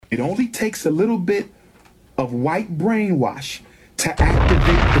It only takes a little bit of white brainwash to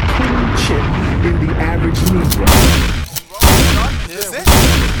activate the cool chip in the average Negro.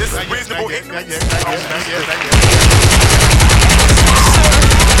 This is reasonable ignorance. This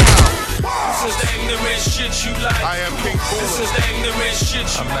is the ignorant shit you like. I am King Cooler. This is the ignorant shit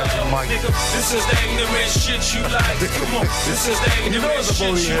you like. Nigga, this is the ignorant shit you like. Come on. This is the ignorant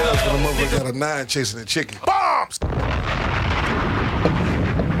shit you like. When a motherfucker got a 9 chasing a chicken. Bombs!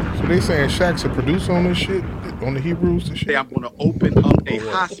 So they saying Shaq's a producer on this shit? On the Hebrews and shit? I'm going to open up a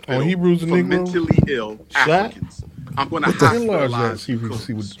hospital On Hebrews and for Negroes? mentally ill Africans. I'm going to hospitalize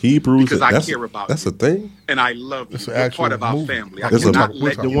Hebrews, because I care about that's you. a thing? And I love you. It's an You're actual part of our movie. family. I It's a- cannot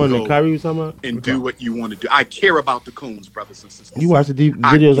let The you one go that Kyrie was talking about? and do what you want to do. I care about the coons, brothers and sisters. You watch the deep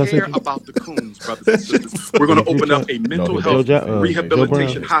videos I I care sent you? about the coons, brothers and sisters. We're going to open up a mental health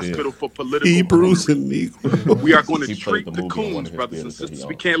rehabilitation hospital for political Hebrews and Negroes. We are going to He played treat the the movie on one coons, of his brothers and videos that he sisters.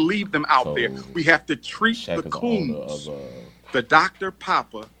 We owned. can't leave them out So, there. We have to treat Shaq the is the owner coons. of The Dr.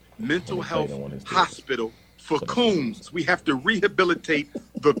 Papa Mental He played Health on one of his videos. Hospital for coons. We have to rehabilitate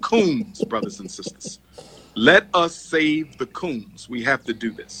the coons, brothers and sisters. Let us save the coons. We have to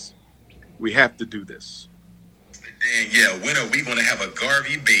do this. We have to do this. Danielle, when are we going to have a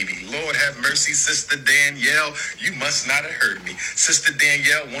Garvey baby? Lord have mercy, Sister Danielle. You must not have heard me. Sister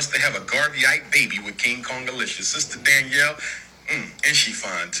Danielle wants to have a Garveyite baby with King Kongalicious. Sister Danielle, and she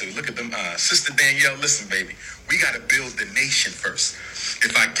fine too. Look at them eyes. Sister Danielle, listen, baby. We got to build the nation first.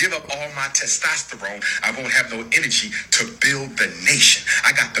 If I give up all my testosterone, I won't have no energy to build the nation.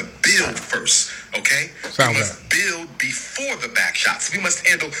 I got to build first, okay? We must build before the back shots. We must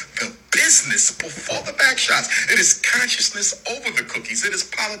handle the business before the back shots. It is consciousness over the cookies. It is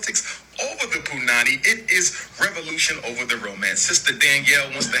politics over the punani. It is revolution over the romance. Sister Danielle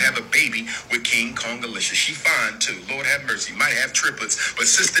wants to have a baby with King Kongalicious. She fine too. Lord have mercy. Might have triplets. But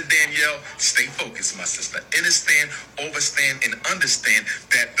Sister Danielle, stay focused, my sister. Understand, overstand, and understand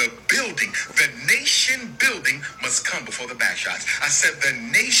that the building, the nation building must come before the back shots. I said the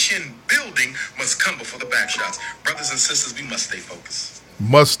nation building must come before the back shots. Brothers and sisters, we must stay focused.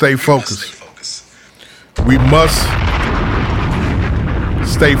 Must stay focused. We must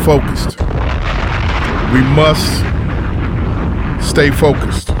stay focused. We must stay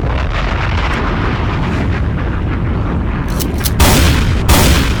focused.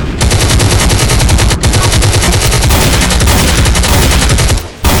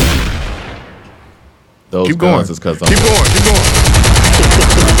 Those Keep going. guns is 'cause I'm Keep going. Keep going.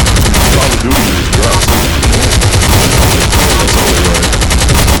 Call of Duty is dropped.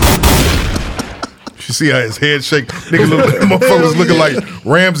 You see how his head shake? Nigga, motherfuckers looking like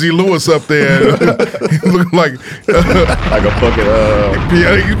Ramsey Lewis up there. He looking like like a fucking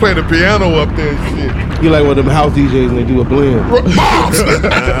piano. You play the piano up there and shit. You like one of them house DJs and they do a blend.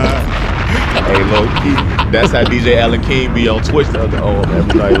 Hey, low key. That's how DJ Allen King be on Twitch the other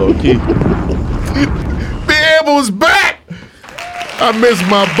every night, low key. Be Able is back. I miss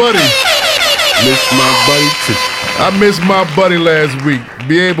my buddy. Miss my buddy too. I missed my buddy last week.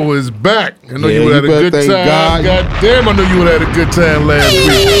 Be Able is back. I know Yeah, you would have you had a better good thank time. God. God damn, I know you would have had a good time last week.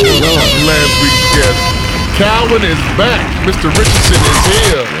 Last week's guest. Calvin is back. Mr. Richardson is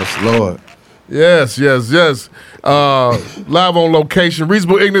here. Yes, Lord. Yes, yes, yes. Live on location.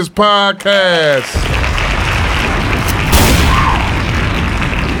 Reasonable Ignorance Podcast.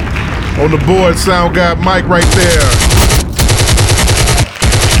 On the board, sound guy Mike right there.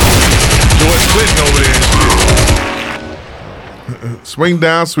 George Clinton over there and shit. Swing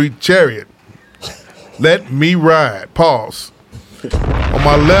down, sweet chariot. Let me ride. Pause. On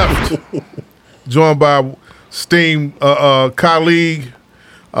my left, joined by esteemed colleague,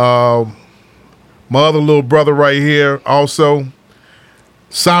 my other little brother right here, also,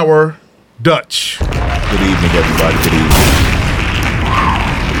 Sour Dutch. Good evening, everybody. Good evening.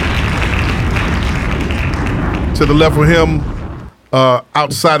 To the left of him,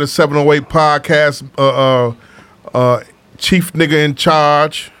 outside of 708 podcast, chief nigga in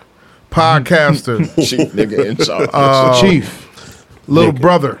charge, podcaster. Chief nigga in charge. Chief. Little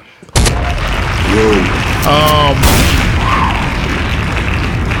brother.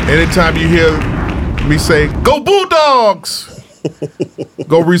 Anytime you hear me say, go Bulldogs,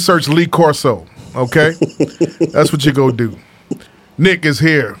 go research Lee Corso, okay? That's what you go do. Nick is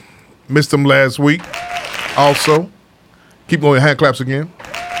here. Missed him last week. Also, keep going, hand claps again.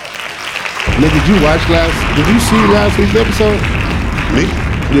 Nick, did you see last week's episode? Me?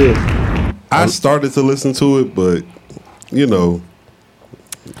 Yeah. I started to listen to it, but, you know.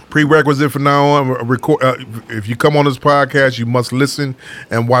 Prerequisite for now on, if you come on this podcast, you must listen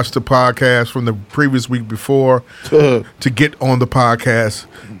and watch the podcast from the previous week before to get on the podcast.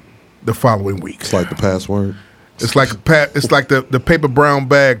 the following week. It's like the password. It's like the paper brown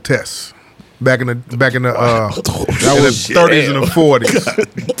bag test back in the 30s and the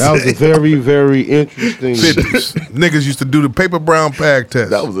 40s. That was a very, very interesting. 50s. Niggas used to do the paper brown bag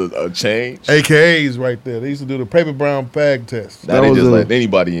test. That was a change. AKAs right there. They used to do the paper brown bag test. Now they just let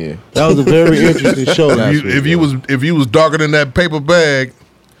anybody in. That was a very interesting show last week. If you was darker than that paper bag,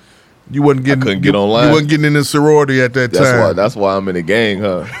 you wasn't getting. Couldn't get online. You wasn't getting in the sorority at that time. That's why I'm in the gang,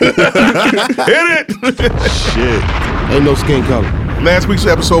 huh? Hit it. Shit. Ain't no skin color. Last week's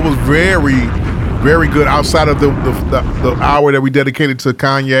episode was very, very good. Outside of the hour that we dedicated to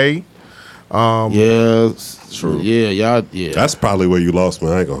Kanye. Yeah, true. Yeah. That's probably where you lost,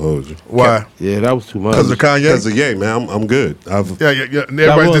 man. I ain't gonna hold you. Why? Yeah, that was too much. Because of Kanye? Because of Ye, man. I'm good. Yeah.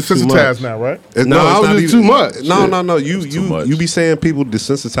 Everybody's desensitized now, right? No, I was just too much. No. You be saying people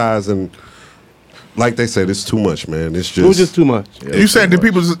desensitized, and like they said, it's too much, man. It's just. It was just too much. Yeah, you saying the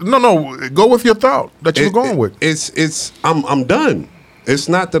people? No. Go with your thought that you were going with. I'm done. It's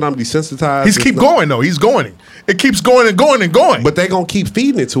not that I'm desensitized. He's keep going though. He's going. It keeps going and going and going. But they gonna keep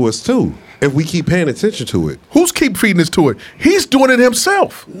feeding it to us too if we keep paying attention to it. Who's keep feeding this to it? He's doing it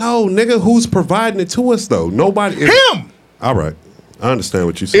himself. No, nigga, who's providing it to us though? Nobody. Him. All right, I understand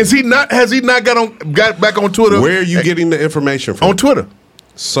what you said. Is he not? Has he not got back on Twitter? Where are you getting the information from? On Twitter.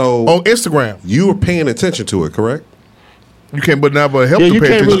 So on Instagram, you were paying attention to it, correct? You can't, but never help. Yeah, to you pay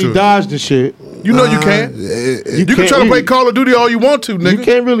can't attention really to dodge the shit. You know you can't. You can try to play Call of Duty all you want to, nigga. You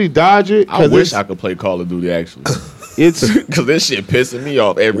can't really dodge it. I wish I could play Call of Duty actually. It's because this shit pissing me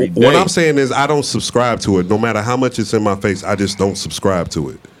off every day. What I'm saying is I don't subscribe to it. No matter how much it's in my face, I just don't subscribe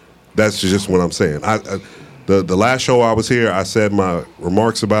to it. That's just what I'm saying. The last show I was here, I said my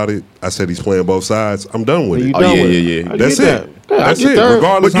remarks about it. I said he's playing both sides. I'm done with it. Yeah. That's it. That's it.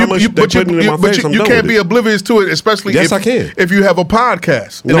 Regardless how much they're putting it in my face, I'm done with it. You can't be oblivious to it, especially I can. If you have a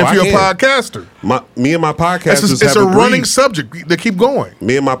podcast and if you're a podcaster. Me and my podcasters it's a running subject. They keep going.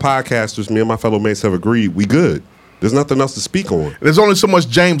 Me and my podcasters, me and my fellow mates have agreed we good. There's nothing else to speak on. There's only so much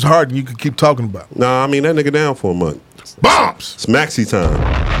James Harden you can keep talking about. Nah, I mean that nigga down for a month. Bombs. It's maxi time.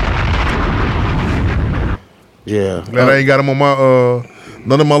 Yeah, that ain't got him on my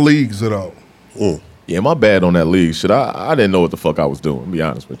none of my leagues at all. Yeah, my bad on that league shit. I didn't know what the fuck I was doing. To be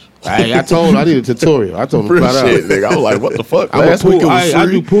honest with you. I need a tutorial. I told him real shit, nigga. I was like, what the fuck? Last week it was free. I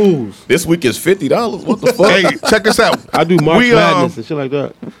do pools. This week is $50. What the fuck? Hey, check this out. I do March Madness and shit like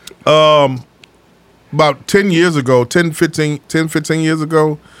that. About 10 years ago, 10, 15 years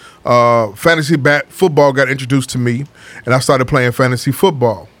ago, fantasy football got introduced to me, and I started playing fantasy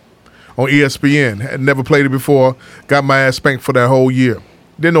football on ESPN. Had never played it before. Got my ass spanked for that whole year.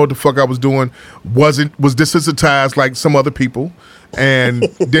 Didn't know what the fuck I was doing. Was desensitized like some other people, and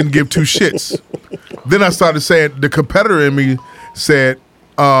didn't give two shits. Then I started saying, the competitor in me said,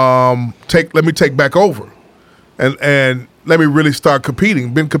 let me take back over, and let me really start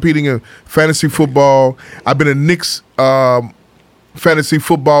competing. Been competing in fantasy football. I've been in Knicks fantasy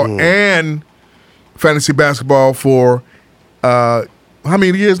football and fantasy basketball for how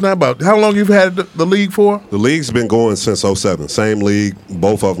many years now? About how long you've had the league for? The league's been going since 2007. Same league,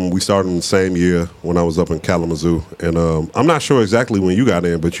 both of them. We started in the same year when I was up in Kalamazoo. And I'm not sure exactly when you got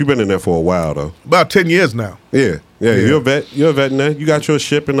in, but you've been in there for a while, though. About 10 years now. Yeah. You're a vet. You're a vet in there. You got your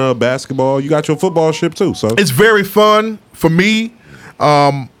ship in basketball. You got your football ship, too. So it's very fun for me.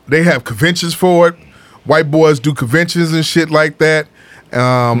 They have conventions for it. White boys do conventions and shit like that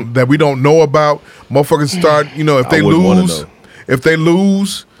that we don't know about. Motherfuckers start, if they lose... If they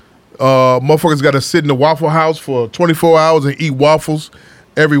lose, motherfuckers got to sit in the Waffle House for 24 hours and eat waffles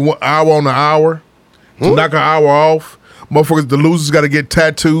every hour on the hour to knock an hour off. Motherfuckers, the losers got to get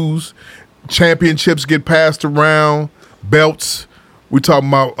tattoos. Championships get passed around. Belts. We talking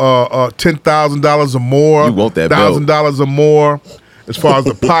about $10,000 or more. You want that belt. $1,000 or more. As far as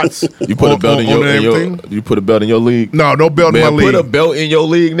the pots, you put a belt in you put a belt in your league. No belt in my league. Put a belt in your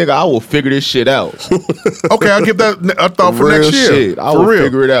league, nigga. I will figure this shit out. Okay, I'll give that a thought for next year. Shit. I will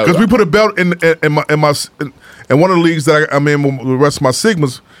figure it out because we put a belt in one of the leagues that I'm in with the rest of my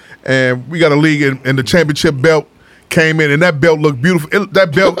Sigmas, and we got a league and the championship belt came in, and that belt looked beautiful.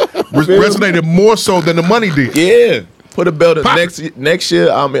 That belt resonated more so than the money did. Yeah, put a belt in next year.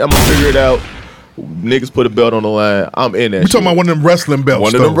 I'm gonna figure it out. Niggas put a belt on the line. I'm in that. You talking about one of them wrestling belts?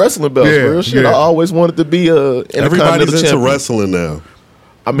 One of them wrestling belts. Yeah, real shit. I always wanted to be everybody's into wrestling now.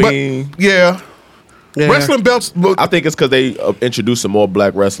 I mean, but, yeah. Wrestling belts. I think it's because they introduced some more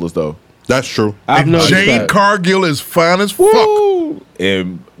black wrestlers, though. That's true. Jade Cargill is fine as fuck.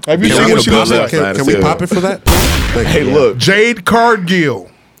 And have you seen what she looks like? Can we pop it for that? Hey, look, Jade Cargill.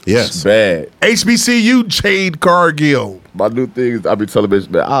 Yes, bad. HBCU Jade Cargill. My new thing is I be telling bitches,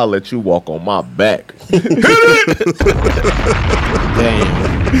 man, I'll let you walk on my back.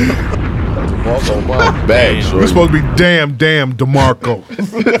 Damn. Walk on my back. We're supposed to be damn DeMarco.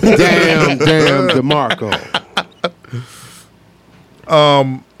 Damn, DeMarco.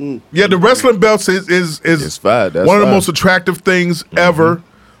 Yeah, the wrestling belts is It's fine. That's one of the fine. most attractive things ever.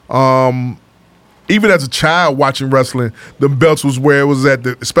 Even as a child watching wrestling, the belts was where it was at,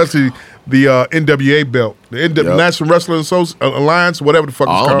 especially the NWA belt, the National Wrestling Alliance, whatever the fuck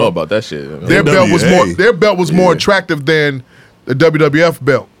it's I called. don't know about that shit. Their belt was NWA. more. Their belt was more attractive than the WWF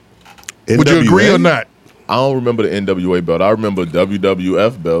belt. Would you agree or not? I don't remember the NWA belt. I remember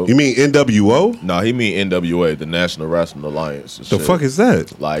WWF belt. You mean NWO? No, he mean NWA, the National Wrestling Alliance. The fuck is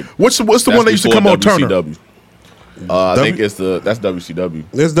that? Like What's the one that used to come on Turner? WCW. I think that's WCW.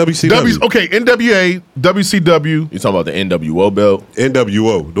 There's WCW. Okay, NWA, WCW. You talking about the NWO belt?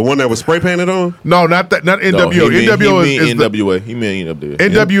 NWO, the one that was spray painted on. No, not that. Not NWO. No, he mean is the- NWA. He mean NWA.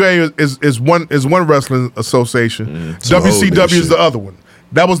 NWA is one wrestling association. WCW is the other one.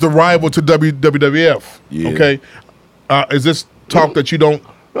 That was the rival to WWF. Yeah. Okay, is this talk that you don't?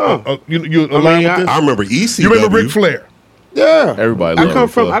 You align with this? I remember ECW. You remember Ric Flair? Yeah. Everybody. I love come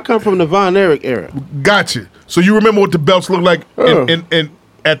Ric from Flair. I come from the Von Erich era. Gotcha. So you remember what the belts look like in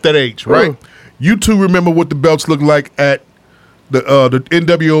at that age, right? You two remember what the belts look like at the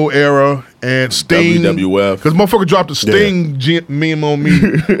NWO era and Sting. WWF. Because motherfucker dropped a Sting meme on me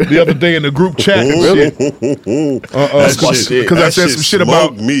the other day in the group chat and shit. Because I said some shit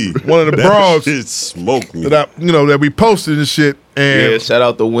about me. one of the bras It smoked me. that that we posted and shit. And Yeah, shout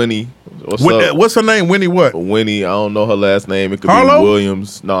out to Winnie. What's up? what's her name? Winnie what? Winnie, I don't know her last name. It could Harlow? be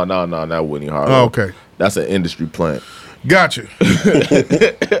Williams. No, not Winnie Harlow. Oh, okay. That's an industry plant. Gotcha.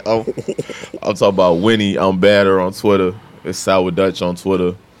 I'm talking about Winnie. I'm Badder on Twitter. It's Sour Dutch on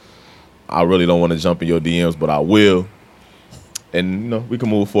Twitter. I really don't want to jump in your DMs, but I will. And we can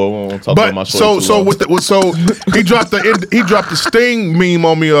move forward. I won't talk about my But shorty too long. he dropped the Sting meme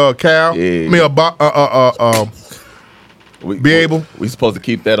on me, Cal. Yeah. Be able. We supposed to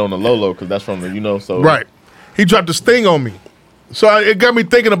keep that on the low because that's from the so Right. He dropped the Sting on me. So it got me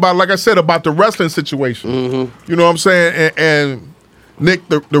thinking about, like I said, about the wrestling situation. You know what I'm saying? And Nick,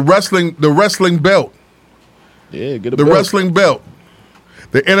 the wrestling belt, Yeah, get a the belt. wrestling belt,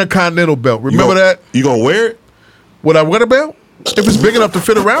 the Intercontinental belt. Remember that? You gonna wear it? Would I wear the belt? If it's big enough to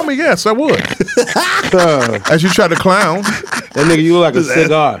fit around me, yes, I would. As you try to clown. That nigga, you look like a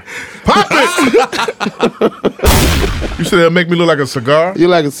cigar. Pop it! You said that'll make me look like a cigar? You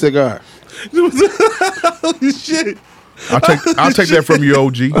like a cigar. Holy shit. I'll take that from you,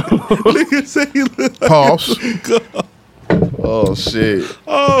 OG. Nigga say he look like Pause. Oh shit.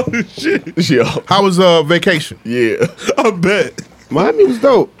 Oh shit. Yo. How was vacation? Yeah. I bet. Miami was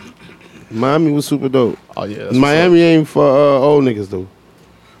dope. Miami was super dope. Oh yeah. that's Miami ain't for old niggas though.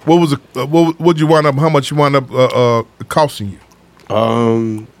 What was what you wind up? How much you wind up costing you?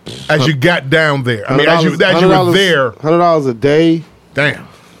 As you got down there. I mean, as you were there. $100 a day. Damn.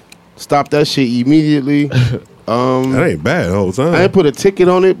 Stop that shit immediately. That ain't bad the whole time. I didn't put a ticket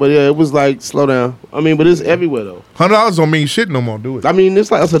on it, but yeah, it was like slow down. I mean, but it's everywhere though. $100 don't mean shit no more, do it? I mean, it's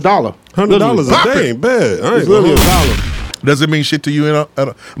 $1. $100 a day ain't bad. It's literally $1. Does it mean shit to you? I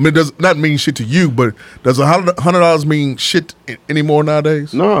mean, it does not mean shit to you, but does $100 mean shit anymore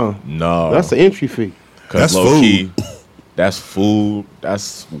nowadays? No, that's the entry fee. That's low food. Key, that's food.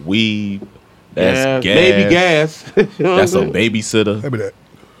 That's weed. That's gas. Baby gas. You know That's what a I'm saying? babysitter. Maybe that.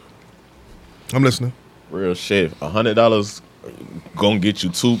 I'm listening. Real shit. $100 gonna get you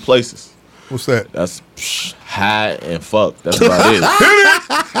two places. What's that? That's high and fuck. That's about it.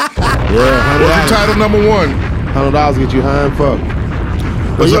 Yeah, What's your title number one? $100 get you high and fuck.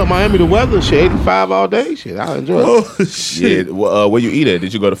 But yeah, Miami, the weather, shit, 85 all day. Shit, I enjoy it. Oh shit. Yeah. Where you eat at?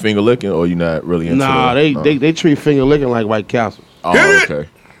 Did you go to Finger Licking or you not really into Nah, that? they treat finger licking like White Castle. Oh, okay.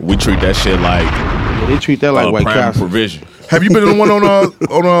 We treat that shit like Yeah, they treat that like White prime Castle. provision. Have you been in the one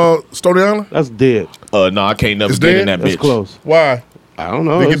on Stony Island? That's dead. No, I can't never It's get dead? in that That's bitch. close. Why? I don't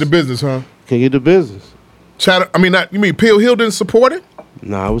know. They get the business, huh? Can't get the business. You mean Peel Hill didn't support it?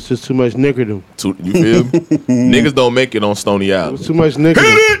 Nah, it was just too much nickerdom. You feel me? Niggas don't make it on Stony It Island. was too much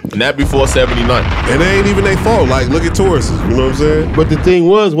nickerdom. Not before 79. And it ain't even their fault. Like, look at tourists. You know what I'm saying? But the thing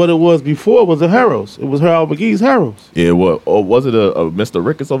was, what it was before was a Harrows. It was Harold McGee's Harrows. Yeah, what? Or was it a Mr.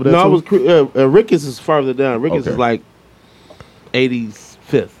 Ricketts over there? No, too? it was Ricketts is farther down. Ricketts Okay. is like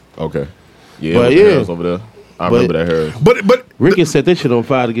 85th. Okay. Yeah, But it was yeah. Harris over there. I remember that Harris. But Ricketts set that shit on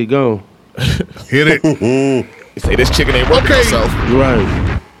fire to get gone. hit it. Say this chicken ain't working Okay. herself.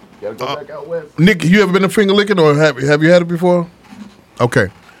 Right. Gotta go back out west. Nick, you ever been to finger licking or have you had it before? Okay.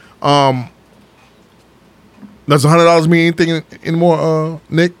 Does $100 mean anything anymore,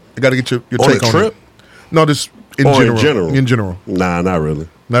 Nick? I got to get your On take a on trip? it. No, just in Oh, general. in general? In general. Nah, not really.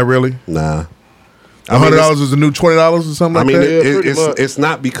 Not really? Nah. $100 is the new $20 or something I like mean, that? it's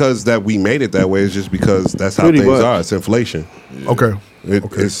not because that we made it that way. It's just because that's how Pretty things much. are. It's inflation. Okay.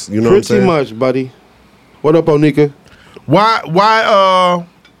 It's you know what I'm Pretty saying? much, buddy. What up, Onika?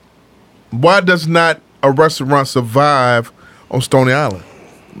 Why does not a restaurant survive on Stony Island?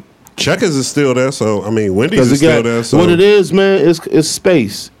 Checkers is still there, so I mean Wendy's Because is still there. So what it is, man, it's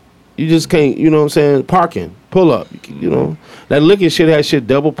space. You just can't, you know what I'm saying? Parking, pull up. You know that liquor shit had shit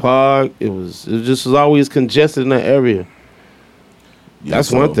double park. It just was always congested in that area.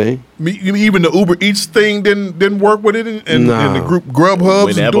 That's one thing. Even the Uber Eats thing didn't work with it, and the group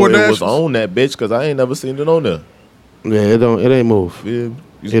Grubhubs and Whenever it was DoorDash. on that bitch, because I ain't never seen it on there. Yeah, it ain't move. Yeah.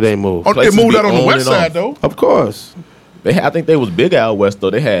 It ain't move. Oh, it Places moved be out on the on west and side off. though. Of course. I think they was big out west though.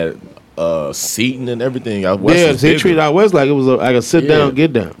 They had seating and everything out west. Yeah, was they bigger. treated out west like it was like a sit down,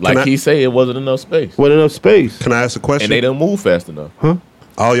 get down. Like he said, it wasn't enough space. Wasn't enough space. Can I ask a question? And they didn't move fast enough.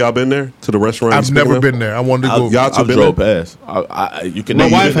 All y'all been there to the restaurant? I've never been there. I wanted to go. Y'all two I been drove there? past. You can. My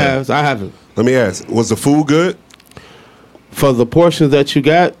name wife it. has. I haven't. Let me ask: was the food good? For the portions that you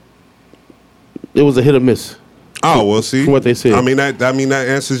got, it was a hit or miss. Oh well, see From what they said. I mean that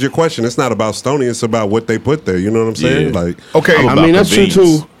answers your question. It's not about Stony. It's about what they put there. You know what I'm saying? Yeah. Like Okay, I mean that's true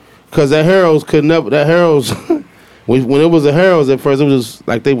too, because that Harold's could never. That Harold's when it was a Harold's at first, it was just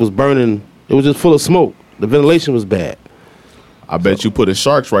like they was burning. It was just full of smoke. The ventilation was bad. I bet you put a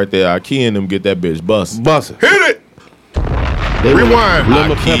Sharks right there. I key in them, get that bitch bust. Bussin'. hit it. They would Rewind.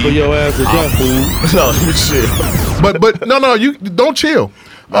 lemon I pepper key. your ass to death, fool. No shit. But no, you don't chill.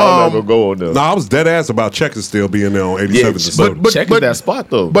 I'm not gonna go on there. no, I was dead ass about Checkers still being there on 87th and Soda. but- Check that spot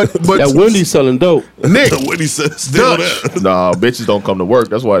though. But That Wendy's selling dope. Nick, what he said still Dutch. there. Nah, bitches don't come to work.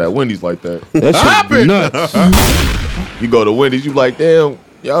 That's why that Wendy's like that. That Stop shit it. nuts. You go to Wendy's, you like, damn,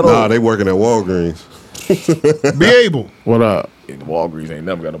 y'all Nah, don't. they working at Walgreens. be able. What up? Walgreens ain't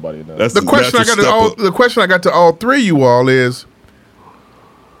never got nobody in there. That's The question I got to natural all step up. the question I got to all three of you all is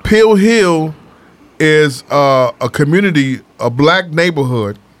Pill Hill is a community, a black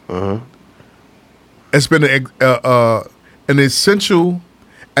neighborhood. It's been an essential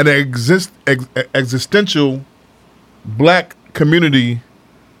and existential black community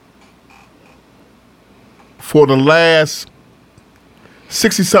for the last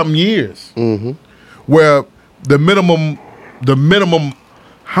 60-something years, where the minimum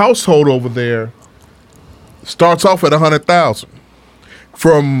household over there starts off at 100,000.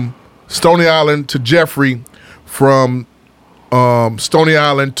 From Stony Island to Jeffrey, from Stony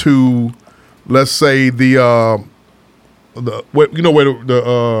Island to, let's say, the what you know where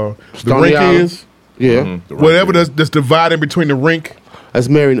the Stony rink Island. is, Yeah. whatever that's dividing between the rink That's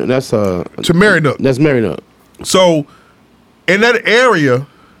Mary. That's to Marynook. That's Marynook. So, in that area,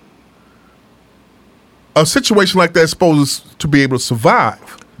 a situation like that is supposed to be able to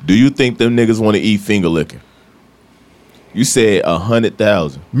survive. Do you think them niggas want to eat finger licking? You said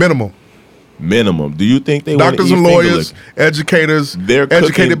 100,000 Minimum. minimum. Do you think they want to eat Doctors and finger lawyers, licking? educators, They're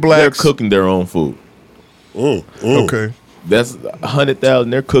educated cooking, blacks. They're cooking their own food. Okay. That's 100,000.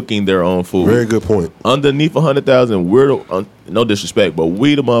 They're cooking their own food. Very good point. Underneath 100,000, we're no disrespect, but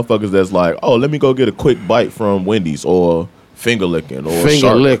we the motherfuckers that's like, oh, let me go get a quick bite from Wendy's or finger licking or Finger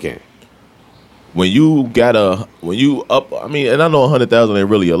shark. licking. When you up, I mean, and I know 100,000 ain't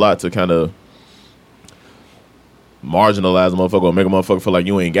really a lot to kind of marginalize a motherfucker or make a motherfucker feel like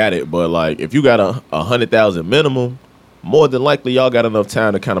you ain't got it, but like if you got a 100,000 minimum, more than likely y'all got enough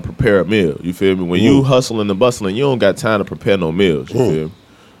time to kind of prepare a meal. You feel me? When you hustling and bustling, you don't got time to prepare no meals. You feel me?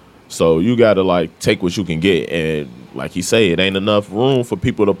 So you gotta like take what you can get, and like he said, it ain't enough room for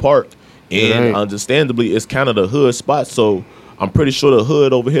people to park. And ain't. understandably, it's kind of the hood spot. So I'm pretty sure the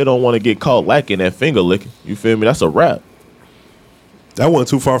hood over here don't want to get caught lacking that finger licking. You feel me? That's a wrap. That wasn't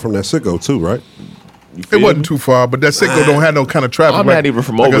too far from that sicko too, right? You It feel wasn't me? too far, but that sicko don't have no kind of traffic. I'm like- not even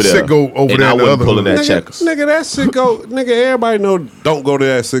from like over a there. sicko over And there I in the wasn't other pulling hood. that checkers. Nigga, that sicko. Nigga, everybody know. Don't go to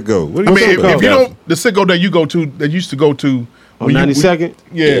that sicko. What do I you mean, talking if about? you don't, the sicko that you go to, that you used to go to, On when you- 92nd?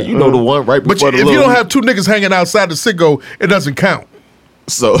 yeah, You know the one right But before if the you little. don't have two niggas hanging outside the sicko, it doesn't count.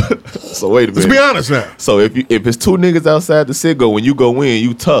 so wait a minute. Let's be honest now. So if it's two niggas outside the Citgo, when you go in,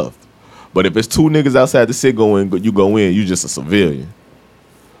 you tough. But if it's two niggas outside the Citgo and you go in, you just a civilian.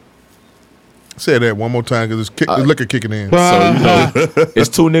 Say that one more time because it's liquor kicking in. So you know, it's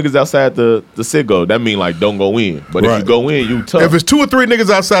two niggas outside the Citgo. That mean like don't go in. But if Right. you go in, you tough. If it's two or three niggas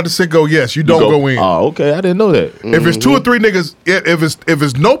outside the sicko, yes, you You don't go in. Oh, okay. I didn't know that. If it's two or three niggas, if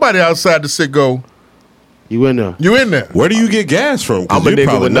it's nobody outside the sicko, You in there? You in there? Where do you get gas from? 'Cause I'm a you nigga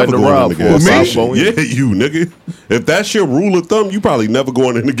probably with never nothing to going rob in the for. gas Me? station. Yeah, you nigga. If that's your rule of thumb, you probably never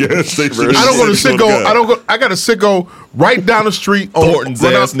going in the gas station. I don't go to Sitting Sitco. on the I don't go. I got a Sitco right down the street. Thornton's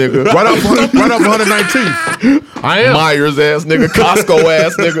right ass up, nigga. Right up 119th. I am. Myers ass nigga, Costco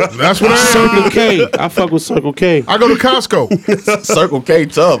ass nigga. That's what I am. Circle K. I fuck with Circle K. I go to Costco. Circle K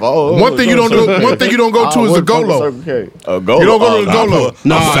tough. Oh, One thing you don't do. One thing you don't go to is a Golo. Circle K. A Golo. You don't go to the Golo.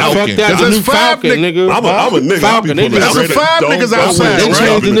 Nah, Falcon. fuck that. Cause The there's new five Falcon, nigg- nigga. I'm a nigga. Falcon, they That's a five niggas outside, They right?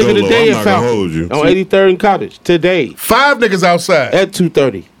 changed the nigga today I'm at not gonna hold you. Falcon on 83rd and Cottage today 5 niggas outside at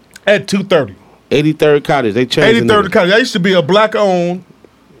 2:30. at 2:30. 83rd Cottage. They changed 83rd and Cottage. That used to be a black-owned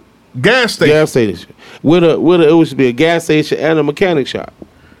gas station. gas station. With a it used to be a gas station and a mechanic shop.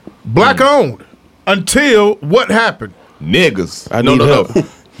 Black-owned. Until what happened? Niggas. I no, need no, help. no.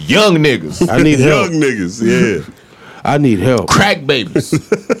 Young niggas. I need help. Young niggas, yeah. I need help. Crack babies.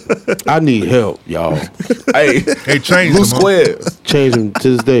 I need help, y'all. Hey, They changed blue them, huh? squares. Change them to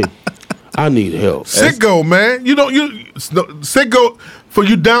this day. I need help. Sitco, man. You don't Sitco for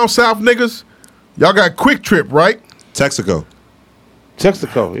you down south niggas. Y'all got Quick Trip, right? Texaco.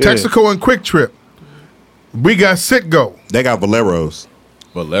 Texaco. Yeah. Texaco and Quick Trip. We got Sitco. They got Valeros.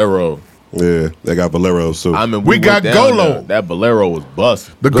 Bolero. Yeah, they got Valeros too. I mean, We got went down Golo. there. That Bolero was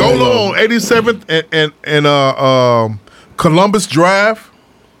busted. The Golo on 87th and Columbus Drive.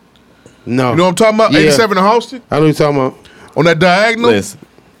 No. You know what I'm talking about? Yeah. 87 and Halsted. I know what you're talking about. On that diagonal. Listen,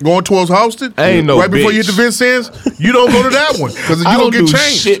 Going towards Halsted. I ain't no Right before you bitch. hit the Vincennes, you don't go to that one because you I don't don't get do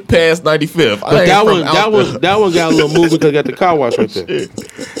changed. shit past 95th. But that one got a little movie because it got the car wash right there.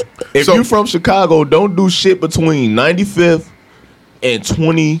 If So- you from Chicago, don't do shit between 95th and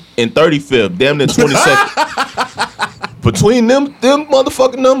 20 and 35th. Damn near 22nd. Between them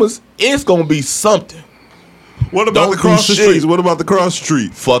motherfucking numbers, it's gonna be something. What about Don't the cross do the shit. streets? What about the cross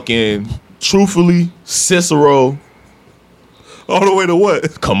street? Fucking truthfully, Cicero, All the way to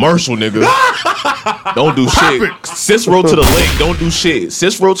what? commercial nigga. Don't do shit. it. Cicero to the lake, don't do shit.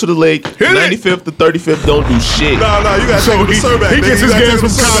 Cicero to the lake, Hit it. 95th to 35th, don't do shit. No, you gotta So take the he- Surback. he nigga. gets You his gotta gas take from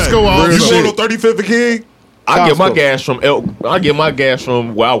the Surback. Costco all You the going way. on 35th and King? I get my Costco. gas from I get my gas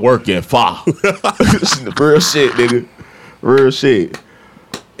from where I work in FA. Real shit, nigga. Real shit.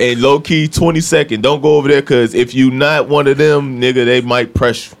 And low key 22nd. Don't go over there because if you not one of them, nigga, they might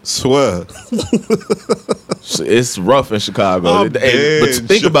press you. Swear. It's rough in Chicago. I'm But dead,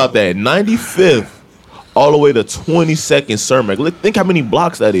 think shit. about that. 95th all the way to 22nd Cermak. Think how many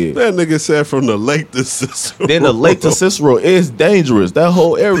blocks that is. That nigga said from the lake to Cicero. Then the lake to Cicero is dangerous. That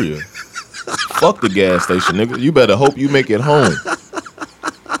whole area. Fuck the gas station, nigga. You better hope you make it home.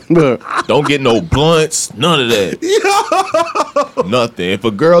 Look, Don't get no blunts. None of that. Nothing. If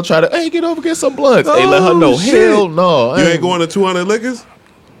a girl try to, hey, get over, get some blunts. Hey, let her know. shit. Hell no. I You ain't going to 200 liquors?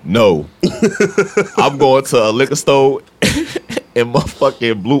 No. I'm going to a liquor store in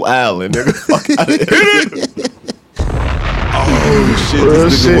motherfucking Blue Island, nigga. Fuck out of here. Oh, shit. Real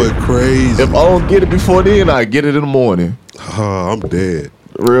This nigga shit. went crazy. If I don't get it before then, I get it in the morning. I'm dead.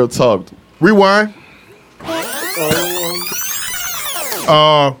 Real talk. Rewind.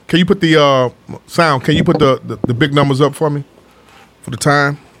 Can you put the sound? Can you put the big numbers up for me for the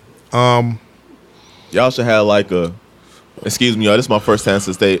time? Y'all should have like a. Excuse me, y'all. This is my first time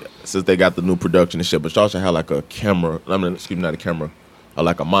since they got the new production and shit. But y'all should have like a camera. I mean, excuse me, not a camera. Or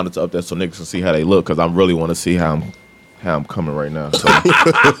like a monitor up there so niggas can see how they look. Cause I really want to see how I'm coming right now. So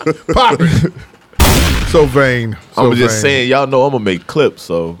Pop it. So vain. So I'm just vain. saying, y'all know I'm gonna make clips.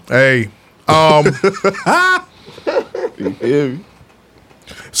 So Hey. you feel me?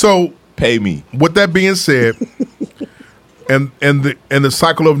 So Pay me. with that being said, and the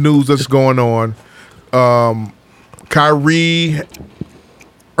cycle of news that's going on, Kyrie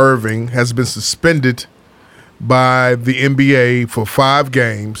Irving has been suspended by the NBA for 5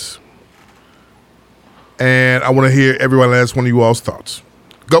 games. And I want to hear every last one of you all's thoughts.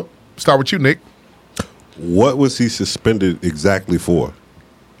 Go. Start with you, Nick. What was he suspended exactly for?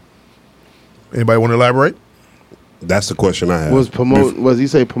 Anybody want to elaborate? That's the question I have. was he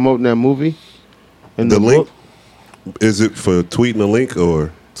say promoting that movie? In the link? book? Is it for tweeting a link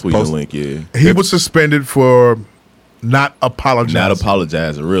or Tweet the link, yeah. He was suspended for not apologizing. Not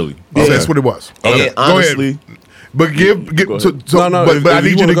apologizing, really. So that's what it was. And Okay. honestly, Go ahead. But Go ahead. No, but I if need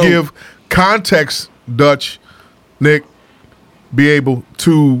you you to wanna go- give context, Dutch, Nick, be able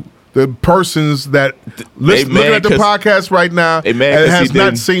to the persons that looking mad at the 'cause- podcast right now they and mad 'cause has he not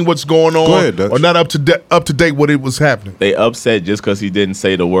didn't- seen what's going on Go ahead, Dutch. or not up to date what it was happening. they upset just because he didn't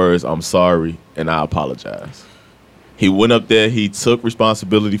say the words, I'm sorry, and I apologize. He went up there, he took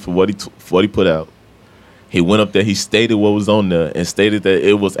responsibility for what he put out. He went up there, he stated what was on there and stated that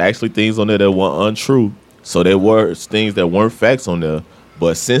it was actually things on there that were untrue. So there were things that weren't facts on there.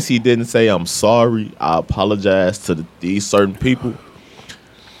 But since he didn't say I'm sorry, I apologize to these certain people.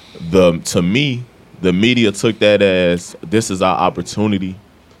 To me, the media took that as this is our opportunity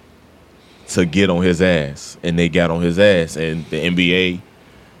to get on his ass, and they got on his ass, and the NBA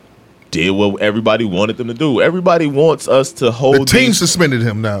did what everybody wanted them to do. Everybody wants us to hold. The team suspended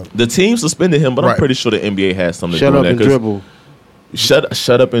him now. The team suspended him, but Right. I'm pretty sure the NBA has something Shut to do up with and that. 'cause- dribble.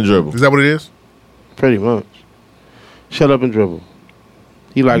 Shut up and dribble. Is that what it is? Pretty much. Shut up and dribble.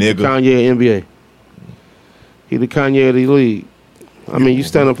 He like the Nigga. Kanye NBA. He the Kanye of the league. I mean, you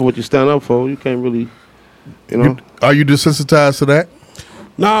stand up for what you stand up for. You can't really, you know. Are you desensitized to that?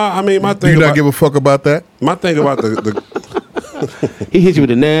 Nah, I mean, my Do thing you about not give a fuck about that? my thing about the He hit you with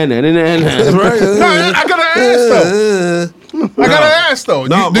the na. No, I gotta ask though. I gotta ask though.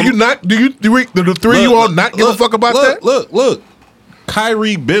 No, do you not? Do the three of you all not give a fuck about that? Look.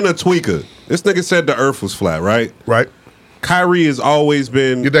 Kyrie been a tweaker. This nigga said the earth was flat, right? Right. Kyrie has always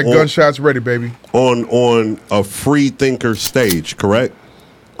been Get that gunshots ready, baby. on a free thinker stage, correct?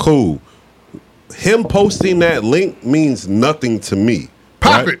 Cool. Him posting that link means nothing to me.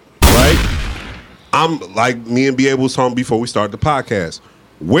 Pop right? it. Right? I'm like me and B.A. was talking before we started the podcast.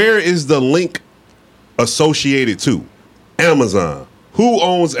 Where is the link associated to? Amazon. Who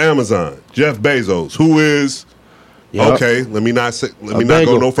owns Amazon? Jeff Bezos. Who is Yup. okay? Let me not go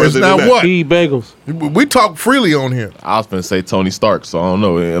bagel. no further It's than not that. what? Eat bagels. We talk freely on here. I was gonna say Tony Stark, so I don't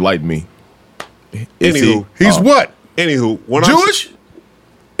know. It enlightened me. Is Anywho, He's what? Anywho, when Jewish?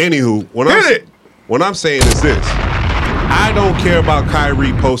 Hit it. What I'm saying is this: I don't care about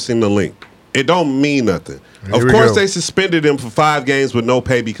Kyrie posting the link. It don't mean nothing. Here Of we course, go. they suspended him for 5 games with no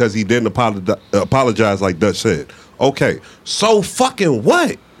pay because he didn't apologize like Dutch said. Okay, so fucking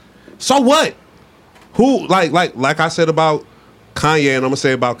what? So what? Who like I said about Kanye, and I'm gonna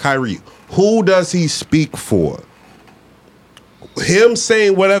say about Kyrie. Who does he speak for? Him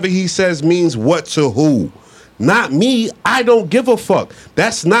saying whatever he says means what to who? Not me. I don't give a fuck.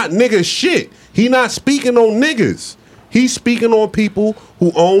 That's not nigga shit. He not speaking on niggas. He's speaking on people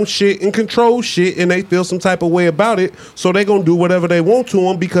who own shit and control shit, and they feel some type of way about it, so they gonna do whatever they want to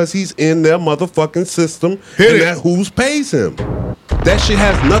him because he's in their motherfucking system, Hit and it. that who's pays him. That shit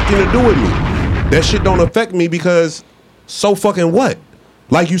has nothing to do with me. That shit don't affect me because so fucking what?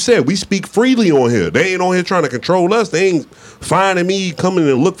 Like you said, we speak freely on here. They ain't on here trying to control us. They ain't finding me, coming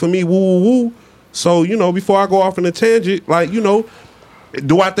and look for me, woo, woo, woo. So, before I go off in a tangent,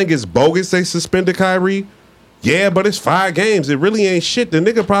 do I think it's bogus they suspended Kyrie? Yeah, but it's 5 games. It really ain't shit. The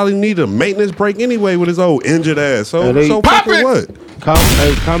nigga probably need a maintenance break anyway with his old injured ass. So Pop fucking it! what?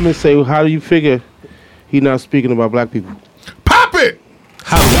 Comments say, how do you figure he not speaking about black people? Pop it.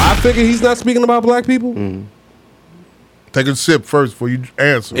 How do I figure he's not speaking about black people? Take a sip first before you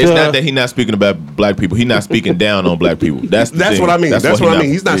answer. It's not that he's not speaking about black people. He's not speaking down on black people. That's What I mean. That's what I mean.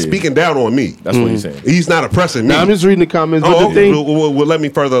 He's not yeah. speaking down on me. That's what he's saying. He's not oppressing me. Now, I'm just reading the comments. But Oh, the thing, well, let me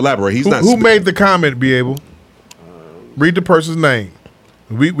further elaborate. He's not. Who made the comment, be able? Read the person's name.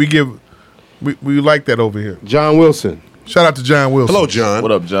 We like that over here. John Wilson. Shout out to John Wilson. Hello, John.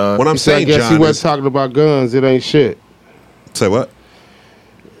 What up, John? What I'm He said, I saying, guess he John, wasn't is, talking about guns. It ain't shit. say what?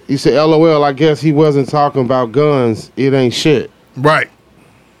 He said, LOL, I guess he wasn't talking about guns. It ain't shit. Right.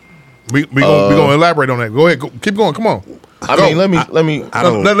 We gonna elaborate on that. Go ahead. Keep going. Come on. I mean, let me. I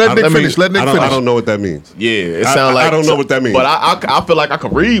don't. Let Nick I don't- finish. Let Nick I finish. don't know what that means. Yeah, it I- sounds like I don't know what that means. but I feel like I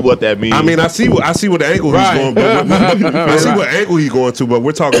can read what that means. I mean, I see what the angle he's going. But I see what angle he's going to. But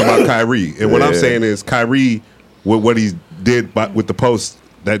we're talking about Kyrie, and what I'm Yeah. saying is Kyrie with what he did with the post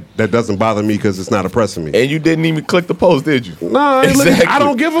that doesn't bother me because it's not oppressing me. and you didn't even click the post, did you? Nah, Exactly. I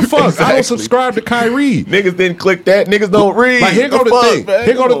don't give a fuck. I Exactly. don't subscribe to Kyrie. Niggas didn't click that. Niggas don't read. Like here go the fuck, thing. man?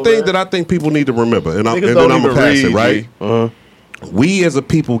 Here go Come the on, thing man. that I think people need to remember, and, Niggas and then don't I'm gonna even pass it read, right. G. We as a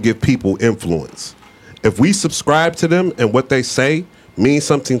people give people influence. If we subscribe to them and what they say means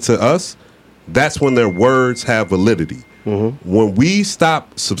something to us, that's when their words have validity. When we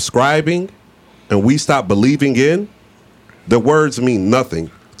stop subscribing and we stop believing in, the words mean nothing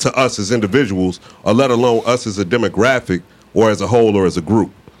to us as individuals, or let alone us as a demographic or as a whole or as a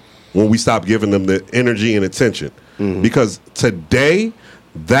group. When we stop giving them the energy and attention. Because today,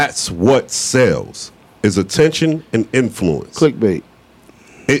 that's what sells, is attention and influence. Clickbait.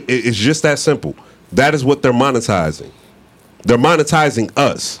 It's just that simple. That is what they're monetizing. They're monetizing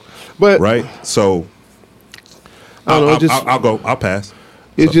us, But right? So I don't know, I'll pass.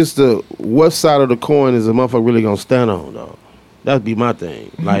 it's just the what side of the coin is a motherfucker really gonna stand on, though. That'd be my thing.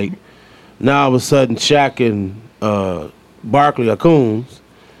 Like, now all of a sudden Shaq and Barkley are coons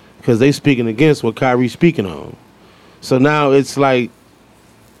because they speaking against what Kyrie's speaking on. So now it's like,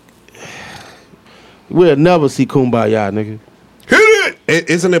 We'll never see Kumbaya, nigga. Hit it.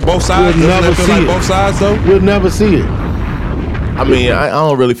 Isn't it both sides? We'll Doesn't never it feel see like it. both sides though? We'll never see it. I mean, I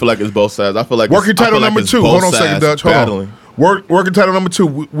don't really feel like it's both sides. I feel like Working I feel title like number it's 2. both Hold on a second, sides Dutch. Hold battling. on. Working title number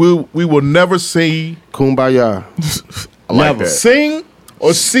 2. We will never see. Kumbaya. I like Never. that. Sing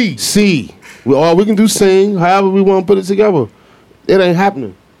or see? See. We can do sing, however we want to put it together. It ain't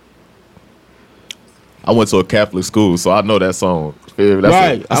happening. I went to a Catholic school, so I know that song. That's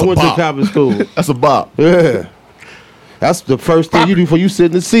Right. that's I went to bop. Catholic school. That's a bop. Yeah. That's the first thing you do before you sit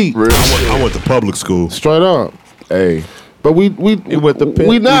in the seat. Real shit. I went to public school. Straight up. Hey, But we went to Penn.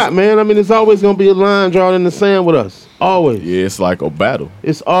 we not, man. I mean, it's always gonna be a line drawn in the sand with us. Always. yeah, it's like a battle.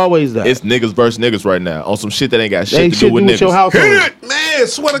 It's always that. It's niggas versus niggas right now on some shit that ain't got They shit ain't to shit do with your niggas. household. Hit it. Man,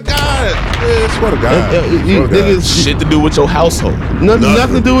 swear to God. Man, swear to God. Niggas, Shit to do with your household.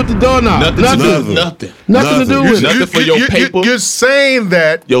 nothing to do with the doorknob. Nothing to do with Nothing. nothing. Nothing to do with it. Nothing for your paper. You're saying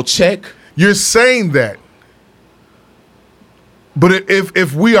that. Your check. You're saying that. But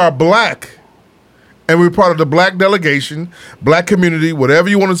if we are black and we're part of the black delegation, black community, whatever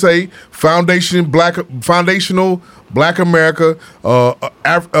you want to say, foundational black America,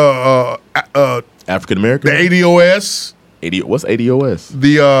 African American. the ADOS, What's ADOS?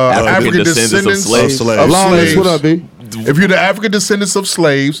 the African descendants slaves. of Slaves. slaves. What up, B? If you're the African descendants of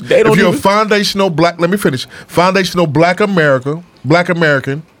slaves, They don't if you're even- a foundational black, let me finish. Foundational black American,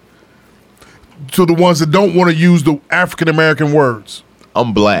 to the ones that don't want to use the African American words.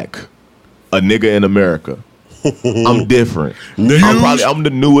 I'm black, a nigga in America. I'm different. I'm the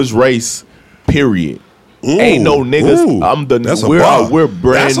newest race. Period. Ain't no niggas. That's a We're ball. we're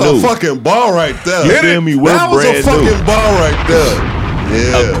brand That's new. a fucking ball right there. You feel me? We're That was a brand fucking new. ball right there.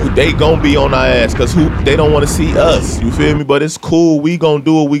 Yeah. They gonna be on our ass because they don't want to see us. You feel me? But it's cool. We gonna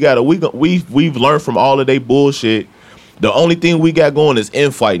do what we gotta. We've learned from all of they bullshit. The only thing we got going is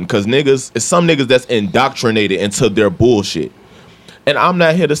infighting because niggas. It's some niggas that's indoctrinated into their bullshit. And I'm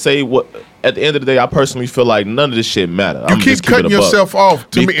not here to say what. At the end of the day, I personally feel like none of this shit matter. You keep cutting yourself off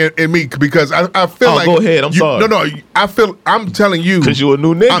to me and me because I feel Oh, like. go ahead. I'm sorry. No. I'm telling you because you a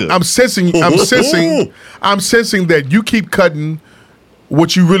new nigga. I'm sensing that you keep cutting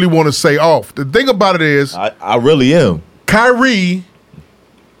what you really want to say off. The thing about it is, I really am. Kyrie,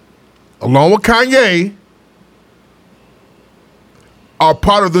 along with Kanye, are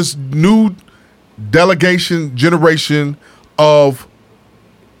part of this new generation of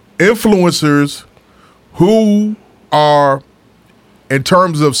influencers who are, in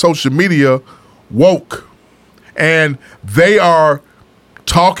terms of social media, woke. And they are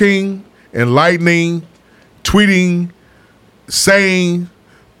talking, enlightening, tweeting, saying,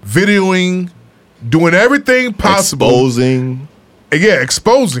 videoing, doing everything possible. Exposing. Yeah,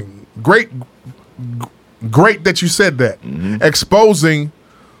 exposing. Great that you said that. Mm-hmm. Exposing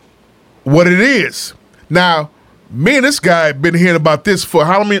what it is. Now, me and this guy been hearing about this for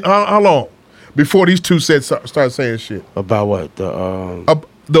how long? Before these two started saying shit. About what? The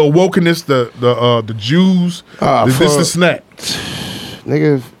awokeness, the Jews, this and that.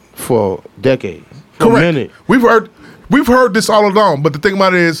 Nigga, for decades. For Correct. a minute. We've heard this all along, but the thing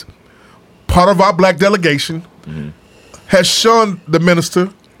about it is, part of our black delegation has shunned the minister,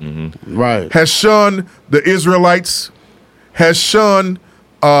 Right. has shunned the Israelites, has shunned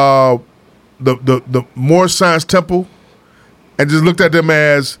the Moorish Science Temple, and just looked at them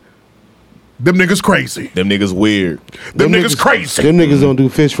as them niggas crazy. Them niggas weird. Them niggas crazy. Them niggas don't do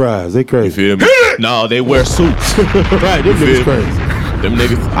fish fries. They crazy. Feel me? No, they wear suits. Right, them You niggas feel me? crazy. Them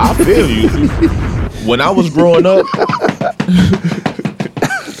niggas. I feel you. When I was growing up,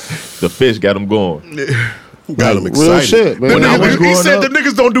 the fish got them going. Got him Real excited. shit, man. When I was he growing said up- the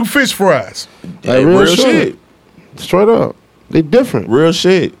niggas don't do fish fries. Like, real shit. Straight up. They different. Real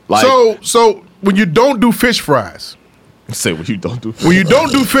shit. Like, So when you don't do fish fries, say what you don't do. when you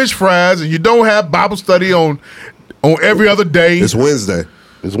don't do fish fries and you don't have Bible study on every other day, It's Wednesday.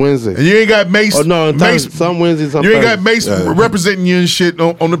 It's Wednesday. and you ain't got Mace. Oh, no, Mace some Wednesdays, some you ain't got Thursdays. Mace representing you and shit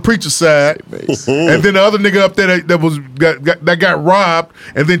on the preacher side, and then the other nigga up there that got robbed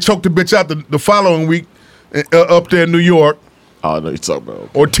and then choked the bitch out the following week up there in New York, Oh, no, you're talking about.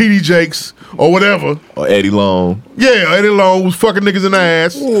 or TD Jakes or whatever. Or Eddie Long. Yeah, Eddie Long was fucking niggas in the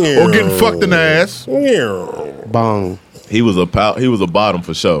ass or getting fucked in the ass. Bong. He was a bottom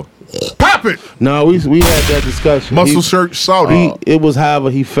for sure. Pop it, No, we had that discussion. muscle shirt Saudi. It was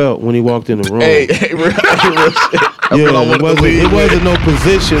however he felt when he walked in the room. Hey, real shit. It wasn't no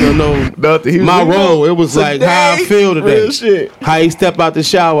position or no Nothing. He was my like, role. It was like how I feel today. Real shit. How he step out the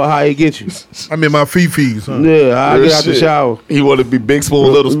shower, how he get you. I mean my fifis. Huh? Yeah, how I Real get out the shit. shower. He wanted to be big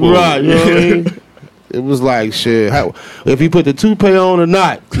spoon, little spoon. Right, you know what I mean? It was like shit. If you put the toupee on or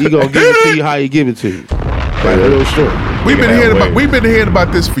not, he gonna give it to you how he give it to you. Like real short. We've been hearing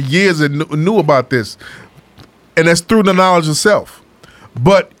about this for years and knew about this, and that's through the knowledge of self.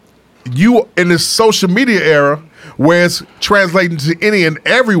 But you in this social media era, where it's translating to any and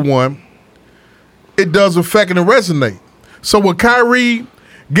everyone, it does affect and resonate. So with Kyrie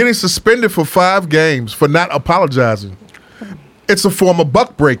getting suspended for 5 games for not apologizing, it's a form of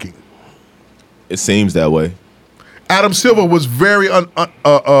buck breaking. It seems that way. Adam Silver was very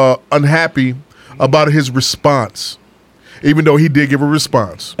unhappy about his response, even though he did give a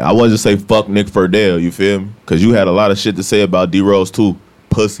response. I wasn't say fuck Nick Friedel, you feel me? Because you had a lot of shit to say about D-Rose too,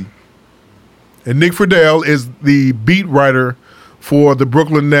 pussy. And Nick Friedel is the beat writer for the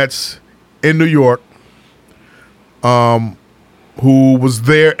Brooklyn Nets in New York, who was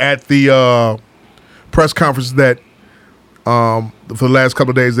there at the press conference that for the last couple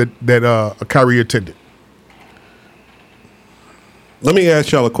of days that Kyrie attended. Let me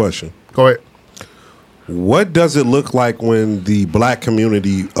ask y'all a question. Go ahead. What does it look like when the black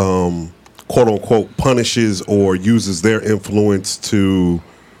community, quote unquote, punishes or uses their influence to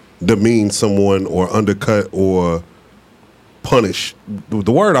demean someone or undercut or punish?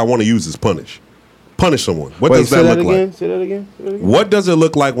 The word I want to use is punish. Punish someone. What does that look like? Say that again. What does it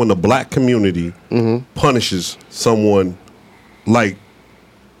look like when the black community punishes someone like,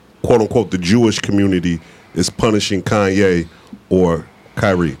 quote unquote, the Jewish community is punishing Kanye or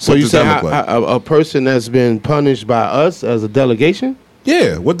Kyrie? So what you does say that look like? a person that's been punished by us as a delegation?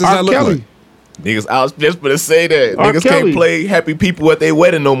 Yeah. What does that look like? Niggas, I was just gonna say that. R. Niggas Kelly. can't play Happy People at their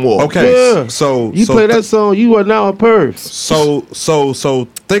wedding no more. Okay. Yeah. So You play that song, you are now a perv. So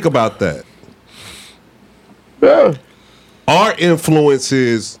think about that. Yeah. Our influence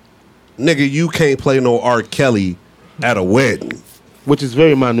is, nigga, you can't play no R. Kelly at a wedding. Which is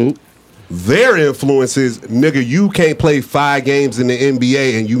very minute. Their influence is, nigga, you can't play 5 games in the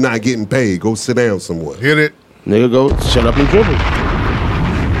NBA and you not getting paid. Go sit down somewhere. Hit it. Nigga, go shut up and dribble.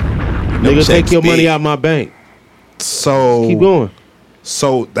 Nigga, take your money out my bank. So Keep going.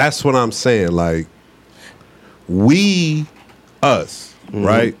 So that's what I'm saying. Like, us,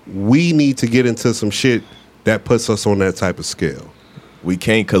 right? We need to get into some shit that puts us on that type of scale. We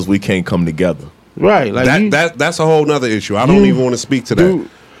can't because we can't come together. Right. Like that's a whole nother issue. I don't even want to speak to that. Dude,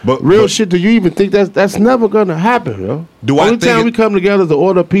 But real shit, do you even think that's never gonna happen, yo? Do I Only think time we come together is to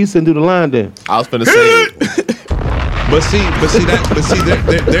order a pizza and do the line dance. I was finna say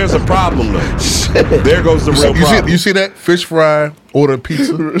there's a problem though. There goes the real problem. You see that fish fry, order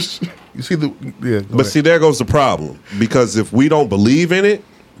pizza. You see the But see, there goes the problem. Because if we don't believe in it,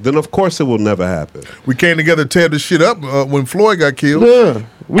 then of course it will never happen. we came together to tear this shit up when Floyd got killed. Yeah.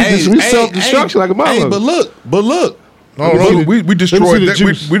 We self-destruction like a mother. Hey, but look. No, we destroyed Let me see the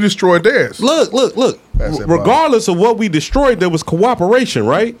juice. we destroyed theirs. Look. That's it, Regardless of what we destroyed, there was cooperation,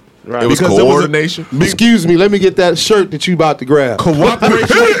 right? Right. it was Because there was a- coordination. Excuse me, let me get that shirt that you about to grab.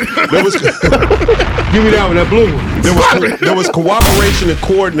 Cooperation. there was Give me that one, that blue one. there was cooperation and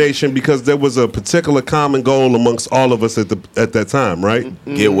coordination because there was a particular common goal amongst all of us at that time, right?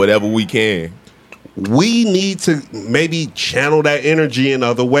 Get whatever we can. We need to maybe channel that energy in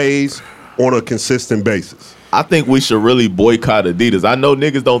other ways on a consistent basis. I think we should really boycott Adidas. I know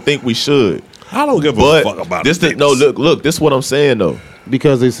niggas don't think we should. I don't give a But fuck about this Adidas. no look, this is what I'm saying though.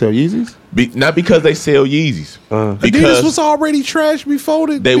 Because they sell Yeezys? Not because they sell Yeezys. Adidas Because was already trash before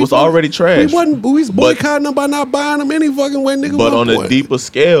they was already trash. We was boycotting them by not buying them any fucking way, nigga. But on a deeper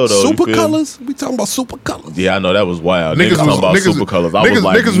scale though. Super you feel me? colors. We talking about super colors. Yeah, I know that was wild. Niggas talking about super colors. I was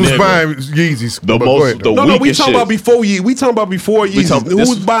like, niggas was nigga, buying Yeezys. the But go most ahead. the No, we weakest talking shit. about before Yeezy. We talking about before Yeezy. Who this was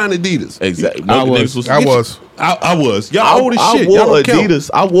was- buying Adidas? Exactly. I Niggas was. I was. I was. Y'all old as I shit. Y'all wore don't count. Adidas.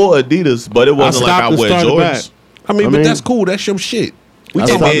 I wore Adidas, but it wasn't like I stopped and wear started Jordans. back. I mean, I but mean- that's cool. That's your shit. We I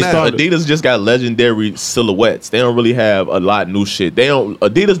talking stopped about and that. started. Adidas just got legendary silhouettes. They don't really have a lot new shit.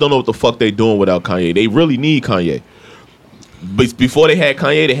 Adidas don't know what the fuck they doing without Kanye. They really need Kanye. But before they had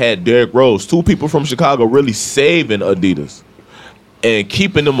Kanye, they had Derrick Rose. 2 people from Chicago really saving Adidas and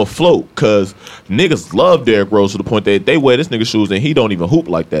keeping them afloat. Cause niggas love Derrick Rose to the point that they wear this nigga shoes and he don't even hoop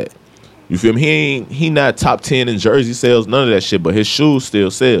like that. You feel me? He not top 10 in jersey sales, none of that shit. But his shoes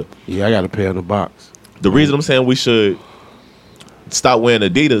still sell. Yeah, I got a pair in the box. The reason I'm saying we should stop wearing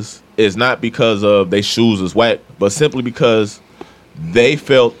Adidas is not because of they shoes is whack, but simply because they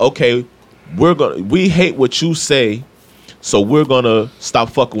felt, okay, we hate what you say, so we're gonna stop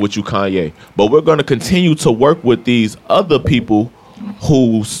fucking with you, Kanye. But we're gonna continue to work with these other people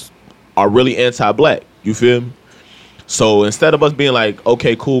who are really anti-black. You feel me? So instead of us being like,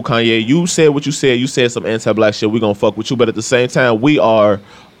 okay, cool, Kanye, you said what you said some anti-black shit, we're gonna fuck with you, but at the same time, we are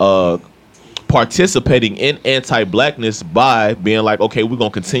participating in anti-blackness by being like, okay, we're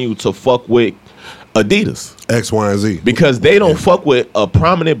gonna continue to fuck with Adidas, X, Y, and Z. because they don't fuck with a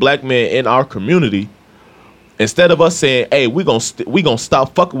prominent black man in our community. Instead of us saying, hey, we gonna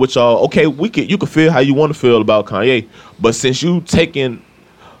stop fucking with y'all. Okay, you can feel how you want to feel about Kanye, but since you taking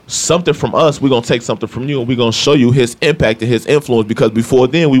something from us, we're gonna take something from you, and we're gonna show you his impact and his influence, because before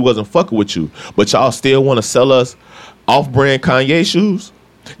then we wasn't fucking with you, but y'all still want to sell us off-brand Kanye shoes.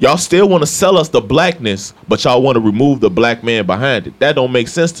 Y'all still want to sell us the blackness, but y'all want to remove the black man behind it. That don't make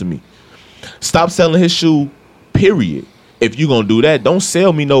sense to me. Stop selling his shoe, period. If you gonna do that, don't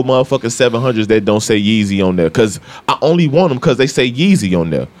sell me no motherfucking 700s that don't say Yeezy on there, because I only want them because they say Yeezy on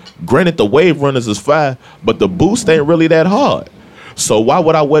there. Granted, the Wave Runners is fire, but the Boost ain't really that hard. So why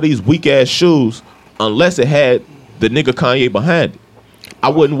would I wear these weak ass shoes unless it had the nigga Kanye behind it? I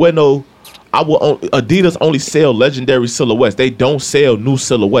wouldn't wear no. Adidas only sell legendary silhouettes. They don't sell new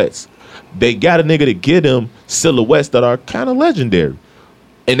silhouettes. They got a nigga to get them silhouettes that are kind of legendary,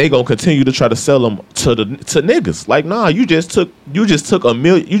 and they gonna continue to try to sell them to niggas. Like, nah, you just took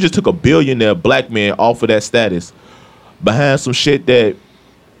a billionaire black man off of that status behind some shit that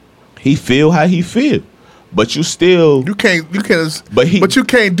he feel how he feel. But you still can't but you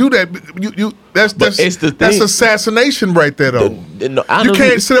can't do that. That's assassination right there, though. You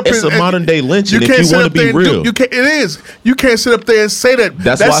can't sit up. It's a modern day lynching. If you want to be real, it is. You can't sit up there and say that.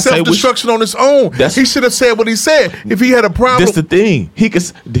 That's self destruction on its own. He should have said what he said if he had a problem. That's the thing.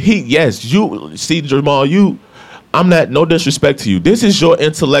 Yes. You see, Jamal. I'm not. No disrespect to you. This is your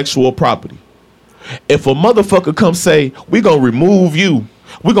intellectual property. If a motherfucker come say we gonna remove you,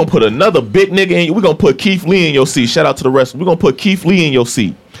 we're going to put another big nigga in you. We're going to put Keith Lee in your seat. Shout out to the rest. We're going to put Keith Lee in your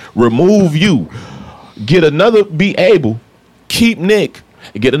seat. Remove you. Get another Be Able. Keep Nick.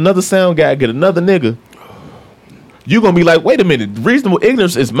 Get another sound guy. Get another nigga. You're going to be like, wait a minute. Reasonable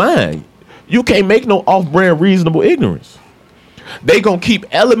ignorance is mine. You can't make no off-brand reasonable ignorance. They going to keep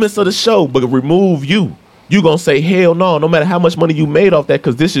elements of the show, but remove you. You going to say, hell no matter how much money you made off that,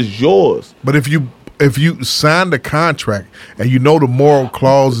 because this is yours. But if you sign the contract and you know the moral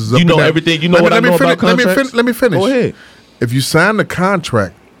clauses, you know everything. You know what I know about contracts. Let me finish. Go ahead. If you sign the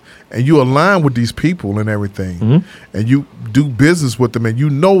contract and you align with these people and everything, and you do business with them, and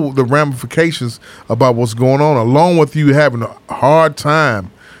you know the ramifications about what's going on, along with you having a hard time,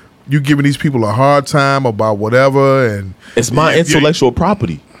 you giving these people a hard time about whatever, and it's my intellectual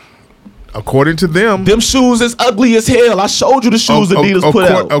property. According to them shoes is ugly as hell. I showed you the shoes Adidas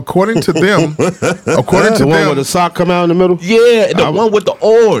put out. According to them, the one with the sock come out in the middle. Yeah, the one with the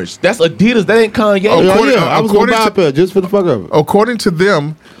orange. That's Adidas. That ain't Kanye. I was gonna buy a pair just for the fuck of it. According to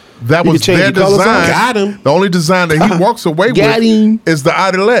them, that was their design. Got him. The only design that he walks away with is the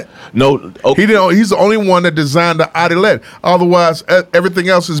Adilet. No, he's the only one that designed the Adilet. Otherwise, everything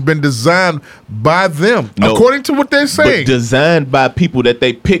else has been designed by them, according to what they're saying. But designed by people that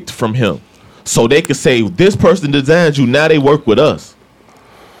they picked from him, so they could say this person designed you. Now they work with us.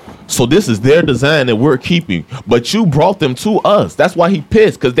 So this is their design that we're keeping. But you brought them to us. That's why he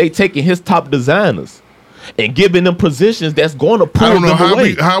pissed, because they taking his top designers and giving them positions that's going to pull them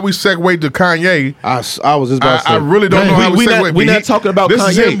away. How we segue to Kanye. I was just about to say. I really don't know how we segue. We're not talking about Kanye.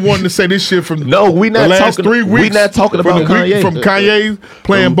 This is him wanting to say this shit from we not the last talking, 3 weeks. We're not talking about Kanye. From Kanye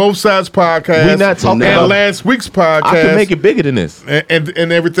playing both sides podcast. We're not talking about about last week's podcast. I can make it bigger than this.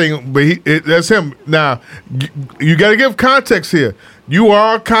 And everything. But that's him. Now, you got to give context here. You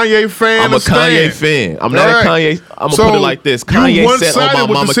are a Kanye fan. I'm a Kanye fan. I'm not a Kanye. I'm going to put it like this. Kanye sat on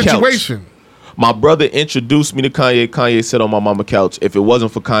my mama couch. My brother introduced me to Kanye. Kanye sat on my mama couch. If it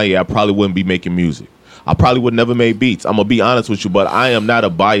wasn't for Kanye, I probably wouldn't be making music. I probably would never make beats. I'm going to be honest with you, but I am not a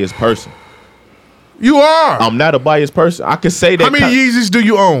biased person. You are. I'm not a biased person. I can say that. How many Yeezys do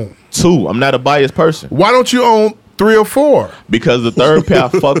you own? 2. I'm not a biased person. Why don't you own 3 or 4? Because the third pair I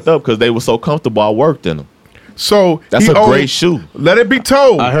fucked up because they were so comfortable I worked in them. So that's a great shoe. Let it be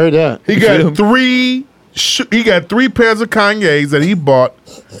told. I heard that. He got 3 pairs of Kanye's that he bought.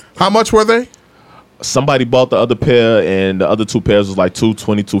 How much were they? Somebody bought the other pair, and the other 2 pairs was like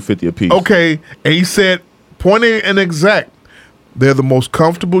 $220, $250 a piece. Okay, and he said, pointing and exact, they're the most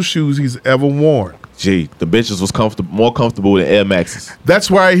comfortable shoes he's ever worn. Gee, the bitches was more comfortable than Air Maxes.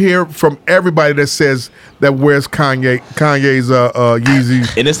 That's why I hear from everybody that says that wears Kanye's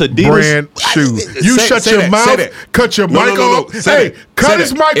Yeezy and it's Adidas brand shoes. You shut your mouth, cut your mic off. Hey, cut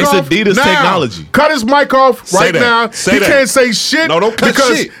his mic off. It's Adidas technology. Cut his mic off right now. He can't say shit. No, don't cut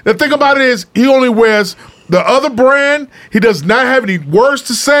because shit. The thing about it is he only wears the other brand. He does not have any words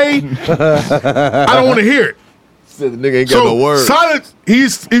to say. I don't want to hear it. The nigga ain't got no words. Silence.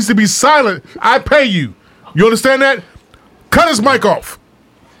 He's to be silent. I pay you. You understand that? Cut his mic off.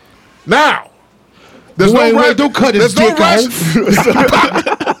 Now. There's Wait, no wait, don't cut his there's no dick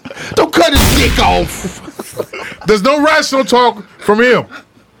off. Don't cut his dick off. There's no rational talk from him.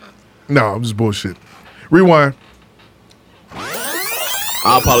 No, I'm just bullshit. Rewind.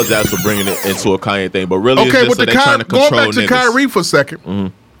 I apologize for bringing it into a Kanye thing, but really, Okay, it's with just the so they trying to control going back to niggas. Kyrie for a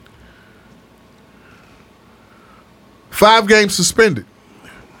second. 5 games suspended.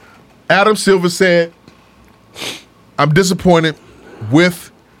 Adam Silver said, "I'm disappointed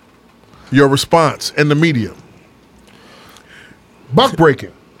with your response in the media." Buck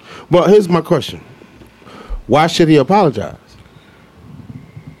breaking. Well, here's my question. Why should he apologize?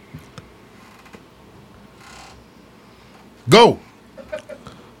 Go.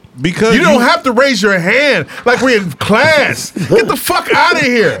 Because You don't have to raise your hand like we're in class. Get the fuck out of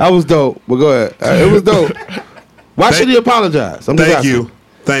here. That was dope. But go ahead. It was dope. Why should he apologize? I'm just Thank asking. you.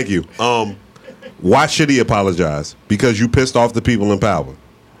 Thank you. Why should he apologize? Because you pissed off the people in power.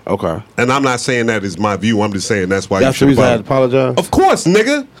 Okay. And I'm not saying that is my view. I'm just saying that's why That's you the should reason I had to apologize? Of course,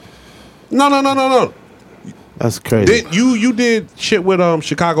 nigga. No. That's crazy. You did shit with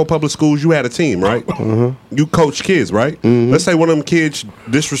Chicago Public Schools. You had a team, right? Mm-hmm. You coached kids, right? Let's say one of them kids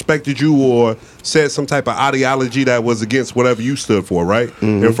disrespected you or said some type of ideology that was against whatever you stood for, right?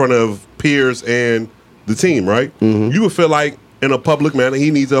 Mm-hmm. In front of peers and the team, right? You would feel like in a public manner he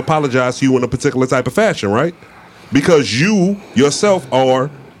needs to apologize to you in a particular type of fashion, right? Because you yourself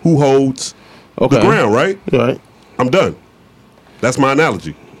are who holds the ground, right? Right. I'm done. That's my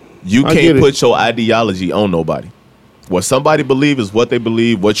analogy. You I get can't it. put your ideology on nobody. What somebody believe is what they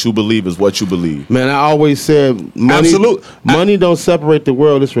believe. What you believe is what you believe. Man, I always said money don't separate the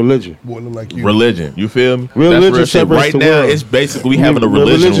world, it's religion. Boy, look like you. Religion, you feel me? Religion That's real shit. separates Right the now, world. it's basically having a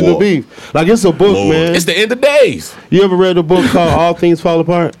religion to war. beef. Like it's a book, man. It's the end of days. You ever read a book called All Things Fall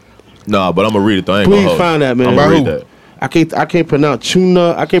Apart? Nah, but I'm gonna read it though. I ain't gonna Please hold find you. that, man. I'm gonna About read who? that. I can't pronounce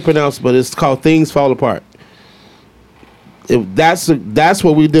Chuna. I can't pronounce, but it's called Things Fall Apart. If that's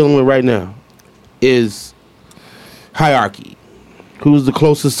what we're dealing with right now, is hierarchy. Who's the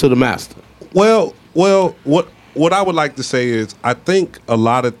closest to the master? Well, what I would like to say is I think a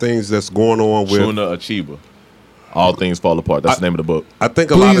lot of things that's going on with Shuna Achiba. All things fall apart. That's the name of the book. I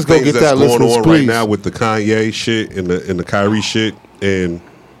think a lot Please of go things get that's that, going listeners, on please. right now with the Kanye shit and the Kyrie shit and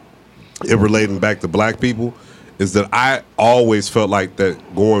it relating back to black people is that I always felt like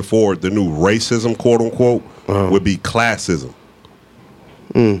that going forward the new racism, quote unquote, would be classism.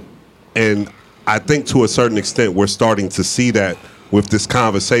 And I think to a certain extent we're starting to see that with this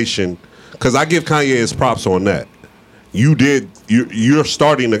conversation because I give Kanye his props on that. You're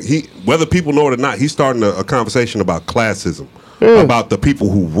starting to whether people know it or not, he's starting a conversation about classism, about the people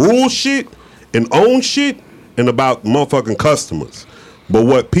who rule shit and own shit, and about motherfucking customers. But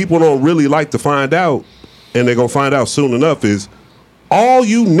what people don't really like to find out, and they're gonna find out soon enough, is all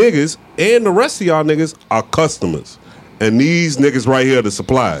you niggas and the rest of y'all niggas are customers, and these niggas right here are the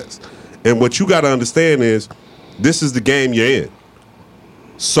suppliers. And what you got to understand is, this is the game you're in.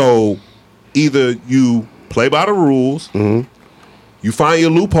 So either you play by the rules, you find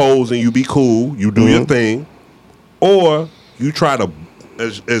your loopholes and you be cool, you do your thing, or you try to,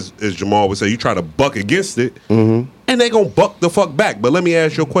 as Jamal would say, you try to buck against it, and they gonna buck the fuck back. But let me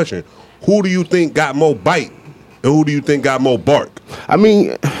ask you a question: who do you think got more bite, and who do you think got more bark? I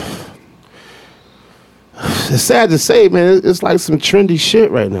mean, it's sad to say, man. It's like some trendy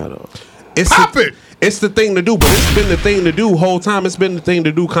shit right now, though. It's the thing to do, but it's been the thing to do whole time. It's been the thing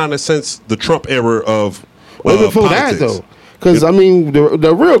to do kind of since the Trump era of Well, before that, politics. though. Because, I mean,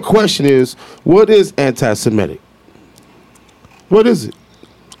 the real question is, what is anti-Semitic? What is it?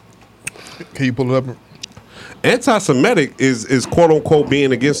 Can you pull it up? Anti-Semitic is quote unquote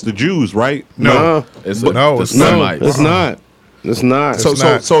being against the Jews, right? No. It's No, the it's Semites. It's not. It's not.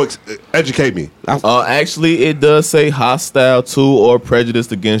 So educate me. Actually, it does say hostile to or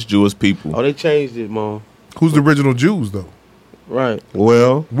prejudiced against Jewish people. Oh, they changed it, Mom. Who's the original Jews, though? Right.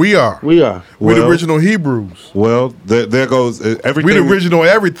 Well, We are. We are. We're the Well- original Hebrews. well, there goes everything. We the original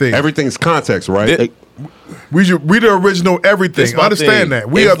everything. Everything's context, right? It- We the original everything. It's my Understand thing. that.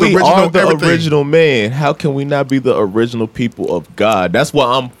 We If are the we original are the everything. original man, how can we not be the original people of God? That's what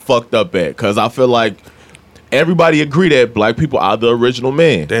I'm fucked up at. Because I feel like everybody agree that black people are the original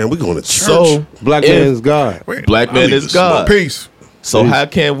man. Damn, we going to church. So Black if man is God. black man is God. Peace. So how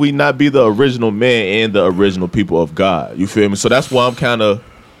can we not be the original man and the original people of God? You feel me? So that's why I'm kind of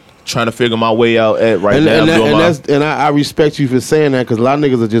trying to figure my way out at right now. I respect you for saying that because a lot of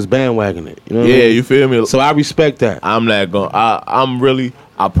niggas are just bandwagoning it. You know what I Yeah, mean? you feel me? So I respect that. I'm not going.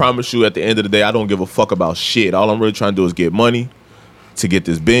 I promise you, at the end of the day, I don't give a fuck about shit. All I'm really trying to do is get money, to get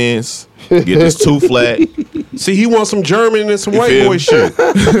this Benz, get this two flat. See, he wants some German and some white feel boy me? shit. I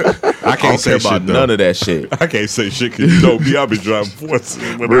I can't don't say care shit about though. none of that shit. I can't say shit because you know me. I've been driving forces.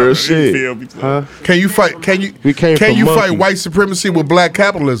 Real shit. Can you fight? Can you? We came Can from you fight monkeys. white supremacy with black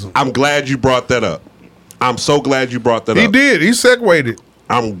capitalism? I'm glad you brought that up. I'm so glad you brought that He up. did. He segued it.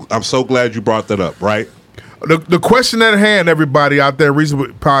 I'm so glad you brought that up, right? The question at hand, everybody out there, Reasonable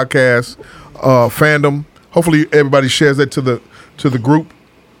Podcast fandom. Hopefully, everybody shares that to the group.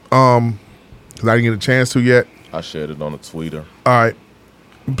 Because I didn't get a chance to yet. I shared it on a Twitter. All right,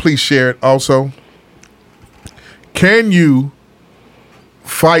 please share it. Also, can you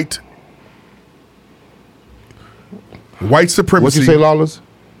fight white supremacy? What you say, Lawless?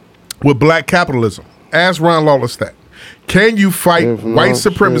 With black capitalism? Ask Ron Lawless that. Can you fight Yeah, white no,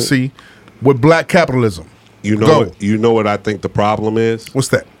 supremacy with black capitalism? You Go. know what I think the problem is? What's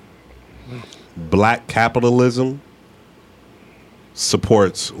that? Black capitalism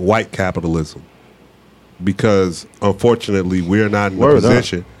supports white capitalism because unfortunately we're not in a Word up.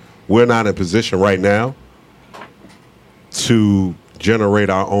 position. We're not in a position right now to generate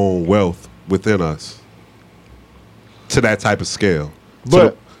our own wealth within us to that type of scale.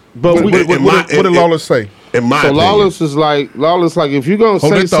 But What we, did Lawless say? In my so opinion, Lawless is like if you're gonna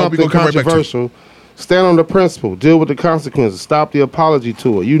Hold say that thought, we something gonna come right back to it. controversial, stand on the principle, deal with the consequences, stop the apology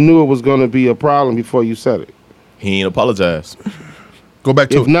to it. You knew it was gonna be a problem before you said it. He ain't apologized. Go back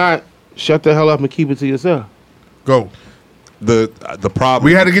to If it. not, shut the hell up and keep it to yourself. Go. the problem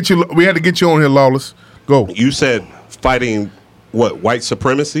We had to get you. We had to get you on here, Lawless. Go. you said fighting white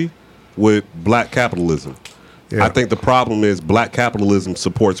supremacy with black capitalism. Yeah. I think the problem is black capitalism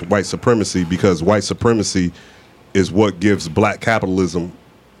supports white supremacy because white supremacy is what gives black capitalism,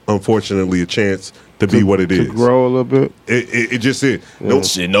 unfortunately, a chance to be what it is. To grow a little bit. It just is. No,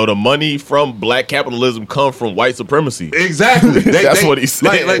 Shit, no, the money from black capitalism come from white supremacy. exactly. That's what he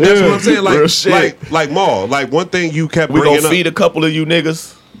said. Like that's what I'm saying. Real shit. Like Maul. Like one thing you kept We bringing gonna up. feed a couple of you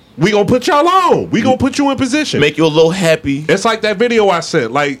niggas, We gonna put y'all on. We gonna put you in position. make you a little happy. It's like that video I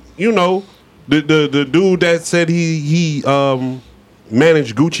sent. Like, you know, the dude that said he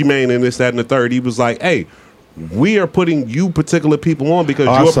managed Gucci Mane and this, that, and the third. He was like, hey, we are putting you particular people on because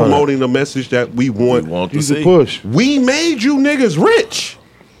I you're saw that. promoting the message that we want. We want to You see. can push. We made you niggas rich.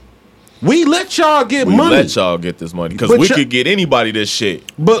 We let y'all get We money. let y'all get this money because But we y'all- could get anybody this shit.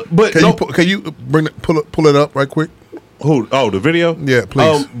 But Can no, you can you pull it up right quick? who? Oh, the video. Yeah,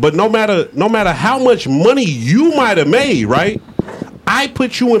 please. But no matter how much money you might have made, right? I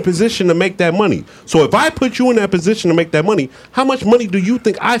put you in position to make that money. So if I put you in that position to make that money, how much money do you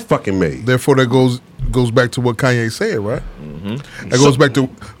think I fucking made? Therefore, that goes back to what Kanye said, right? That goes back to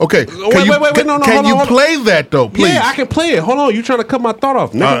okay. Can Wait, you, wait, no, can hold you on. play that though, please? Yeah, I can play it. Hold on, you trying to cut my thought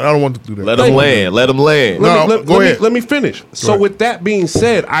off, nigga. I don't want to do that. Let them land. Let them land. No. Go ahead. Let me finish. So ahead. with that being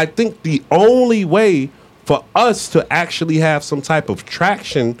said, I think the only way for us to actually have some type of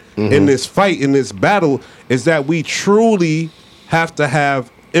traction in this fight, in this battle, is that we truly have to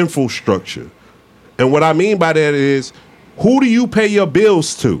have infrastructure. And what I mean by that is, who do you pay your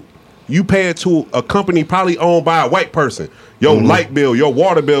bills to? You pay it to a company probably owned by a white person. Your light bill, your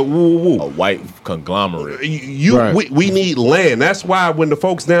water bill, woo, woo, A woo. white conglomerate. Right. We need land. That's why when the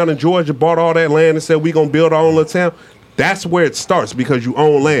folks down in Georgia bought all that land and said we gonna build our own little town, that's where it starts because you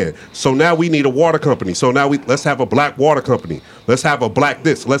own land. So now we need a water company. So now let's have a black water company. Let's have a black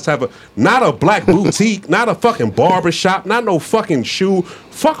this. Let's have not a black boutique, not a fucking barber shop, not no fucking shoe.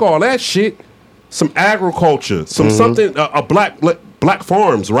 Fuck all that shit. Some agriculture, something, a black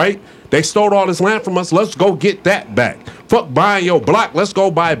farms, right? They stole all this land from us. Let's go get that back. Fuck buying your block. Let's go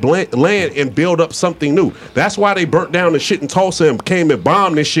buy land and build up something new. That's why they burnt down the shit in Tulsa and came and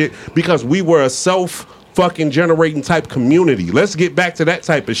bombed this shit because we were a fucking generating type community. Let's get back to that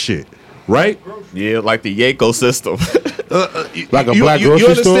type of shit, right? Yeah, like the Yako system. Like a you, black you grocery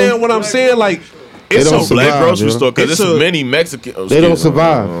understand store? what I'm saying? Like it's don't a survive, Black grocery yeah. store because It's it's a- many Mexican. They don't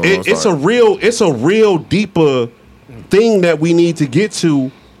survive. it's a real deeper thing that we need to get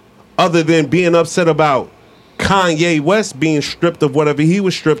to, other than being upset about Kanye West being stripped of whatever he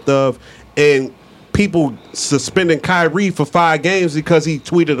was stripped of, and people suspending Kyrie for 5 games because he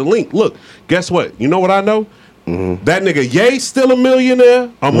tweeted a link. Look, guess what? You know what I know? That nigga Ye still a millionaire,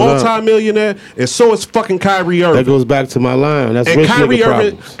 a multi-millionaire, and so is fucking Kyrie Irving. That goes back to my line. That's And rich Kyrie nigga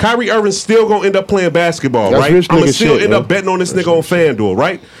Irving, problems. Kyrie Irving still gonna end up playing basketball, That's right? rich I'm gonna nigga still shit, end yo. up betting on this nigga on FanDuel,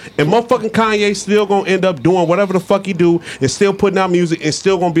 right? And motherfucking Kanye still gonna end up doing whatever the fuck he do, and still putting out music, and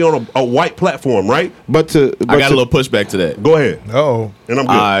still gonna be on a white platform, right? But I got a little pushback to that. Go ahead, Oh, and I'm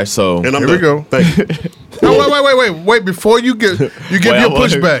good. All right, so and I'm here we done. go. Thank you. No, wait. Before you give your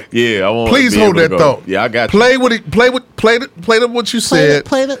pushback. Yeah, I want. Please hold that thought. Yeah, I got you. Play what you said.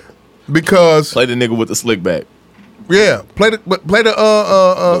 Play it. Because play the nigga with the slick back. Yeah, play what the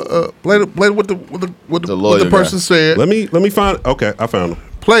person said. Let me find. Okay, I found him.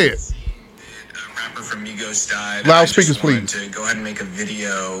 Play it. Rapper from Migos died. Loudspeakers, please. To go ahead and make a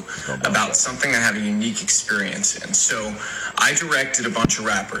video about something I have a unique experience in. So I directed a bunch of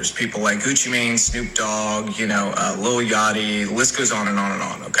rappers, people like Gucci Mane, Snoop Dogg, Lil Yachty. The list goes on and on and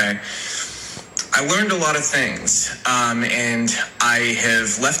on. Okay. I learned a lot of things, and I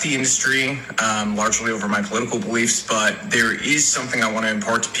have left the industry largely over my political beliefs, but there is something I want to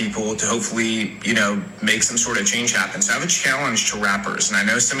impart to people to hopefully, make some sort of change happen. So I have a challenge to rappers, and I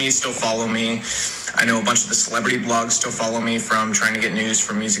know some of you still follow me. I know a bunch of the celebrity blogs still follow me from trying to get news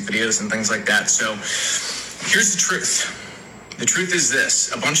from music videos and things like that. So here's the truth. The truth is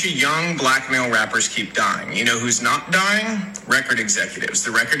this: a bunch of young black male rappers keep dying. You know who's not dying? Record executives.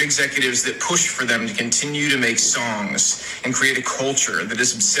 The record executives that push for them to continue to make songs and create a culture that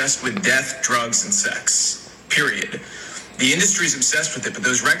is obsessed with death, drugs, and sex. Period. The industry's obsessed with it, but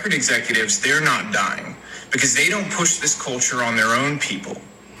those record executives, they're not dying because they don't push this culture on their own people.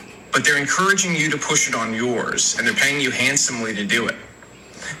 But they're encouraging you to push it on yours, and they're paying you handsomely to do it.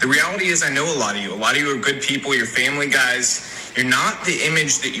 The reality is, I know a lot of you. A lot of you are good people. You're family guys. You're not the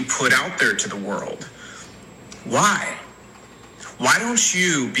image that you put out there to the world. Why? Why don't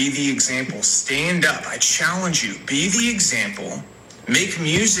you be the example? Stand up. I challenge you. Be the example. Make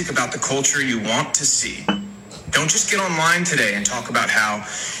music about the culture you want to see. Don't just get online today and talk about how,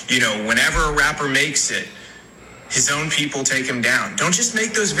 whenever a rapper makes it, his own people take him down. Don't just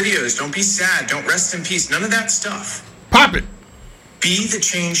make those videos. Don't be sad. Don't rest in peace. None of that stuff. Pop it. Be the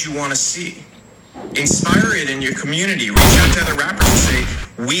change you want to see. Inspire it in your community. Reach out to other rappers and say,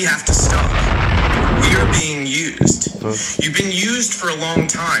 we have to stop. We are being used. You've been used for a long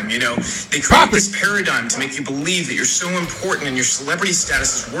time. They create this paradigm to make you believe that you're so important and your celebrity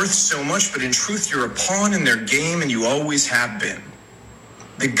status is worth so much, but in truth, you're a pawn in their game and you always have been.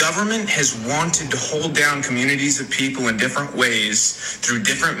 The government has wanted to hold down communities of people in different ways through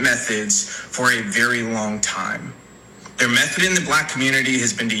different methods for a very long time. Their method in the black community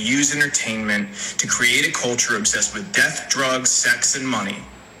has been to use entertainment to create a culture obsessed with death, drugs, sex, and money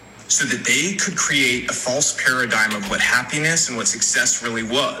so that they could create a false paradigm of what happiness and what success really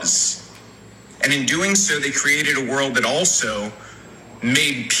was. And in doing so, they created a world that also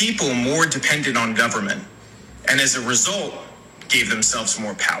made people more dependent on government, and as a result, gave themselves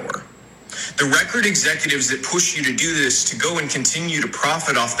more power. The record executives that push you to do this, to go and continue to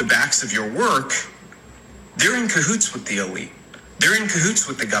profit off the backs of your work, they're in cahoots with the elite. They're in cahoots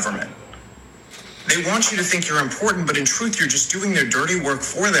with the government. They want you to think you're important, but in truth, you're just doing their dirty work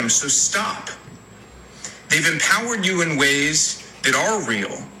for them, so stop. They've empowered you in ways that are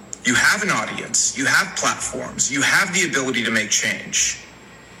real. You have an audience. You have platforms. You have the ability to make change.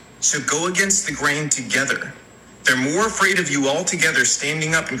 So go against the grain together. They're more afraid of you all together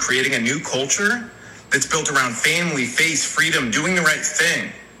standing up and creating a new culture that's built around family, faith, freedom, doing the right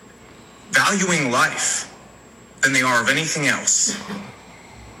thing, valuing life, than they are of anything else.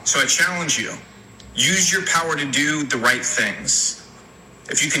 So I challenge you, use your power to do the right things.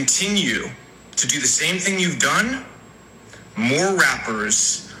 If you continue to do the same thing you've done, more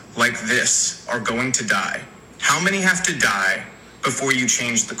rappers like this are going to die. How many have to die before you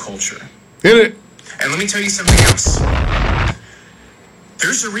change the culture? Hit it. And let me tell you something else.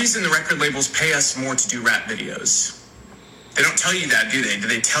 There's a reason the record labels pay us more to do rap videos. They don't tell you that, do they? Do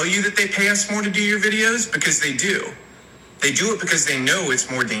they tell you that they pay us more to do your videos? Because they do. They do it because they know it's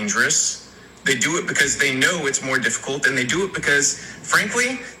more dangerous. They do it because they know it's more difficult. And they do it because,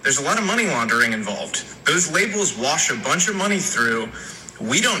 frankly, there's a lot of money laundering involved. Those labels wash a bunch of money through.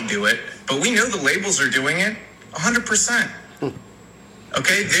 We don't do it, but we know the labels are doing it 100%.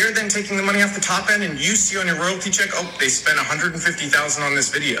 Okay, they're then taking the money off the top end, and you see on your royalty check, they spent $150,000 on this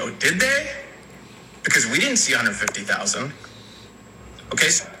video. Did they? Because we didn't see $150,000. Okay,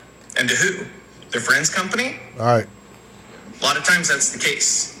 and to who? Their friend's company? All right. A lot of times that's the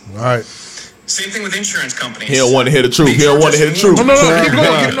case. All right. Same thing with insurance companies. He don't want to hear the truth. He don't want to hear the truth. No, keep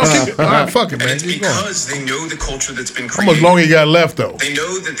going. Keep going. All right, fuck it, man. And it's because they know the culture that's been How created. much longer you got left, though? They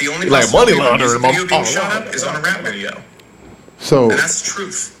know that the only Like money laundering. video being shot up is on a rap video. So And that's the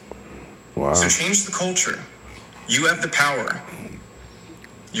truth. wow. So change the culture. You have the power.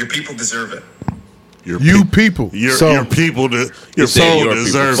 Your people deserve it. You people. Your So- people, your said soul your people.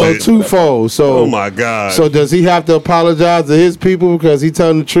 deserve So it. twofold. So Oh my God. So does he have to apologize to his people because he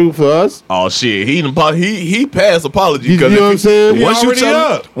telling the truth for us? Oh shit, he passed apology. You know what I'm saying? He already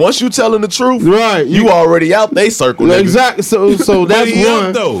up. Once you telling the truth, Right. You already out. They circle. nigga. Exactly. So that's he up,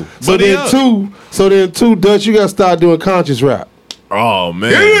 one. though. So But he then up. two. So then two. Dutch, you gotta start doing conscious rap. Oh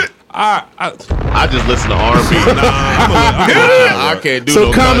man, I just listen to R&B. I can't do So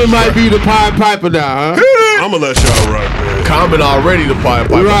no Common conscious might rap. be the Pied Piper now, huh? I'm gonna let y'all rock, man. Common already the Pied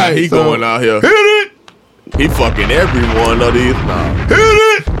Piper. Right, He so- going out here. Hit it. He fucking every one of these. Nah. Hit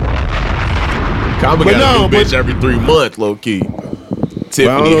it. Common But got no, a new bitch every 3 months, low key.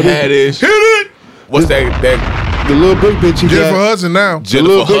 Tiffany know this- Haddish. Hit it. What's that? The little big bitch he Jennifer got. Hudson now. The Jennifer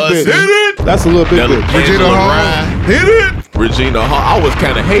little big Hudson. bitch. Hit it. That's a little big That bitch. Regina Angela Hall. Rye. Hit it. Regina Hall. I was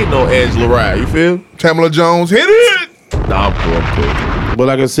kind of hating on Angela Rye. You feel? Tamala Jones. Hit it. Nah, I'm cool. But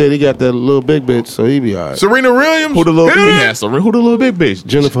like I said, he got that little big bitch, so he be alright. Serena Williams. Who the little Hit big it. ass? Who the little big bitch?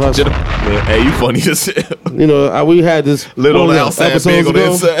 Jennifer Hudson. Man, hey, you funny as hell. You know, we had this Little on one the of outside, episodes big on the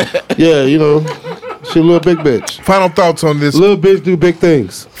ago. inside. Yeah, you know, she a little big bitch. Final thoughts on this. Little bitch do big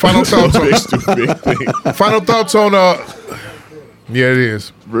things. Final thoughts on. Bitch, do big thing. Final thoughts on. Yeah, it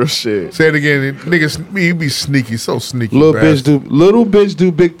is. Real shit. Say it again. Niggas, he be sneaky, so sneaky. Little bastard. bitch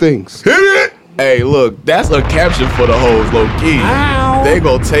do big things. Hit it. Hey, look, that's a caption for the hoes, low key. They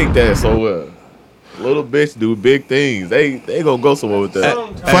gonna take that so well. Little bitch do big things. They gonna go somewhere with that.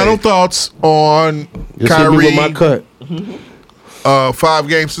 Final thoughts on Just hit me with my Kyrie. cut.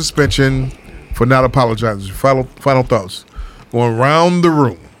 5-game suspension for not apologizing. Final thoughts. Going around the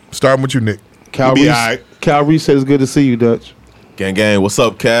room. Starting with you, Nick. Cal be Reese, alright. Cal Reese said it's good to see you, Dutch. Gang, what's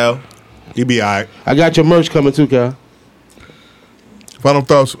up, Cal? He be alright. I got your merch coming too, Cal. Final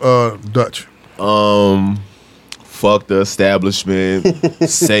thoughts, Dutch. Fuck the establishment.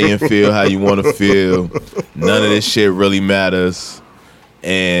 Say and feel how you want to feel. None of this shit really matters.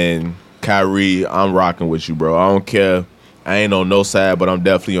 And Kyrie, I'm rocking with you, bro. I don't care. I ain't on no side, but I'm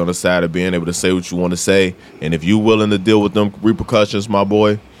definitely on the side of being able to say what you want to say. And if you willing to deal with them repercussions, my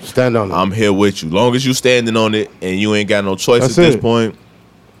boy, Stand on it. I'm here with you. Long as you standing on it and you ain't got no choice That's at this it. point,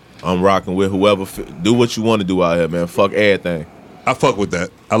 I'm rocking with whoever. Do what you want to do out here, man. Fuck everything. I fuck with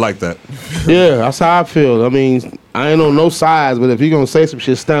that. I like that. Yeah, that's how I feel. I mean, I ain't on no sides, but if you gonna say some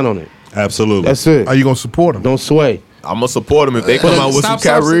shit, stand on it. Absolutely. That's it. Are you going to support him? Don't sway. I'm gonna support them if they come out with some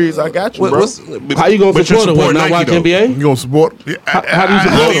Kyries. I got you, bro. How you gonna support him? What, not watch NBA? You going to support? How do you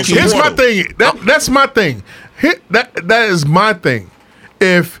support him? Here's my thing. That's my thing. That is my thing.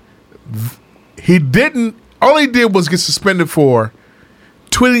 If he didn't, all he did was get suspended for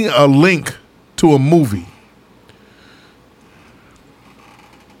tweeting a link to a movie,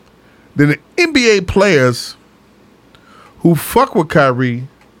 then the NBA players who fuck with Kyrie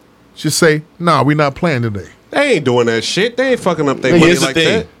should say, "Nah, we're not playing today." They ain't doing that shit. They ain't fucking up their Hey, money here's the like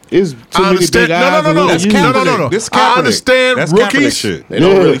thing. that. It's too I many understand. big eyes. That's Kaepernick. This I Kaepernick. understand That's rookies. Kaepernick shit. They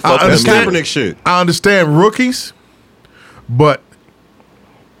don't really I fuck that That's understand. music. Kaepernick shit. I understand rookies, but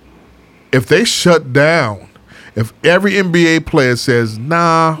if they shut down, if every NBA player says,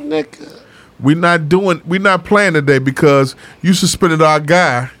 "Nah, we're not playing today because you suspended our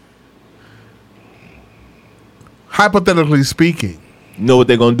guy," hypothetically speaking, You know what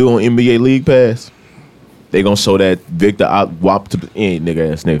they gonna do on NBA League Pass? They gonna show that Victor Wap to the end,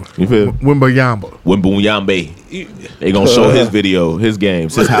 nigga ass nigga. You feel? Wimbayamba. Wembanyama. They gonna show his video, his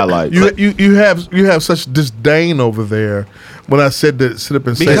games, his highlights. You have such disdain over there when I said that. Sit up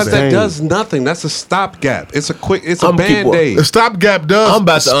and say Because that. that does nothing. That's a stopgap. It's a I'm keep- band-aid. The stopgap does. I'm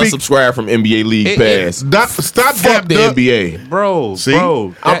about to speak- unsubscribe from NBA League Pass. Stopgap Fuck the does. NBA. Bro, See,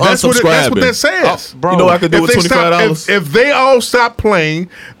 bro. I'm that's what unsubscribing. that says. Bro, You know what I could do with If they stop- $25? if they all stop playing,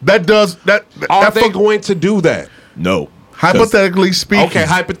 that does that. are that they fuck- going to do that? No. hypothetically speaking? Okay,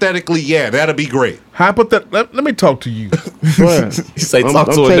 hypothetically, yeah, that'll be great. Let me talk to you. You say talk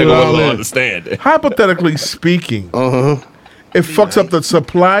to a taking nigga all will in. understand it. Hypothetically speaking, it fucks up the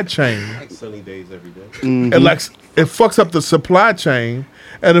supply chain. Sunny days every day. And it fucks up the supply chain,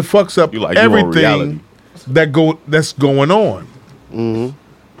 and it fucks up You like you on reality. everything that's going on.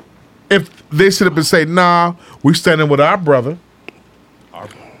 If they sit up and say, "Nah, we standing with our brother,"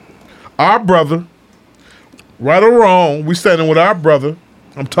 our brother, right or wrong, we standing with our brother.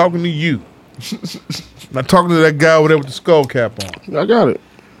 I'm talking to you. Not talking to that guy over there with the skull cap on, I got it.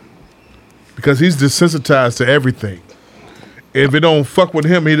 because he's desensitized to everything. If it don't fuck with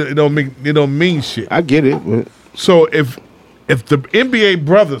him, it don't mean shit. I get it. But So if the NBA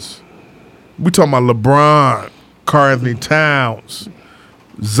brothers, we talking about LeBron, Karl Anthony Towns,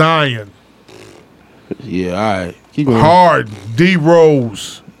 Zion, yeah, all right. Keep going. Harden, D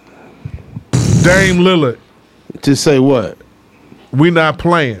Rose, Dame Lillard. To say what? We not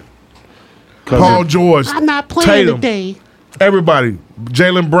playing. Paul George. I'm not playing today. Everybody.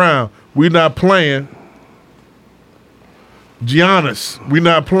 Jaylen Brown. We not playing. Giannis. We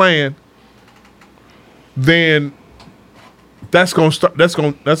not playing. Then that's gonna start. That's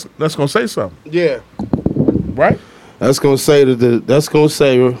gonna say something. Yeah. Right. That's gonna say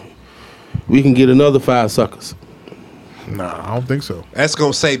we can get another 5 suckers. Nah, I don't think so. That's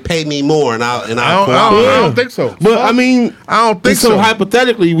gonna say pay me more, and I'll. I don't think so. But I mean, I don't think so.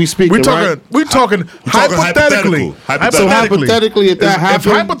 Hypothetically, we speaking. We're talking hypothetically. So hypothetically, if that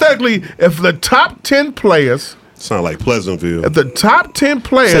happens, if the top 10 players sound like Pleasantville. If the top 10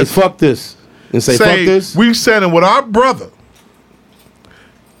 players say fuck this and say fuck this, we sending with our brother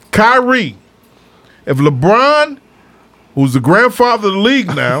Kyrie. If LeBron, who's the grandfather of the league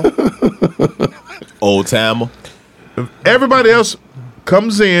now, old timer. If everybody else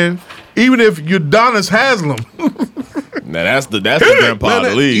comes in, even if Udonis Haslam. Now that's the grandpa of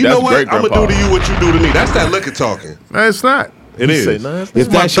the league. You that's know what? great I'm gonna do to you what you do to me. That's that liquor talking. No, it's not. It is. If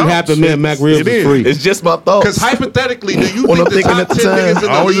that should happen, man, Mac Reels is free. It's just my thoughts. Because hypothetically, do you think the top 10 niggas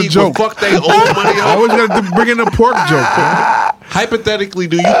in the league will fuck their own money up? I always got to bring in the pork joke. Man. Hypothetically,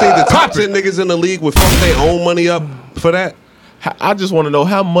 do you think the top 10 niggas in the league would fuck their own money up for that? I just want to know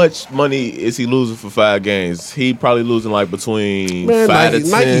how much money is he losing for 5 games? He probably losing like between 5 to 10.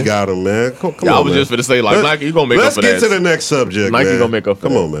 Nike got him, man. Come on, I was just gonna say Nike, you gonna make up for that. Let's get to the next subject. Nike man. gonna make up for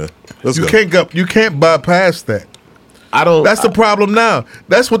that. Come on, man. Let's you go. You can't bypass that. I don't. That's the problem now.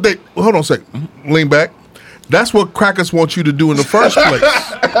 That's what they. Hold on a second. Lean back. That's what crackers want you to do in the first place.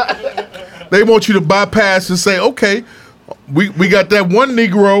 They want you to bypass and say, okay, we got that one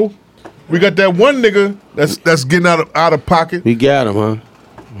Negro. We got that one nigga that's getting out of pocket. We got him, huh?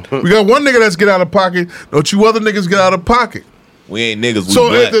 We got one nigga that's getting out of pocket. Don't you other niggas get out of pocket? We ain't niggas. We so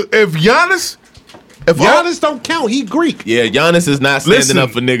black. if Giannis, don't count, he Greek. Yeah, Giannis is not standing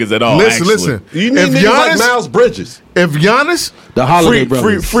up for niggas at all. Listen. You need niggas like Miles Bridges. If Giannis, the Holiday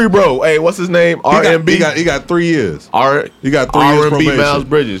Brothers, free bro. Hey, what's his name? RMB. He got 3 years. He got 3 years RMB probation. Miles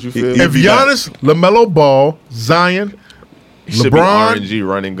Bridges. You feel me? If Giannis, LaMelo Ball, Zion, should LeBron, be RNG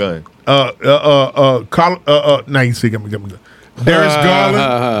running gun. Now you see, give me. Darius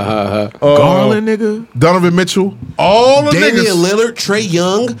Garland, Garland, nigga, Donovan Mitchell, all the Damian niggas, Lillard, Trey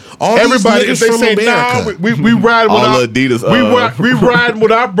Young, all everybody. these If niggas they from say America. nah, we riding with all our Adidas. we riding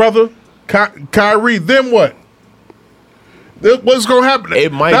with our brother Kyrie. Then what? What's gonna happen?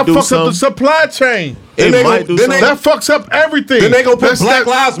 It might that do fucks up the some- supply chain. It might do something. That fucks up everything. Then they gonna put That's Black that-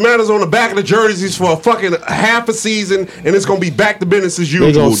 Lives Matters on the back of the jerseys for a fucking half a season, and it's gonna be back to business as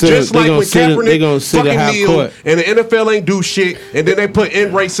usual. Just like when Kaepernick fucking kneeled, and the NFL ain't do shit, and then they put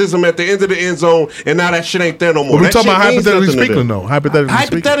in racism at the end of the end zone, and now that shit ain't there no more. We're That talking shit about means hypothetically nothing to speaking, them. though.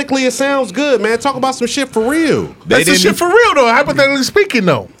 Hypothetically, it sounds good, man. Talk about some shit for real. That's the shit for real, though. Hypothetically speaking,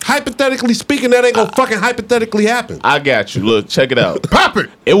 though. Hypothetically speaking, that ain't gonna fucking hypothetically happen. I got you. Look, check it out. Pop it.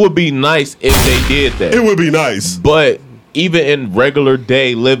 It would be nice if they did that. It would be nice. But even in regular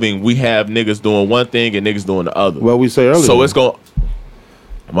day living, we have niggas doing one thing and niggas doing the other. Well, we say earlier. So it's going.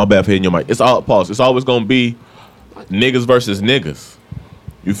 My bad for hitting your mic. It's all pause. It's always going to be niggas versus niggas.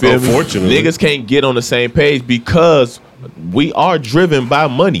 You feel me? Unfortunately. Niggas can't get on the same page because we are driven by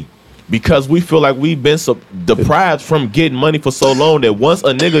money. Because we feel like we've been deprived from getting money for so long that once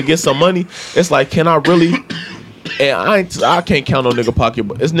a nigga gets some money, it's like, can I really? And I can't count on nigga pocket,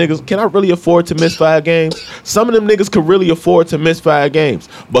 but it's niggas. Can I really afford to miss 5 games? Some of them niggas could really afford to miss 5 games.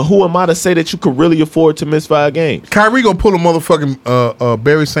 But who am I to say that you could really afford to miss 5 games? Kyrie gonna pull a motherfucking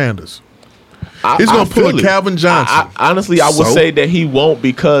Barry Sanders. He's gonna pull a Calvin Johnson. Honestly, I would say that he won't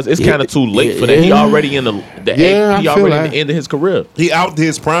because it's kind of too late for that. He already in he already in the end of his career. He out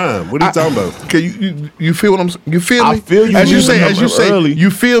his prime. What are you talking about? Okay, you feel what you feel me? I feel you. As you say, early.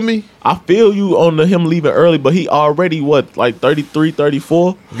 you feel me? I feel you on him leaving early, but he already like 33,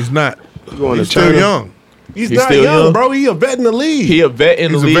 34? He's not. He's still young. He's not still young, bro. He a vet in the league. He a vet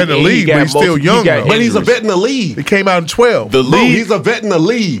in the league. He's a vet in the league, but he's still young. But he's a vet in the league. He came out in 12. The Bro, league. he's a vet in the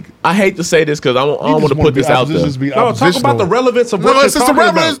league. I hate to say this because I don't want to put this out there. No, talk about the relevance of what No, you're it's just the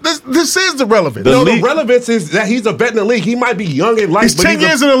talking relevance. about. This is the relevance. The relevance is that he's a vet in the league. He might be young in life, He's but 10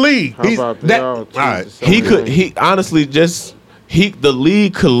 years in the league. How about all right. He honestly just the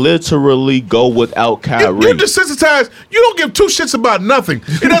league could literally go without Kyrie. You're desensitized. You don't give 2 shits about nothing.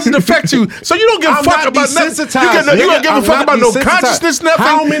 It doesn't affect you. So you don't give a I'm fuck not about nothing. desensitized, You don't give a I'm fuck not about no desensitized. consciousness, nothing.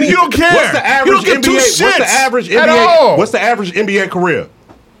 How many? You don't care. What's the average you don't give 2 NBA? shits What's the average at NBA? all. What's the average NBA career? It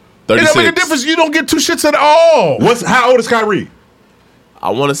don't make a difference. You don't get 2 shits at all. How old is Kyrie? I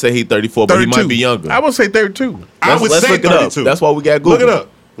want to say he's 34, but he might be younger. I would say 32. I would let's say look it up. 32. That's why we got Google. Look it up.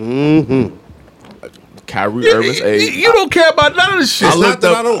 Kyrie Irving's age. You don't care about none of this shit. I looked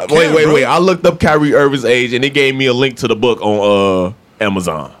that up. I don't care, Wait. bro. I looked up Kyrie Irving's age, and it gave me a link to the book on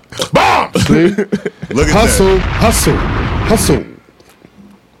Amazon. Bombs. Look at Hustle.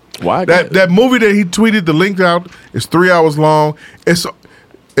 Why? That movie that he tweeted the link out is 3 hours long.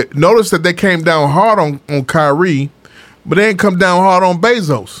 Notice that they came down hard on Kyrie, but they ain't come down hard on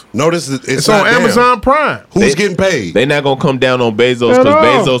Bezos. Notice that It's on not them. Amazon Prime. Who's getting paid? They not gonna come down on Bezos Hell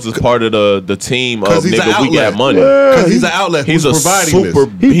because no. Bezos is part of the team of 'Cause he's an nigga. We got outlet. money. Because he's an outlet He's who's a providing super.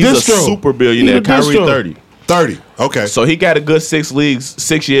 this. He's a distro. super billionaire. He's a Kyrie distro. 30. 30. Okay. So he got a good 6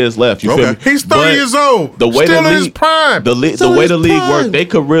 years left. You feel Okay. me? He's 30 But years old. The way Still the in league, his prime. The Still way in the his league prime. work, they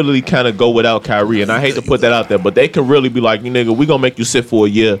could really kind of go without Kyrie, and I hate to put that out there, but they could really be like, you nigga, we gonna make you sit for a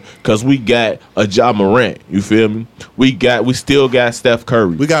year because we got a Ja Morant. You feel me? We still got Steph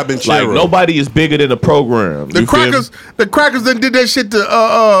Curry. We got Benchero. Like nobody is bigger than the program. The You feel me? Crackers then did that shit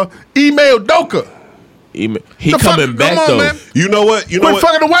to email Doka. He The fuck- coming back come on, though. man. You know what? Quit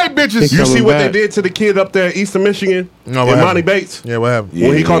fucking the white bitches. You Coming see what back. they did to the kid up there in Eastern Michigan? No, what in Monty happened? Bates? Yeah, what happened?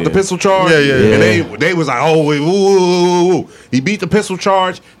 When he caught the pistol charge? Yeah. And they was like, oh, wait, ooh. He beat the pistol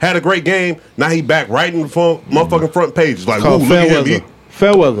charge, had a great game. Now he back right in the motherfucking front page. It's like, ooh, Called look at him.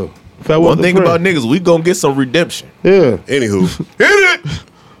 Fairweather. One thing about niggas, we gonna get some redemption. Yeah. Anywho, Hit it.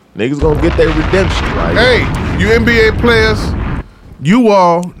 Niggas gonna get their redemption. Like, Hey, you NBA players, you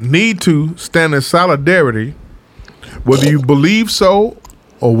all need to stand in solidarity, whether you believe so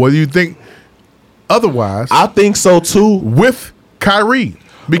or whether you think otherwise, I think so too. with Kyrie.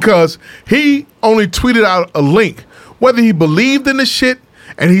 Because he only tweeted out a link. Whether he believed in the shit,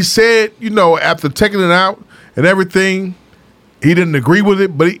 and he said, after taking it out and everything, he didn't agree with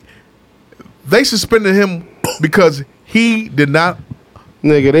it, but they suspended him because he did not.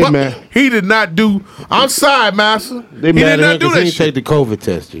 Nigga, they mad. He did not do. I'm sorry, master. They he mad did at him not do because that he didn't shit. take the COVID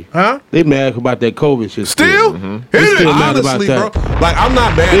test, G. Huh? They mad about that COVID shit. Still? They Hit still it. mad about honestly, bro, that. like I'm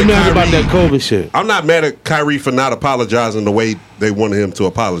not mad They at mad about Kyrie. that COVID shit. I'm not mad at Kyrie for not apologizing the way they wanted him to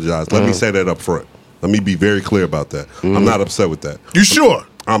apologize. Let me say that up front. Let me be very clear about that. I'm not upset with that. You sure?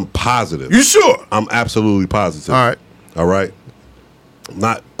 I'm positive. You sure? I'm absolutely positive. All right. All right. I'm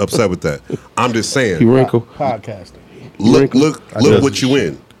not upset with that. I'm just You saying. wrinkle. Podcasting. Look just- what you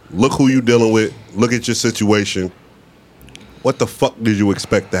in. Look who you dealing with. Look at your situation. What the fuck did you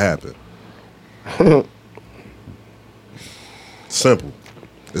expect to happen? Simple.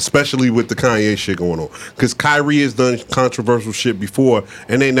 Especially with the Kanye shit going on. Because Kyrie has done controversial shit before,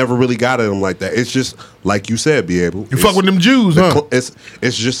 and they never really got at him like that. It's just, like you said, be able. You fuck with them Jews, huh?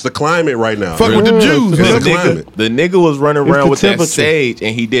 It's just the climate right now. Fuck with them Jews, It's huh? the climate. The nigga was running It's around the with that temperature. sage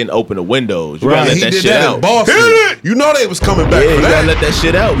and he didn't open the windows. You Right. gotta let He that did shit that out. in Boston. Hit it! You know they was coming back Yeah, for you that. gotta let that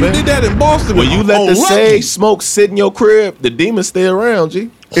shit out, You man. did that in Boston. When you let on the Lucky. sage smoke sit in your crib, the demons stay around, G.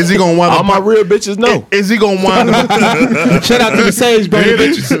 Is he gonna wind All up? my real bitches know. Is he gonna wind up? Shout out to the Sage Burner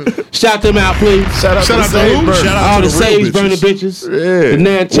bitches. Shout them out, please. Shout out Shout out to to the who? sage burner. Shout out All to the the real Sage Burner bitches. The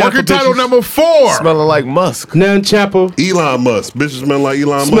Nan Chapel Working title bitches. number 4. Smelling like musk. Nan Chapel. Elon Musk. Bitches smell like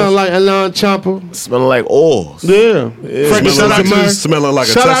Elon Smell Musk. like Elon Chopper. Smelling like oils. Yeah. Frankincense Shout out and to- myrrh. Smelling like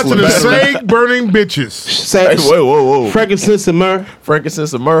a Shout out Tesla to the battery. sage burning bitches. Hey, whoa. Frankincense and myrrh.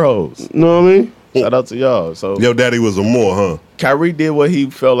 Frankincense and Murhoes. You know what I mean? Shout out to y'all. So Your daddy was a Moore, huh? Kyrie did what he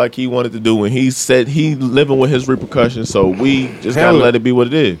felt like he wanted to do when he said he living with his repercussions. So we just gotta Handle let it. it be what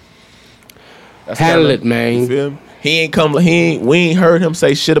it is. That's Handle kinda- it, man. You feel me? We ain't heard him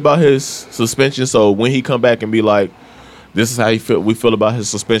say shit about his suspension. So when he come back and be like, this is how we feel about his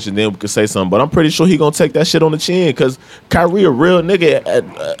suspension, then we could say something. But I'm pretty sure he gonna take that shit on the chin because Kyrie a real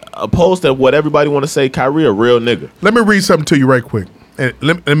nigga. Opposed to what everybody want to say, Kyrie a real nigga. Let me read something to you right quick. And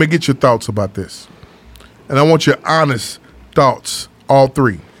let me get your thoughts about this. And I want your honest thoughts, all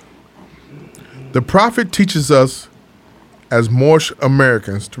three. The prophet teaches us as Moorish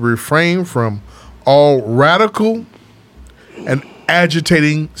Americans to refrain from all radical and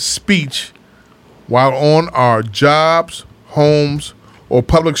agitating speech while on our jobs, homes, or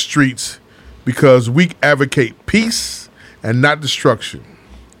public streets because we advocate peace and not destruction.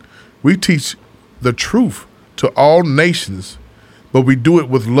 We teach the truth to all nations, but we do it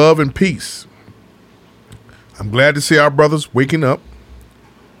with love and peace. I'm glad to see our brothers waking up,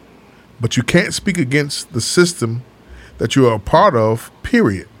 but you can't speak against the system that you are a part of,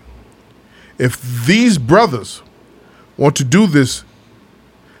 period. If these brothers want to do this,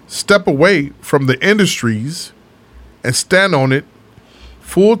 step away from the industries and stand on it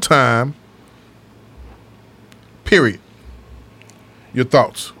full time, period. Your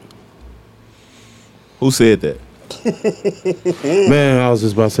thoughts? Who said that? Man, I was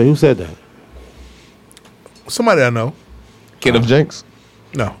just about to say, who said that? Somebody I know. Kenneth Jenks.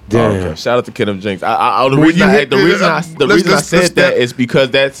 No. Damn. Okay. Shout out to Kenneth Jinx. The When reason you I hit- let's said that step- is because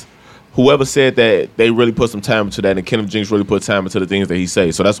that's whoever said that they really put some time into that, and Kenneth Jinx really put time into the things that he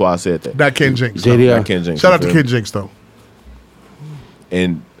says. So that's why I said that. Not Ken Jinx. JDR. Not Ken Jinx. Shout out to you feel Ken Jinx though. me?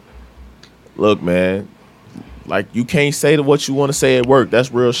 And look, man, like you can't say what you want to say at work.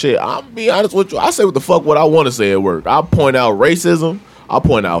 That's real shit. I'm be honest with you. I say what the fuck what I want to say at work. I point out racism. I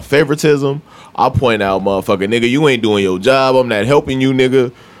point out favoritism. I point out, motherfucker, nigga, you ain't doing your job. I'm not helping you,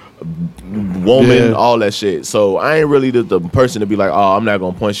 nigga. Woman, Yeah. all that shit. So I ain't really the person to be like, oh, I'm not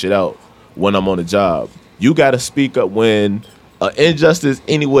gonna point shit out when I'm on the job. You gotta speak up when an injustice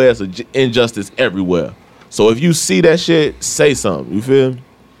anywhere is an injustice everywhere. So if you see that shit, say something. You feel me?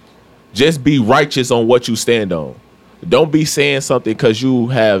 Just be righteous on what you stand on. Don't be saying something because you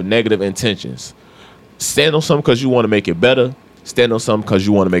have negative intentions. Stand on something because you want to make it better. Stand on something because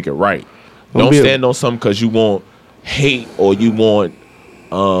you want to make it right. Don't stand on something because you want hate or you want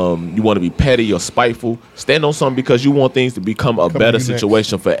to be petty or spiteful. Stand on something because you want things to become a better to you next.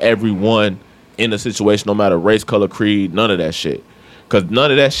 situation for everyone in the situation, no matter race, color, creed, none of that shit. Because none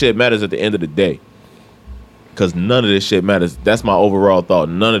of that shit matters at the end of the day. Because none of this shit matters. That's my overall thought.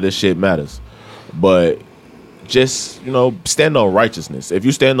 None of this shit matters. But just, stand on righteousness. If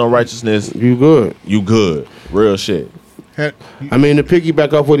you stand on righteousness, You good. you good. Real shit. I mean, to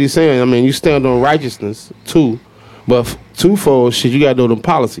piggyback off what he's saying, I mean, you stand on righteousness too, but twofold shit. You gotta know them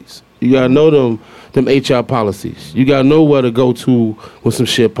policies. You gotta know them HR policies. You gotta know where to go to when some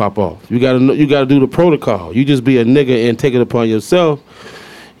shit pop off. You gotta know. You gotta do the protocol. You just be a nigga and take it upon yourself.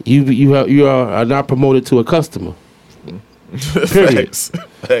 You are not promoted to a customer. Period.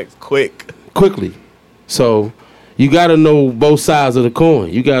 Facts. Quickly. So you gotta know both sides of the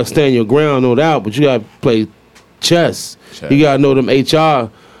coin. You gotta stand your ground, no doubt, but you gotta play chess. You gotta know them HR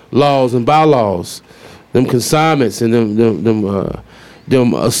laws and bylaws, them consignments, and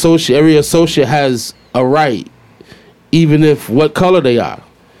them associate. Every associate has a right, even if what color they are.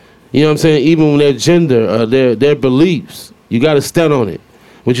 You know what I'm saying? Even when their gender, their beliefs, you gotta stand on it.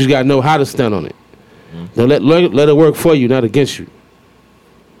 But you gotta know how to stand on it. Now let it work for you, not against you.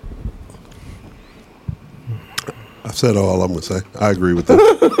 I've said all I'm gonna say. I agree with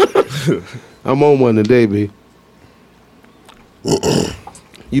that. I'm on one today, B.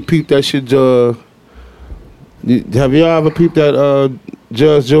 You peeped that shit, have y'all ever peeped that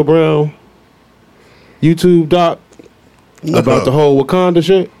Judge Joe Brown YouTube doc about the whole Wakanda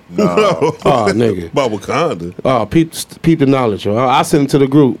shit? No. Oh, nigga. About Wakanda. Oh, peep the knowledge, yo. I sent it to the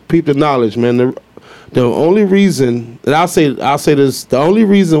group. Peep the knowledge, man. The only reason, and I'll say this, the only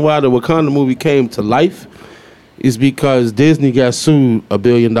reason why the Wakanda movie came to life is because Disney got sued $1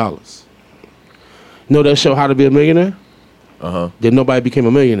 billion. You know that show How to Be a Millionaire? Then nobody became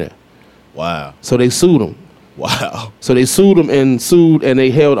a millionaire. Wow. So they sued them. Wow. So they sued them and they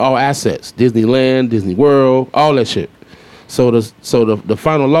held all assets. Disneyland, Disney World, all that shit. So the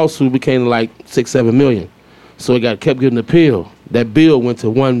final lawsuit became like $6-7 million. So it kept getting appealed. That bill went to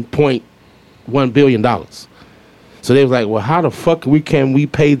 $1.1 billion. So they was like, well, how the fuck can we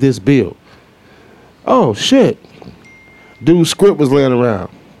pay this bill? Oh shit. Dude's script was laying around.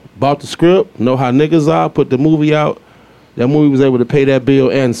 Bought the script, know how niggas are, put the movie out. That movie was able to pay that bill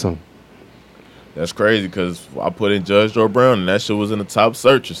and some. That's crazy because I put in Judge Joe Brown and that shit was in the top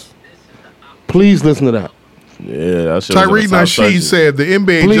searches. Please listen to that. Yeah, that shit Tyree was in the top Nasheed searches. said the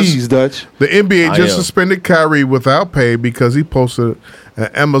NBA Please, Dutch. The NBA I just am. suspended Kyrie without pay because he posted an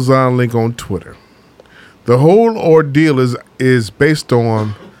Amazon link on Twitter. The whole ordeal is based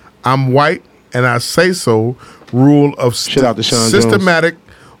on "I'm white and I say so" rule of Shout out to Sean systematic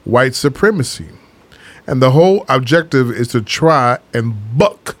white supremacy, and the whole objective is to try and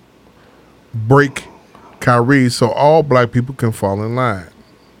break Kyrie so all black people can fall in line.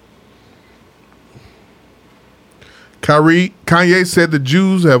 Kanye said the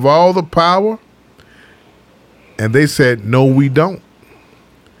Jews have all the power, and they said, no, we don't.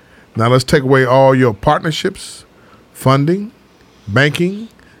 Now let's take away all your partnerships, funding, banking,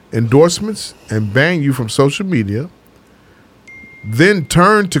 endorsements, and ban you from social media. Then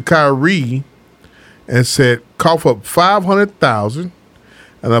turned to Kyrie and said, cough up $500,000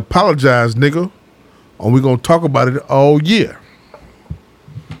 and apologize, nigga, or we're going to talk about it all year.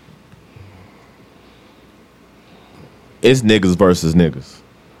 It's niggas versus niggas,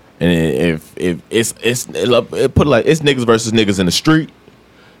 and if it put it like it's niggas versus niggas in the street,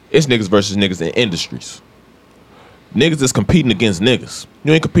 it's niggas versus niggas in industries. Niggas is competing against niggas.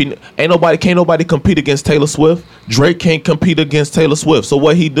 You ain't competing. Can't nobody compete against Taylor Swift. Drake can't compete against Taylor Swift. So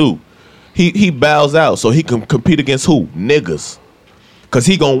what he do? He bows out so he can compete against who? Niggas. Cause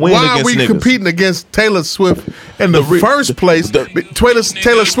he gonna win Why are against we niggas. competing against Taylor Swift in the first place? Taylor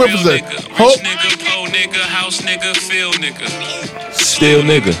Swift is a whole. Rich nigga, po nigga, house nigga, field nigga. Still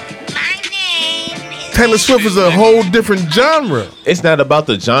nigga. Taylor Swift is a whole different genre. It's not about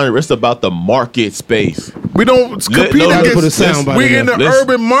the genre. It's about the market space. We don't compete no, put a against. sound bite We in in the there.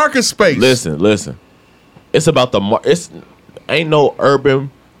 urban market space. Listen. It's about the it's ain't no urban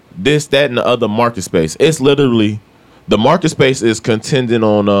this, that, and the other market space. It's literally the market space is contending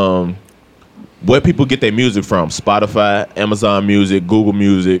on where people get their music from. Spotify, Amazon Music, Google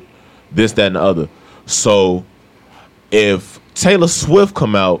Music, this, that, and the other. So if Taylor Swift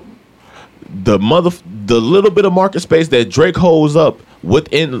come out, the little bit of market space that Drake holds up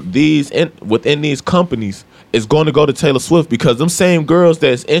within these companies is going to go to Taylor Swift, because them same girls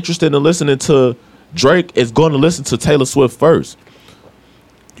that's interested in listening to Drake is going to listen to Taylor Swift first.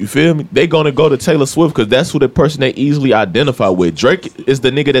 You feel me? They going to go to Taylor Swift because that's who the person they easily identify with. Drake is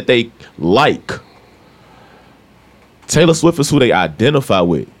the nigga that they like. Taylor Swift is who they identify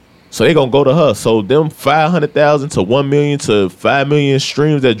with. So they gonna go to her. So them 500,000 to 1 million to 5 million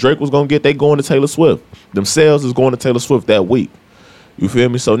streams that Drake was gonna get, they going to Taylor Swift. Them sales is going to Taylor Swift that week. You feel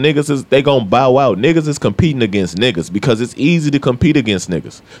me? So they gonna bow out. Niggas is competing against niggas because it's easy to compete against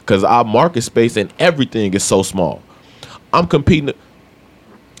niggas because our market space and everything is so small. I'm competing.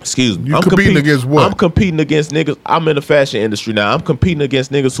 Excuse me. I'm competing against what? I'm competing against niggas. I'm in the fashion industry now. I'm competing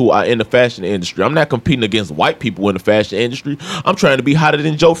against niggas who are in the fashion industry. I'm not competing against white people in the fashion industry. I'm trying to be hotter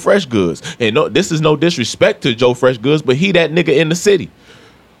than Joe Fresh Goods. And no, this is no disrespect to Joe Fresh Goods, but he that nigga in the city.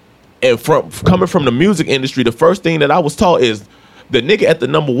 And coming from the music industry, the first thing that I was taught is the nigga at the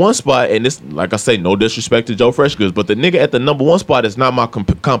number one spot, and this, like I say, no disrespect to Joe Fresh Goods, but the nigga at the number one spot is not my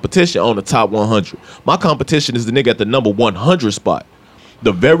competition on the top 100. My competition is the nigga at the number 100 spot.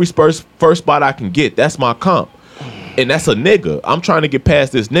 The very first spot I can get, that's my comp. And that's a nigga. I'm trying to get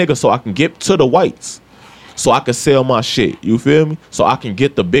past this nigga so I can get to the whites. So I can sell my shit. You feel me? So I can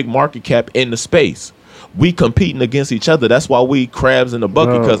get the big market cap in the space. We competing against each other. That's why we crabs in the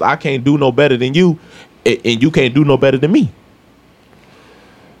bucket, because I can't do no better than you, and you can't do no better than me.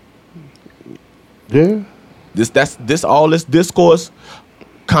 Yeah. This all this discourse,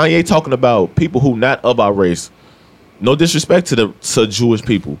 Kanye talking about people who not of our race. No disrespect to Jewish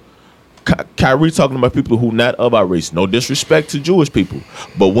people. Kyrie talking about people who not of our race. No disrespect to Jewish people.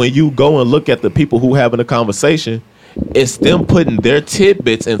 But when you go and look at the people who having a conversation, it's them putting their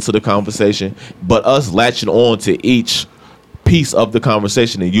tidbits into the conversation, but us latching on to each piece of the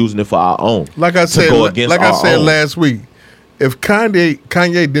conversation and using it for our own. Like I said, last week, if Kanye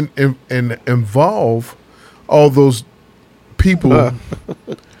didn't involve all those people.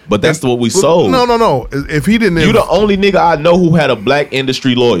 But that's what we sold. No. If he didn't, you the only nigga I know who had a black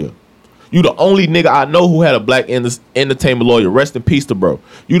industry lawyer. You the only nigga I know who had a black entertainment lawyer. Rest in peace to bro.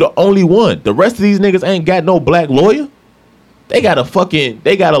 You the only one. The rest of these niggas ain't got no black lawyer. They got a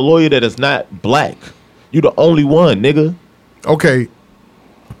lawyer that is not black. You the only one, nigga. Okay.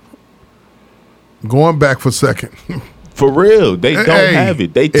 Going back for a second. For real, they don't have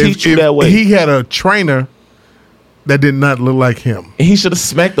it. They teach you that way. He had a trainer that did not look like him. He should have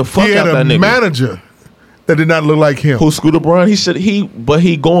smacked the fuck out that nigga. He had a manager that did not look like him. Who, Scooter Braun? But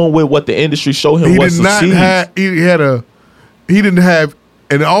he going with what the industry showed him. He didn't have,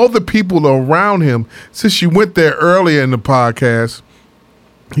 and all the people around him. Since you went there earlier in the podcast,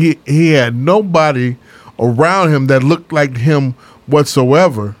 he had nobody around him that looked like him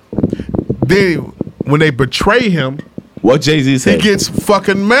whatsoever. Then when they betray him, what Jay-Z say? He gets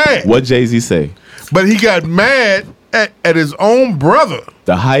fucking mad. What Jay-Z say? But he got mad at his own brother.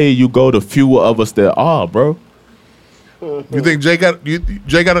 The higher you go, the fewer of us there are, bro. You think Jay got a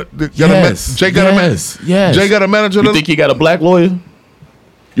manager? You think he got a black lawyer?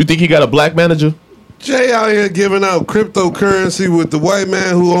 You think he got a black manager? Jay out here giving out cryptocurrency with the white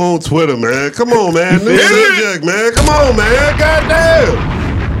man who owns Twitter, man. Come on, man. New subject, man. Come on, man. Goddamn.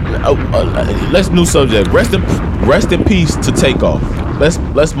 Let's new subject. Rest in peace to Takeoff.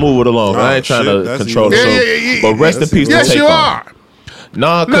 Let's move it along. I ain't trying to control the show, but rest in peace to Takeoff. Yes, you are.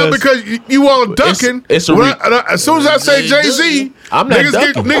 No, because you all ducking. As soon as I say Jay-Z, I'm not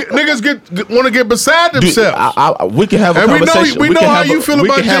ducking. Niggas want to get beside themselves. We can have a conversation. We know how you feel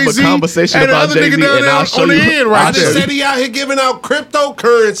about Jay-Z. And the other nigga down there on the end right I just said he out here giving out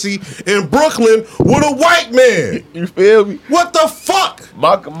cryptocurrency in Brooklyn with a white man. You feel me? What the fuck?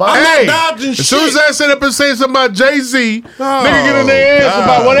 I'm not dodging shit. As soon as I sit up and say something about Jay-Z, nigga get in their ass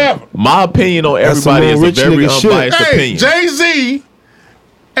about whatever. My opinion on everybody is a very unbiased opinion. Jay-Z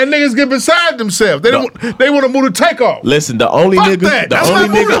and niggas get beside themselves. They don't. They want to move to Takeoff. Listen, the only Fuck nigga, that. the That's only not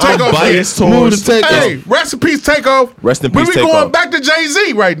moving nigga to I'm Takeoff biased here. Move towards. to Takeoff. Hey, rest in peace, Takeoff. Rest in But peace, we going Takeoff. back to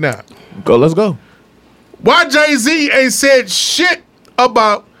Jay-Z right now. Let's go. Why Jay-Z ain't said shit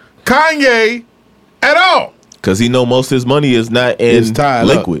about Kanye at all? Because he know most of his money is not in It's tied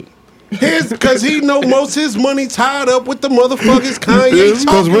liquid. Because he know most of his money tied up with the motherfuckers Kanye Because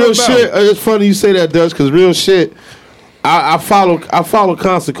talking real about. shit, it's funny you say that, Dutch, because real shit, I follow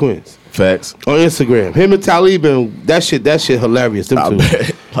Consequence Facts. on Instagram. Him and Talib, and that shit hilarious. Them two.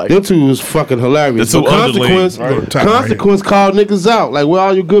 bet. Like- Them two was fucking hilarious. The two So Consequence, underlings, right? Consequence called niggas out. Like, where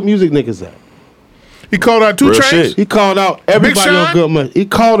all your good music niggas at? He called out 2 Real Chainz. shit. He called out everybody Sean? on good money. He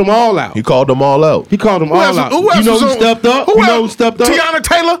called them all out. He called them all out. He called them Who all else? out. Who else You know was who on? stepped up? Who You know else? who stepped up? Tiana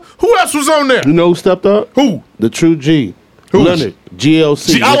Taylor. Who else was on there? You know who stepped up? Who? The True G. Who? Leonard.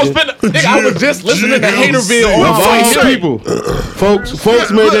 GLC. I was nigga. nigga, I was just listening to Haterville Of on all my shit. people.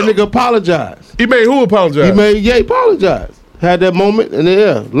 Folks made that nigga apologize. He made who apologize? He made Ye apologize. Had that moment, and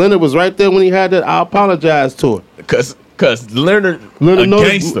yeah, Leonard was right there when he had that I apologize tour. Cause Leonard a knows-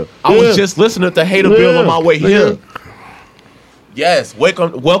 gangster. I was yeah. just listening to Haterville on my way here. Yes,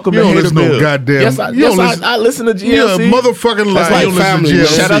 welcome You to don't listen to Haterville. no goddamn. Yes, you don't listen. I listen to You're a GLC. motherfucking liar. like You don't listen family, to man.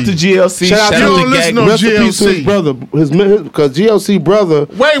 GLC. Shout out to GLC. Shout out Shout to- out You to don't listen Gang. to Rest in peace to GLC. his brother, because GLC brother,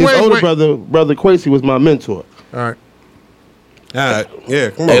 his older brother Quasi was my mentor. All right. All right, yeah,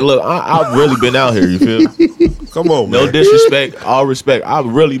 come on, Hey, look, I've really been out here. You feel? come on, No man. disrespect, all respect. I've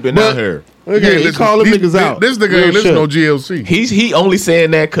really been out here. Yeah, he call them niggas out. This nigga Real ain't listen shit. to no GLC. He only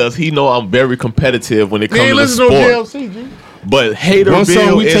saying that because he know I'm very competitive when it He comes ain't to the listen to no sport. GLC, G. But One song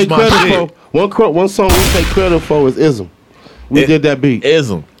Haterville we is take my credit shit. for. One song we take credit for is Ism. We did that beat.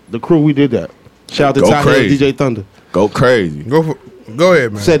 Ism. The crew, we did that. Shout out to Go Ty Hill, crazy. DJ Thunder. Go crazy. Go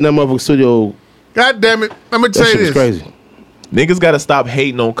ahead, man. Setting that motherfucking studio. God damn it. Let me That tell you shit was this. crazy. Niggas gotta stop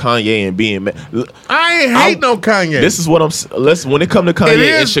hating on Kanye and being mad. I ain't hating on Kanye. This is what I'm. Listen, when it come to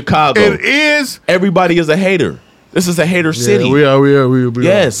Kanye in Chicago, It is. everybody is a hater. This is a hater city. Yeah, we are.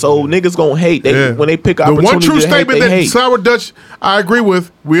 Yeah, so niggas gonna hate. They when they pick the opportunity one true to hate, statement they that hate. Sour Dutch I agree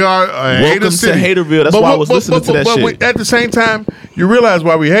with. We are a hater Welcome to city. Haterville. That's why I was listening to that shit. At the same time, you realize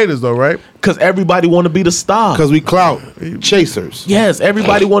why we haters, though, right? Because everybody want to be the star. Because we clout chasers. Yes,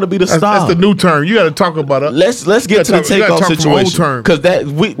 everybody want to be the star. That's the new term. You got to talk about it. Let's get to the You gotta takeoff talk from old situation. terms. Because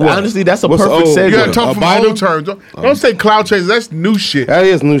that honestly, that's a What's perfect old? segue. You got to talk from Biden? old terms. Don't say cloud chasers. That's new shit. That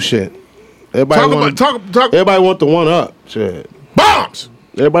is new shit. Everybody Talk. Everybody want the one up. Shit. Bombs.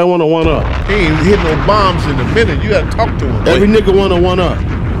 Everybody want a one up. He ain't hitting no bombs in a minute. You got to talk to him. Every nigga want a one up.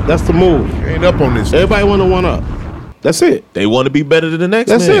 That's the move. Ain't up on this. Everybody want a one up. That's it. They want to be better than the next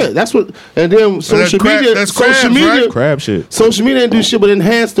That's man. it. That's what. And then social media. that's social crabs, media. right? Crab shit. Social media didn't do shit but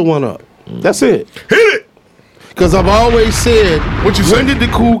enhance the one up. That's it. Hit it. Because I've always said, What you when say? did the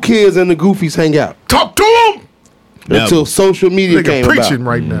cool kids and the goofies hang out? Talk to him. Never. Until social media Nigga came preaching about.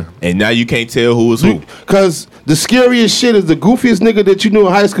 right now. And now you can't tell who is who. Because the scariest shit is the goofiest nigga that you knew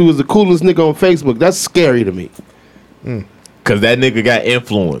in high school was the coolest nigga on Facebook. That's scary to me. Because that nigga got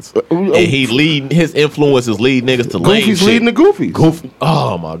influence. And his influence is lead niggas to lame Goofy's shit. leading the goofies. Goofy.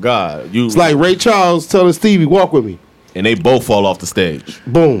 Oh my God. It's like Ray Charles telling Stevie, walk with me. And they both fall off the stage.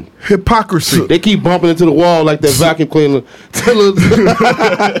 Boom. Hypocrisy. They keep bumping into the wall like that vacuum cleaner.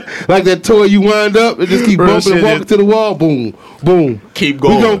 Like that toy you wind up and just keep Real bumping and shit, walking to the wall. Boom. Boom. Keep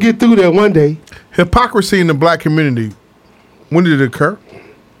going. We gonna get through that one day. Hypocrisy in the black community. When did it occur?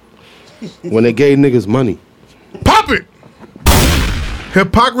 When they gave niggas money. Pop it.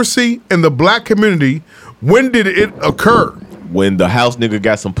 Hypocrisy in the black community. When did it occur? When the house nigga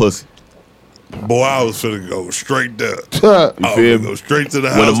got some pussy. Boy, I was finna go straight there. You I was feel finna me? go straight to the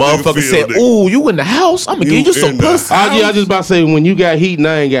house. When a motherfucker nigga said, field, ooh, you in the house? I'm going to You give you some in the pussy. I just about to say, when you got heat and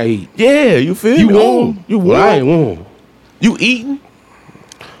I ain't got heat. Yeah, you feel You me? warm. Oh, you Well, I ain't warm. warm. You eating?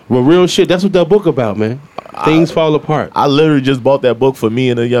 Well, real shit, that's what that book about, man. Things fall apart. I literally just bought that book for me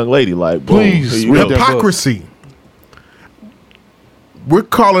and a young lady. Like, boom, Please, here you read go. that book. Hypocrisy. We're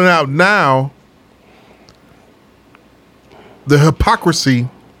calling out now the hypocrisy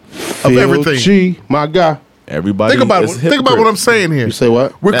of everything. G, my guy. Everybody Think about it. is Think about what I'm saying here. You say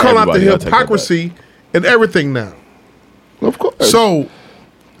what? We're Not calling out the everybody, I'll take that hypocrisy in everything now. Of course. So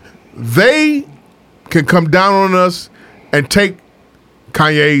they can come down on us and take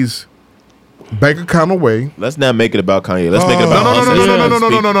Kanye's bank account away. Let's not make it about Kanye. Let's make it No, about no, us no, as no, no, no, as no, no,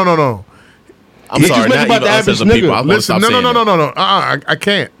 people. no, no, no, no. I'm Just sorry, make it not about even the us as a average people. nigga. I want to Listen, stop no, saying no, no, that. no, no. I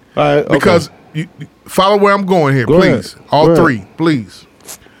can't. All right, okay. Because you follow where I'm going here, Go please. ahead. All Go ahead. three, please.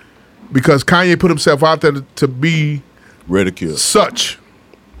 Because Kanye put himself out there to be Ridicule. such.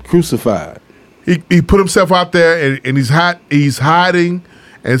 Crucified. He put himself out there and he's hiding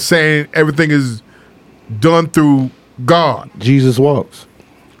and saying everything is done through God. Jesus walks.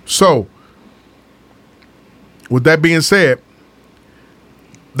 So, with that being said,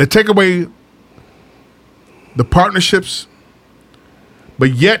 they take away the partnerships,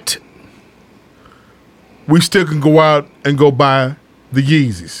 but yet we still can go out and go buy the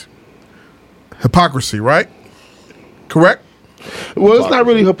Yeezys. Hypocrisy, right? Correct? Well, it's not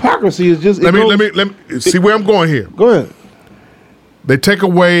really hypocrisy. It's just Let me see where I'm going here. Go ahead. They take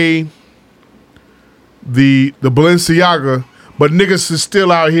away the Balenciaga, but niggas is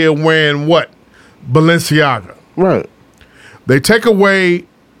still out here wearing what? Balenciaga. Right. They take away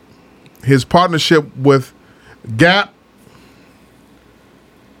his partnership with Gap,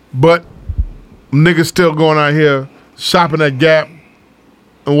 but niggas still going out here shopping at Gap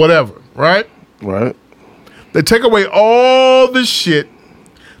and whatever, right? Right. They take away all this shit,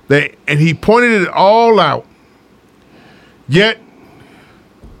 and he pointed it all out, yet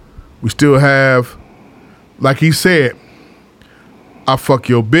we still have, like he said, I fuck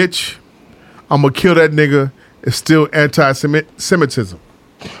your bitch, I'm gonna kill that nigga. It's still anti-Semitism.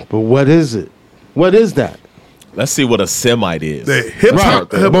 But what is it? What is that? Let's see what a Semite is. The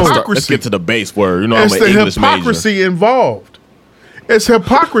hypocrisy. Let's get to the base word. You know, It's I'm an the English major. hypocrisy involved. It's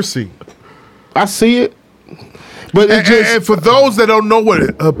hypocrisy. I see it. But it And for those that don't know what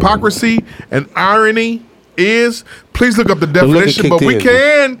hypocrisy and irony is, please look up the definition. But we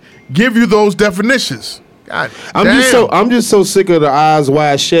can give you those definitions. God I'm damn. just so sick of the eyes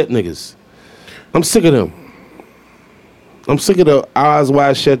wide shut niggas. I'm sick of them. I'm sick of the eyes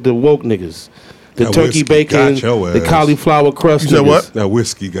wide shut, the woke niggas. The That turkey whiskey bacon, got your the ass. cauliflower crust. You said niggas. what? That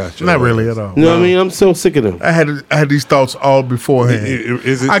whiskey got you. Not really at all. You know what I mean? I'm so sick of them. I had these thoughts all beforehand.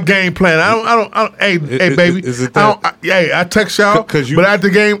 Is it- I game plan. I don't. Hey, baby. is it I that- I text y'all. 'Cause you- but at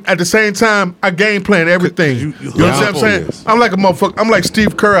the same time, I game plan everything. You know what I'm saying? Yes. I'm like a motherfucker. I'm like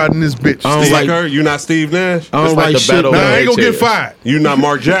Steve Kerr out in this bitch. I don't Steve like- Kerr, you not Steve Nash? I don't It's like like the shit. battle Nah, of I ain't gonna get chairs. fired. You not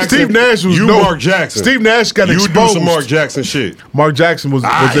Mark Jackson? Steve Nash was you no- Mark Jackson. Steve Nash got you exposed. do some Mark Jackson shit. Mark Jackson was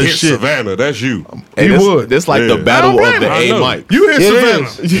I that hit shit. Savannah. That's you. Hey, He this, would. This like Yeah. the battle I don't of the blame him. A mic. You hit It Savannah.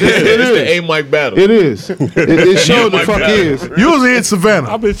 is. Yeah, It it's is. the A mic battle. It is. It sure the my fuck God. is. You was hit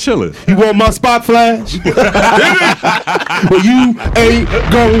Savannah. I've been chilling. You want my spot flash? But you ain't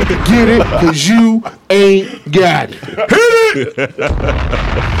gonna get it because you ain't got it. Hit it!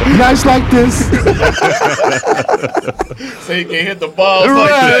 Nice like this. So you can hit the balls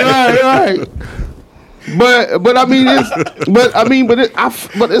Right. But I mean it's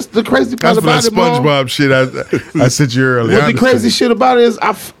the crazy part That's for that about it, Maul. SpongeBob shit I sent you earlier. What the crazy shit about it is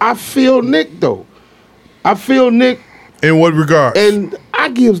I feel Nick though. I feel Nick, In what regard? and I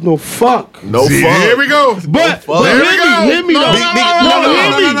gives no fuck. No See, fun. Here we go. But There we go. hear me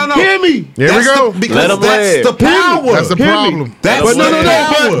though. Hear me. Here we go. Because Let 'em that's land. the power. That's the Hear me. problem. That's But no,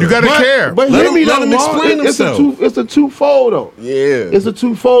 power. You gotta care. But Let hear him- me let though, him Maul. explain himself. It's a twofold though. Yeah. It's a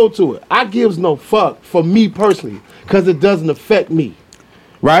twofold to it. I gives no fuck for me personally because it doesn't affect me,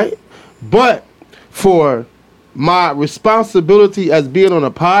 right? But for my responsibility as being on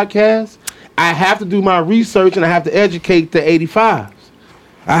a podcast, I have to do my research and I have to educate the 85s.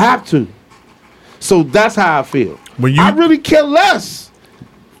 I have to. So that's how I feel. When you- I really care less.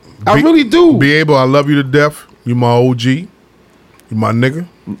 I Be- really do. Be able, I love you to death. You my OG. You my nigga.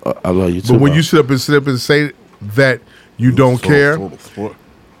 I love you too. But when bro. you sit up and say that you don't care,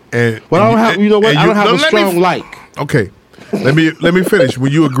 and Well, I don't have. You know what? and I don't have no, a let me- strong like. Okay, let me finish.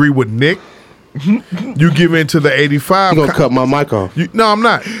 When you agree with Nick, you give in to the 85. You gonna cut my mic off? No, I'm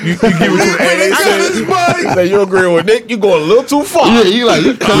not. You give it to the Say you agree with Nick, you going a little too far. Yeah, you like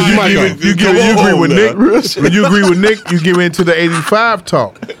you cut my mic off. you agree with Nick. When you agree with Nick, you give in to the 85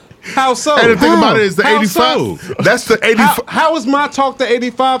 talk. How so? And the thing about it is the How 85. so? That's the 85. How is my talk the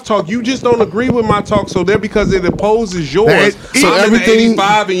 85 talk? You just don't agree with my talk, so there because it opposes yours. So I'm in the everything-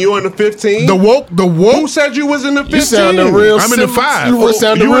 85 and you're in the 15. The woke. Who said you was in the 15? You sounded real. I'm in the 5. You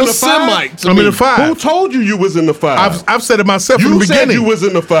sounded You in real the 5? Semite to I'm me. in the 5. Who told you was in the 5? I've said it myself from you the said beginning. you was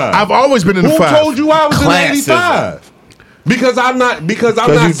in the 5. I've always been in the Who 5. told you I was Classism. in the 85? Because I'm not you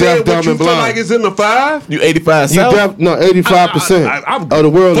saying deaf, dumb, what you and feel blind. like is in the 5. You 85 You South? def, no 85% I'm- of the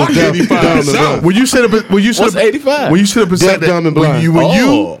world fuck is deaf, 85 dumb, and South. blind. When you sit up, What's 85? When you sit up and say Deaf, that, dumb, and blind. when you,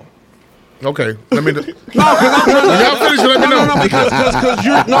 Oh. okay, let me. No, because I'm When y'all finish, let me know. No, because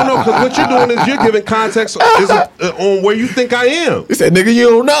what you're doing is you're giving context on where you think I am. He said, nigga, you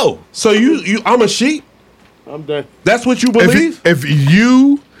don't know. So I'm a sheep. I'm done. That's what you If, believe. if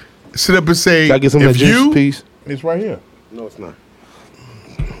you sit up and say, Can I get some of that if juice, you, please? it's right here. No, it's not.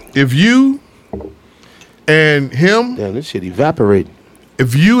 If you and him, Damn, this shit evaporating.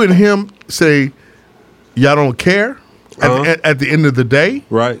 if you and him say y'all don't care, at the end of the day,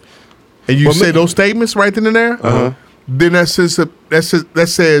 Right. and you say those statements right then and there, then that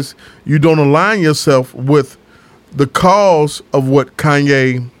says you don't align yourself with the cause of what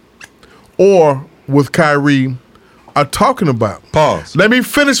Kanye or with Kyrie are talking about. Pause. Let me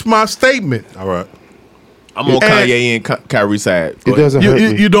finish my statement. All right. I'm on Kanye and Kyrie's side. It doesn't hurt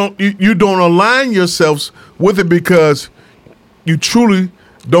me. You don't align yourselves with it because you truly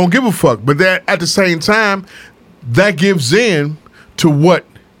don't give a fuck. But that at the same time, that gives in to what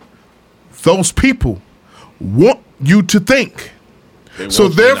those people want you to think. So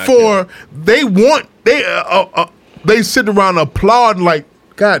therefore, they sit around applauding like,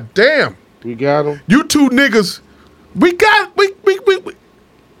 God damn, We got him. you two niggas, we got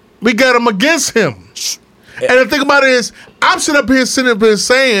them against him. And the thing about it is, I'm sitting up here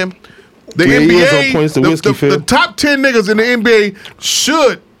saying the Yeah, he was on NBA, points to whiskey, Phil. the top 10 niggas in the NBA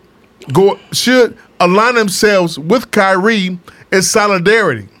should align themselves with Kyrie in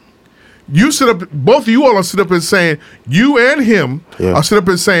solidarity. You sit up, both of you all are sitting up and saying, you and him are sitting up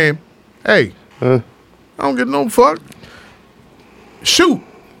and saying, hey, I don't get no fuck. Shoot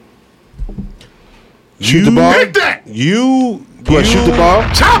the ball. Hit that. You Shoot the ball.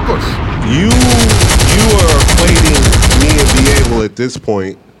 Choppers. You are equating me and Diego at this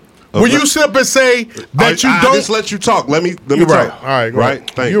point. When you sit up and say that I you don't. just let you talk. Let me You're talk. right. All right. Go Right.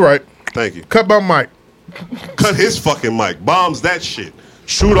 ahead. Thank You're you. right. Thank you. Cut my mic. Cut his fucking mic. Bombs that shit.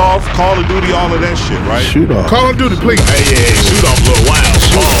 Shoot off. Call of Duty. All of that shit. Right. Shoot off. Call of Duty, please. Hey, shoot off a little wild.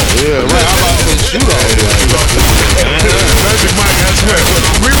 Yeah, right. How about some shoot Magic Mike, that's right.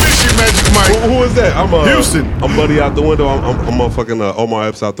 We miss you, Magic Mike. Who is that? I'm Houston. I'm Buddy out the window. I'm motherfucking Omar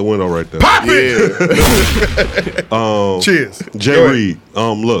Epps out the window right there. Pop it. Cheers. Jay Go ahead. Reed.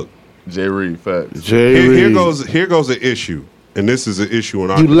 Look. Jay Reed, facts. Here goes an issue, and this is an issue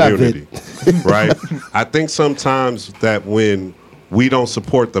in our community, right? I think sometimes that when we don't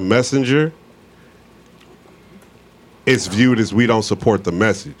support the messenger, it's viewed as we don't support the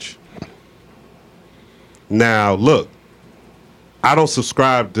message. Now, look, I don't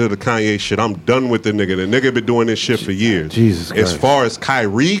subscribe to the Kanye shit. I'm done with the nigga. The nigga been doing this shit for years. Jesus As Christ. far as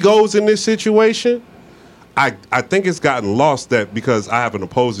Kyrie goes in this situation, I think it's gotten lost that because I have an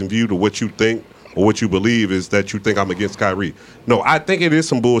opposing view to what you think or what you believe is that you think I'm against Kyrie. No, I think it is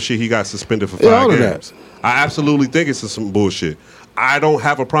some bullshit. He got suspended for 5 all of games. I absolutely think it's some bullshit. I don't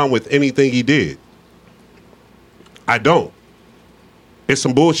have a problem with anything he did. I don't. It's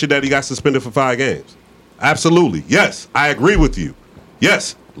some bullshit that he got suspended for 5 games. Absolutely. Yes, I agree with you.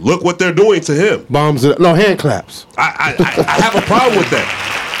 Yes, look what they're doing to him. Bombs. No, hand claps. I have a problem with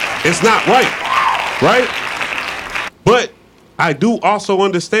that. It's not right. But I do also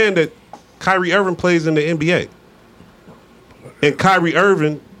understand that Kyrie Irving plays in the NBA. And Kyrie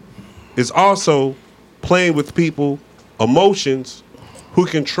Irving is also playing with people, emotions, who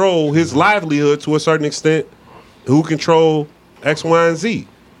control his livelihood to a certain extent, who control X, Y, and Z.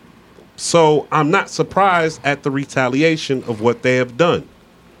 So I'm not surprised at the retaliation of what they have done.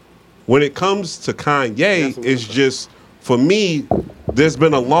 When it comes to Kanye, it's just, for me, there's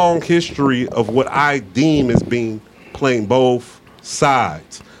been a long history of what I deem as being playing both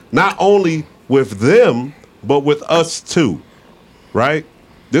sides. Not only with them, but with us too, right?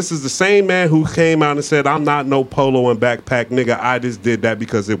 This is the same man who came out and said, I'm not no polo and backpack nigga. I just did that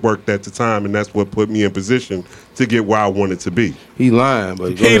because it worked at the time, and that's what put me in position to get where I wanted to be. He lying,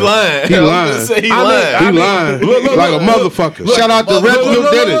 but He lying. He I was lying. gonna say he I lying. He lying Look, like a motherfucker. Shout out to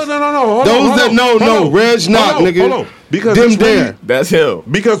Reginald Dennis. No. Those that know, Reg Knock, nigga. Hold on. Because them it's really- there. That's him.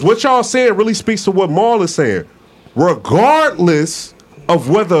 Because what y'all saying really speaks to what Maul is saying. Regardless of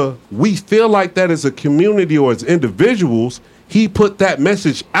whether we feel like that as a community or as individuals, he put that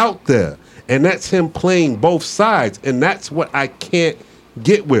message out there. And that's him playing both sides. And that's what I can't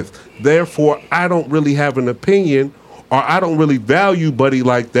get with. Therefore, I don't really have an opinion, or I don't really value Buddy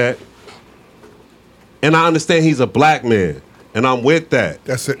like that. And I understand he's a black man. And I'm with that.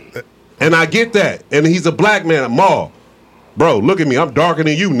 That's it. And I get that. And he's a black man. Maul. Bro, look at me. I'm darker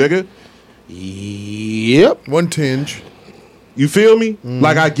than you, nigga. Yep. One tinge. You feel me?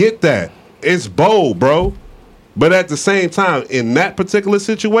 Like, I get that. It's bold, bro. But at the same time, in that particular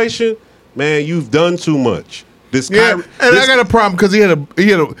situation, man, you've done too much. This Yeah, Kyrie, and I got a problem because he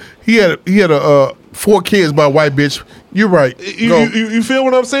had 4 kids by a white bitch. You're right. you feel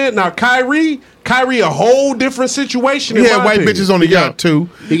what I'm saying? Now, Kyrie, a whole different situation. He in had my white opinion. bitches on the yacht too.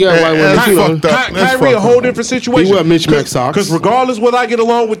 He got white women That's too, fucked though. up. That's Kyrie, a fucked whole up. different situation. He wear mismatched socks. Because regardless whether I get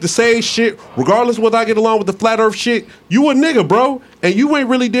along with the sage shit, regardless whether I get along with the flat earth shit, you a nigga, bro. And you ain't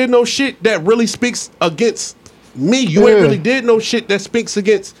really did no shit that really speaks against me. You ain't Yeah. really did no shit that speaks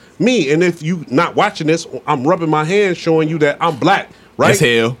against me. And if you not watching this, I'm rubbing my hands showing you that I'm black, right? That's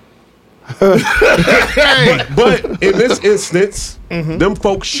hell. But in this instance, them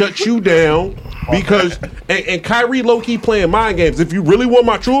folks shut you down because and Kyrie low key playing mind games. If you really want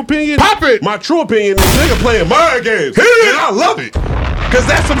my true opinion, Pop it! My true opinion is nigga playing mind games, and I love it. Cause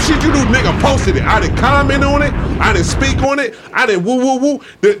that's some shit you do. Nigga posted it. I didn't comment on it. I didn't speak on it. I didn't woo woo woo.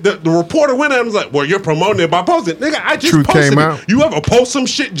 The reporter went at him and was like, "Well, you're promoting it by posting." Nigga, I just Truth posted came it. out. You ever post some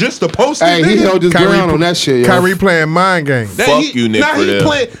shit just to post it? Hey, he nigga? held his ground on that shit, yo. Kyrie playing mind games. That Fuck you, Nick nah,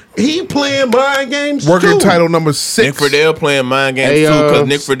 Friedel. he playing mind games. Working too. title number 6. Nick Friedel playing mind games Hey, too, because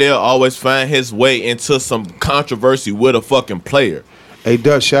Nick Friedel always find his way into some controversy with a fucking player. Hey,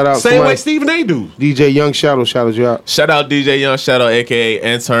 Dutch, shout out Same somebody. way Stephen A. do. DJ Young Shadow shouted you out. Shout out DJ Young, shout out AKA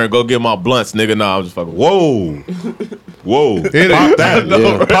Intern. Go get my blunts, nigga. Nah, I'm just fucking. Whoa. Whoa. It Pop is. that.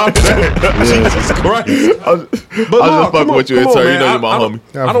 Yeah. Pop that. Jesus Christ. But I just fucking with you, Intern. You know you my homie.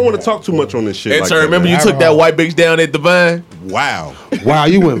 I don't want to talk too much on this shit. Intern, like that, remember man. you took that white bitch down at Divine? Wow. Wow,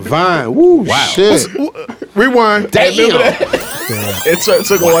 you went Vine. Woo, Wow. shit. Rewind. Intern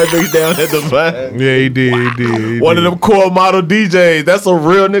took a white bitch down at Divine. Yeah, he did. One of them core model DJs. That's a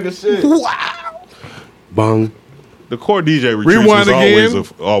real nigga shit. Bung. The core DJ retreats Rewind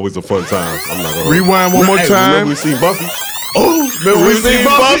was always a fun time. I'm not gonna Rewind one more Hey, time. Remember we seen Buffy? Remember we seen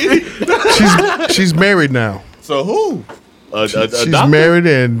Buffy? She's married now. So who? She's doctor? married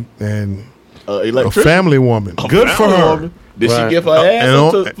and a Electrician? family woman. Good for her. Did Right. she give her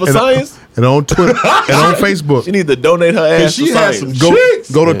ass for science? And on Twitter and on Facebook. She need to donate her ass She for had science. some chicks.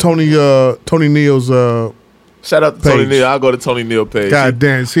 Go to Tony Neal's Shout out to Tony page. Neal. I'll go to Tony Neal page. God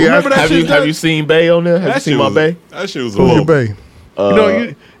damn. See, Remember that have shit, you have Doug? you seen Bay on there? Have you That seen shit my was- Bay? That shit was Who's your horrible.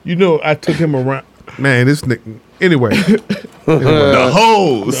 bae? You know, I took him around. Man, this nigga. Anyway, The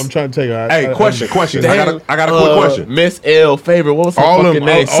hoes. I'm trying to tell you. Hey, question. Damn. I got a quick question. Miss L favorite. What was her All fucking them-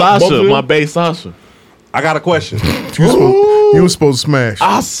 name? all- both of Sasha. them? My bae Sasha. I got a question. You was supposed to smash.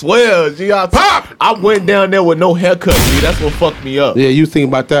 I swear, G. I went down there with no haircut, G. That's what fucked me up. Yeah, you think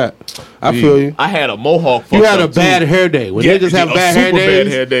about that. I feel you. I had a mohawk. You fucked had a up, bad too. hair day. When Yeah, niggas have a bad hair super days,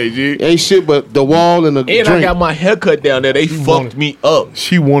 bad hair day, G. ain't shit but the wall and the And drink. I got my haircut down there. They fucked me up.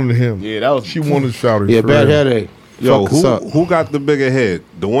 She wanted him. Yeah, that was. She wanted Shawty. yeah, for bad real. hair day. Yo, Fuck us up. who got the bigger head?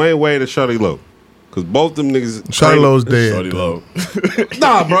 Dwayne Wade or Shawty Low? Because both them niggas. Shawty Lowe's dead. Shorty low.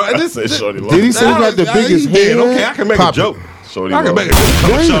 Nah, bro. I This, said Shorty low. Did he say he got the biggest head? Okay, I can make Pop a joke. Shorty I low. can make a joke.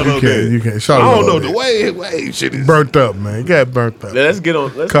 Shawty Low You dead. can't. Shawty I don't Lowe know. dead. The Wade shit is. Burnt up, man. You got burnt up. Let's get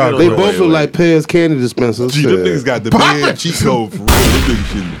on. Let's Cause get on They the both way, look way. like Pez candy dispensers. Gee, them niggas got the big cheat code for real. Them niggas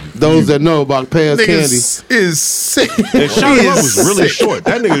shit. Those that know about Pez candy. Niggas is sick. And Shawty Low was really short.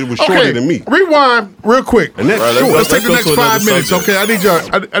 That nigga was shorter Okay, than me. rewind real quick. And that's Right, short. Let's take the Let's next go to 5 another minutes, subject. okay? I need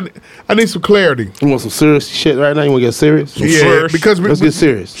y'all. I need some clarity. You want some serious shit right now? You want to get serious? Yeah, serious. because Let's get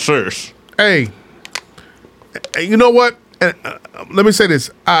serious. Serious. hey, you know what? Let me say this.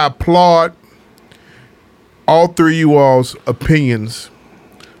 I applaud all three of you all's opinions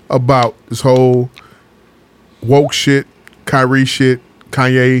about this whole woke shit, Kyrie shit,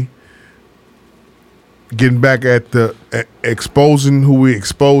 Kanye getting back at the exposing who we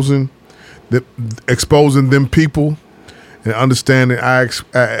exposing, exposing them people, and understanding. I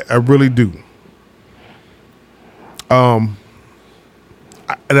really do. And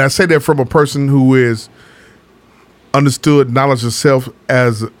I say that from a person who is understood knowledge of self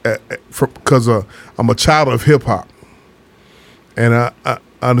as because I'm a child of hip hop, and I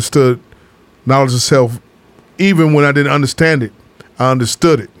understood knowledge of self even when I didn't understand it. I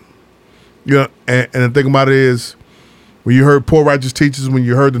understood it. You know, and the thing about it is, when you heard Poor Righteous Teachers, when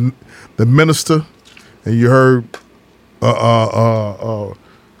you heard the minister, and you heard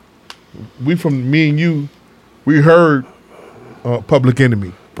we from me and you, we heard Public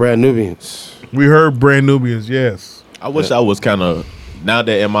Enemy. Brand Nubians. We heard Brand Nubians, yes. I wish I was kind of, now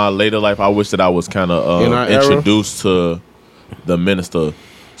that in my later life, I wish that I was kind In our of era? introduced to the minister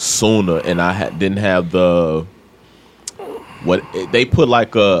sooner, and I didn't have the what they put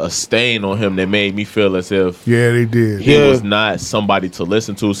like a stain on him that made me feel as if Yeah, they did. he Yeah. was not somebody to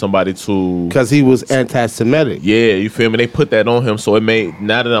listen to, somebody to. Because he was anti-Semitic. Yeah, you feel me? They put that on him, so it made.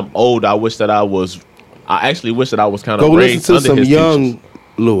 Now that I'm old, I wish that I was. I actually wish that I was kind of Go raised listen to under some his young teachers.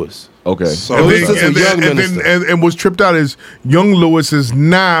 Lewis. Okay, So Go And, listen to some young minister. and what's tripped out is Young Lewis is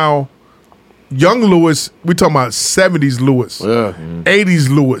now Young Lewis. We talking about 70s Lewis, Yeah. 80s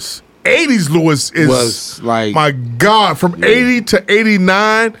Lewis. 80s Lewis is Was like- my God. From 80 to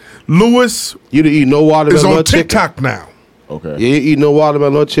 89, Lewis You didn't eat no watermelon is or on chicken. TikTok now. okay. You eat no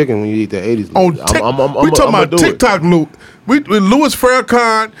watermelon or chicken when you eat the 80s. On I'm- Tik- I'm we talking I'ma about do it. TikTok Lewis. With Louis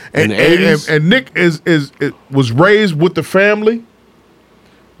Farrakhan In the 80s? and Nick is was raised with the family.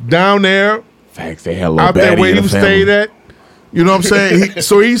 down there, Facts, they had a little out there baddie where in he the stayed family. at. You know what I'm saying?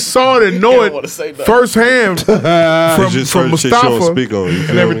 So he saw it and know wanna say it nothing. firsthand It's from just certain shit you don't Mustafa speak on, you and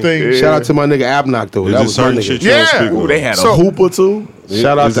feel me? everything. Shout out to my nigga Abnock though. It's That just was my certain nigga. shit you don't Yeah. speak on. Ooh, they had So- a hooper too.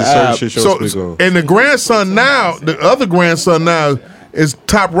 Shout out It's to just certain Ab. shit you don't speak So on. and the grandson now, the other grandson now is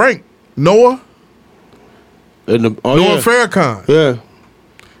top ranked. Noah Oh, Noah yeah. Farrakhan. Yeah.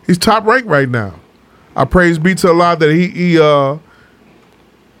 He's top ranked right now. I praise be to Allah that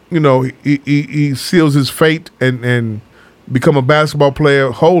he seals his fate and become a basketball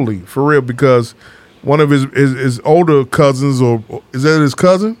player wholly for real, because one of his older cousins, or is that his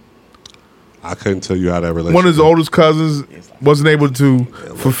cousin? I couldn't tell you how that relationship. One of his oldest cousins wasn't able to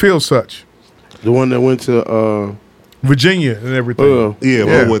fulfill such. The one that went to Virginia and everything. Yeah,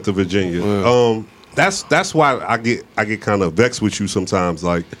 one went to Virginia. That's why I get kind of vexed with you sometimes.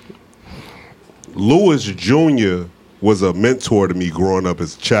 Like Lewis Jr. was a mentor to me growing up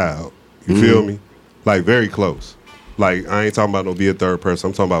as a child. You feel me? Like very close. Like I ain't talking about no be a third person.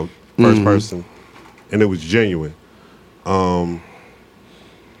 I'm talking about first person, and it was genuine.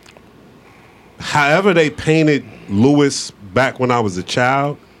 However they painted Lewis back when I was a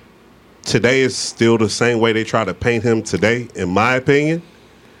child, today is still the same way they try to paint him today, in my opinion.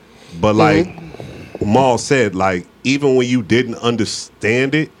 But like Maul said, like even when you didn't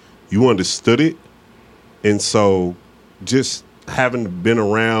understand it, you understood it. And so just having been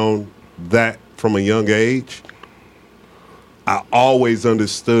around that from a young age, I always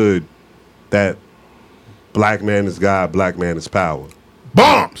understood that black man is God, black man is power.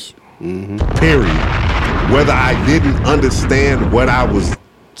 Bombs. Period. Whether I didn't understand what I was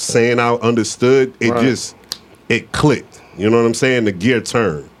saying, I understood. It clicked. You know what I'm saying? The gear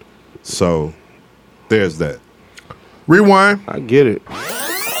turned. So there's that. Rewind. I get it.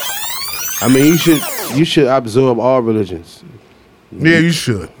 I mean, you should absorb all religions. Yeah, you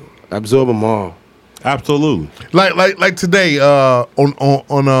should absorb them all. Absolutely. Like today on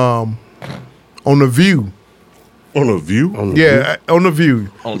the View. On the View? On the View.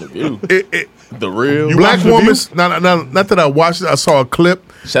 On the View. The real black woman. Not that I watched it. I saw a clip.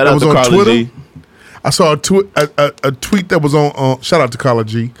 Shout that out was to on Carla Twitter. G. I saw a tweet that was on. Shout out to Carla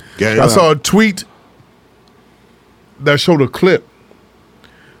G. I saw a tweet that showed a clip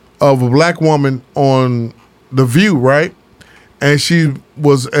of a black woman on The View, right? And she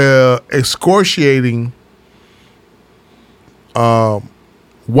was excoriating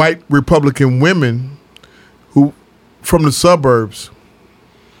white Republican women who from the suburbs.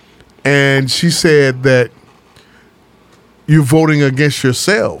 And she said that you're voting against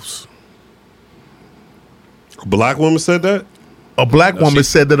yourselves. A black woman said that? A black woman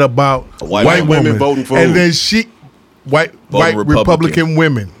said that about white women voting for and who? then white Republican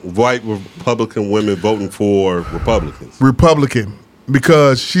women. White Republican women voting for Republicans. Republican,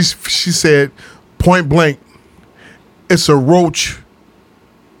 because she said point blank, it's a roach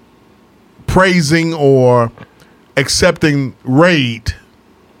praising or accepting raid.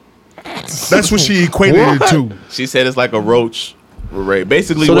 That's what she equated it to. She said it's like a roach raid.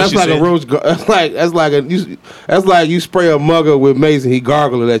 Basically, So what that's she like said, a roach. That's like you spray a mugger with mace and he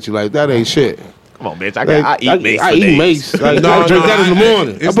gargle it at you like that ain't shit. Come on, bitch. I eat mace. I for eat days. mace. Like, I drink that in the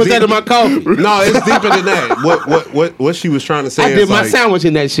morning. I put that in my coffee. No, it's deeper than that. What she was trying to say I is did my like, sandwich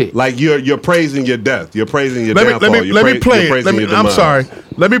in that shit. like you're praising your death. You're praising your Let downfall. me play it. I'm sorry.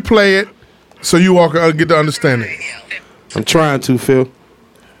 Let me play it so you all can get the understanding. I'm trying to, Phil.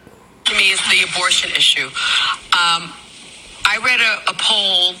 To me, is the abortion issue. I read a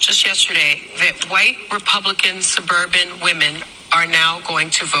poll just yesterday that white Republican suburban women are now going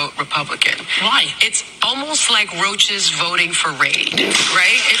to vote Republican. Why? It's almost like roaches voting for raid,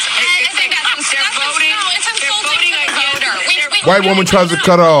 right? It's like they're voting. No, it's insulting to the voter. White woman tries to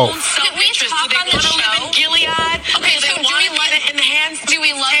cut her off. Did we talk on the show? Gilead. Okay, so do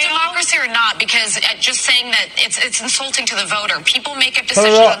we love democracy or not? Because just saying that it's insulting to the voter. People make up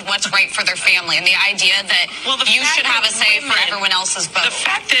decisions on what's right for their family, and the idea that you should have a say for everyone else's vote. The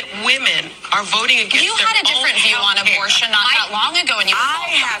fact that women are voting against you had a different view on abortion not that long ago, and you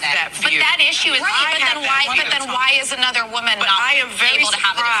have that view. But that issue is right. But then why is another woman not I am very able to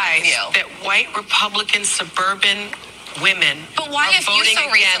have a different view? surprised that white Republican suburban women But why are have you voting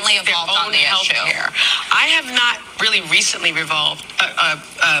so recently against their evolved on own the health issue? care. I have not really recently evolved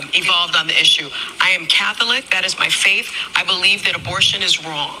on the issue. I am Catholic. That is my faith. I believe that abortion is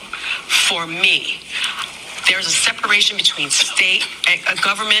wrong. For me, there's a separation between state,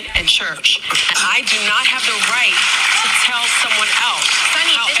 government, and church. And I do not have the right to tell someone else.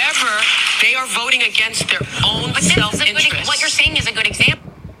 However, they are voting against their own self-interest. What you're saying is a good example.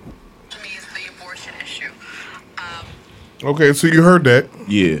 Okay, so you heard that.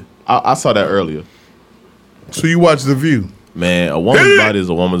 Yeah, I saw that earlier. So you watched The View. Man, a woman's body is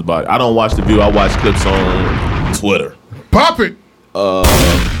a woman's body. I don't watch The View. I watch clips on Twitter. Pop it.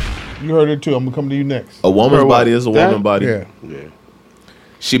 You heard it too. I'm gonna come to you next. A woman's body is a woman's body. Yeah.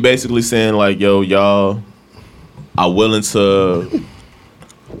 She basically saying like, yo, y'all are willing to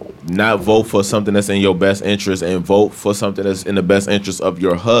not vote for something that's in your best interest and vote for something that's in the best interest of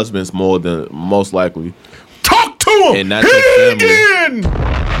your husband's more than most likely. Talk to him. And not your family.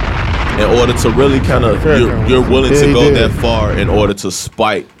 In order to really kind of, you're willing to go that far in order to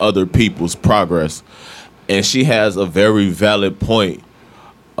spite other people's progress. And she has a very valid point.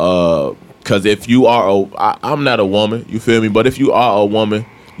 Because if you are I'm not a woman, you feel me? But if you are a woman,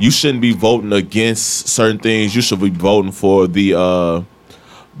 you shouldn't be voting against certain things. You should be voting for the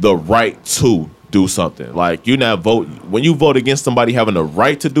right to do something. Like you not vote when you vote against somebody having the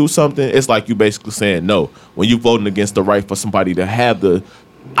right to do something. It's like you basically saying no. When you voting against the right for somebody to have the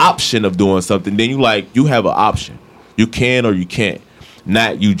option of doing something, then you have an option. You can or you can't.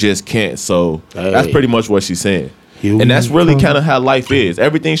 Not you just can't. So that's pretty much what she's saying. And that's really kind of how life is.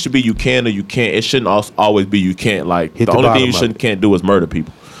 Everything should be you can or you can't. It shouldn't always be you can't. Like the only thing you can't do is murder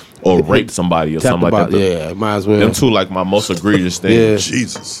people or rape somebody or something like that. Yeah, might as well. Them two like my most egregious things. Yeah.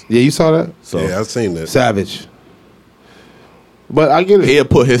 Jesus. Yeah, you saw that? So yeah, I've seen that. Savage. But I get it. He'll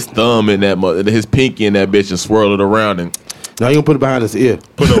put his thumb in that, his pinky in that bitch and swirl it around and. Now you gonna put it behind his ear.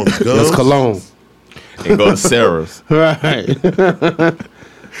 Put it on his gums. That's cologne. And go to Sarah's. Right.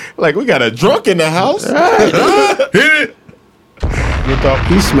 Like we got a drunk in the house. Right. Hit it.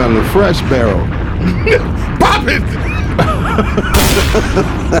 He's smelling fresh barrel. Pop it.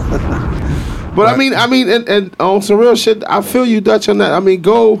 But I mean, and on some real shit, I feel you, Dutch, on that. I mean,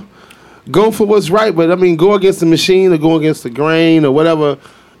 go for what's right, but I mean, go against the machine or go against the grain or whatever.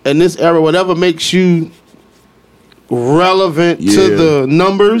 In this era, whatever makes you relevant to the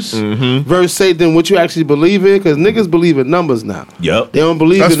numbers versus say then what you actually believe in, because niggas believe in numbers now. Yep. They don't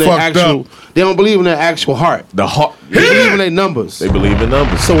believe That's in their fucked actual. up. They don't believe in their actual heart. The heart. They believe in their numbers. They believe in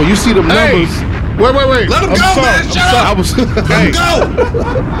numbers. So when you see them numbers, Wait. Let him go, man. Shut up. I was Let him go.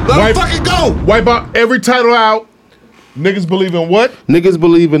 Let him fucking go. Wipe out every title out. Niggas believe in what? niggas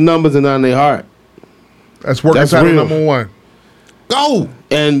believe in numbers and not in their heart. That's working That's title real. number one. Go.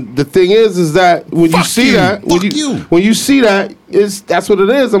 And the thing is that when you Fuck see you. that, when you see that, that's what it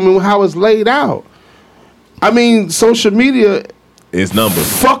is. I mean, how it's laid out. I mean, social media It's numbers.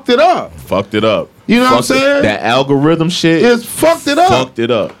 fucked it up. Fucked it up. You know what I'm Fucked it- saying? That algorithm shit. It's fucked it up. Fucked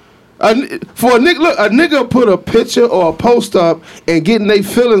it up. For a nigga, look, a nigga put a picture or a post up and getting their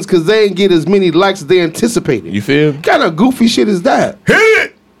feelings because they ain't get as many likes as they anticipated. You feel? What kind of goofy shit is that? Hit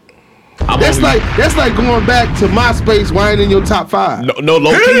it. That's like going back to MySpace. Why ain't in your top 5? No,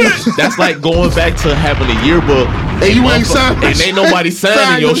 low key. That's like going back to having a yearbook And you ain't signed. and ain't nobody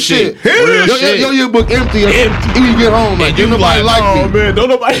signing your shit. Real shit. Your yearbook empty. Empty. And you get home like, And you nobody like oh me. man, don't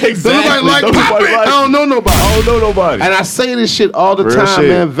nobody exactly. Don't nobody like Don't me. nobody I like don't know nobody. I don't know nobody. And I say this shit all the Real time, shit.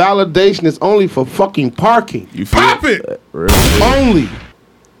 man. Validation is only for fucking parking. You feel Pop it. Real shit. Only.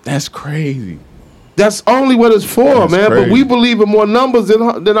 That's crazy. That's only what it's for, That's man. crazy. But we believe in more numbers than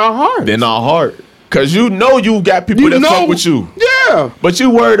our heart. Then our heart. Cause you know you got people that fuck with you. Yeah. But you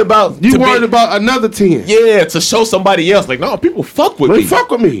worried about about another 10. Yeah, to show somebody else. Like, no, people fuck with They me.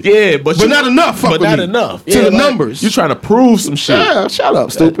 fuck with me. Yeah, but not enough. Fuck but with not me. enough. To Yeah, the like, numbers. You trying to prove some shit. Yeah, shut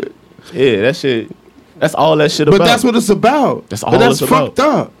up, stupid. Yeah, that shit. That's all that shit But about. that's what it's about. That's all But that's it's about. fucked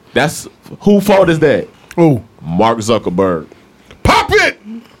up. That's who fault is that? Ooh. Mark Zuckerberg. Pop it.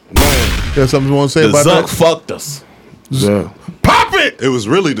 Got something you want to say The about Zuck that? fucked us. Yeah. Pop it. It was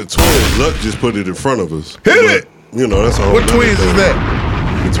really the twins. Zuck just put it in front of us. Hit But, it. You know, that's all. What twins is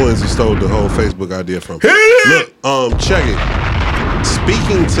that? The twins who stole the whole Facebook idea from. Hit it. Look, check it.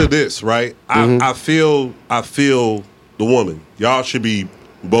 Speaking to this, right? I feel the woman. Y'all should be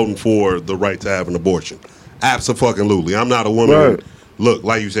voting for the right to have an abortion. Absolutely. I'm not a woman. Right. Look,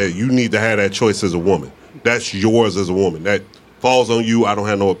 like you said, you need to have that choice as a woman. That's yours as a woman. That falls on you. I don't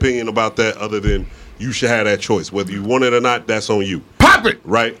have no opinion about that other than you should have that choice. Whether you want it or not, that's on you. Pop it.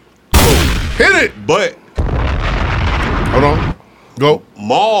 Right? Hit it. But Hold on. Go.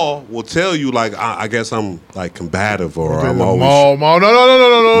 Maul will tell you, like, I guess I'm like combative or I'm always. Maul. No.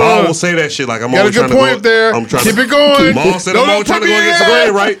 Maul will say that shit like I'm Got a always good trying point to go. there. I'm trying Keep to it going. Maul said No, I'm always trying to put go me against the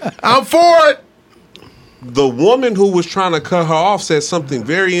in. grain, right? I'm for it. The woman who was trying to cut her off said something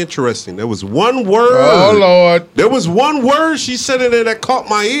very interesting. There was one word. Oh Lord. There was one word she said in there that caught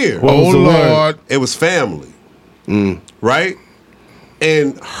my ear. Oh Lord. It was family. Right?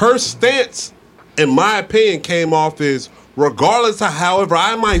 And her stance, in my opinion, came off as regardless of however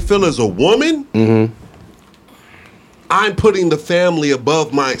I might feel as a woman, I'm putting the family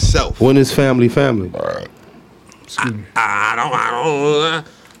above myself. When is family? I don't.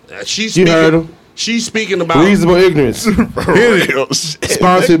 She's You speaking, heard him. She's speaking about Reasonable ignorance.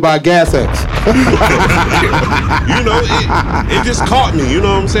 Sponsored by Gas X. You know, it just caught me. You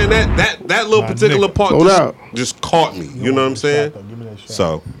know what I'm saying? That little particular part just caught me. You know what I'm saying?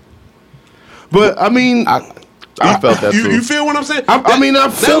 So, but I mean, I felt that too. You feel what I'm saying? I feel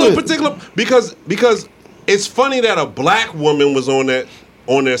that little it. particular because it's funny that a black woman was on there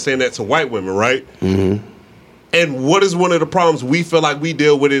saying that to white women, right? Mm-hmm. And what is one of the problems we feel like we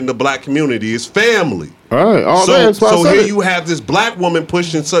deal with in the black community is family. All right, so here you have this black woman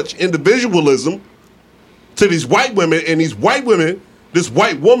pushing such individualism to these white women, and these white women, this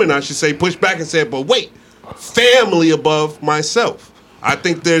white woman, I should say, pushed back and said, "But wait, family above myself." I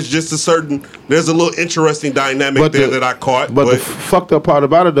think there's a little interesting dynamic there that I caught. But the fucked up part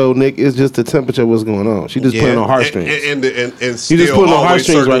about it though, Nick, is just the temperature of what's going on. She just putting on heartstrings. And she just putting on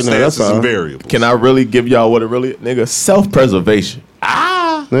heartstrings right now. That's all. Can I really give y'all what it really, nigga? Self-preservation.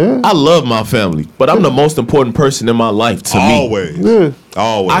 I love my family, but I'm the most important person in my life to me. Always.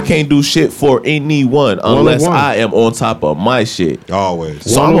 I can't do shit for anyone unless I am on top of my shit. Always.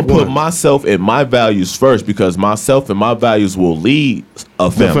 So I'm gonna put myself and my values first because myself and my values will lead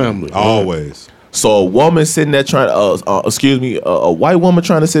a family. Always. So a woman sitting there trying to, a white woman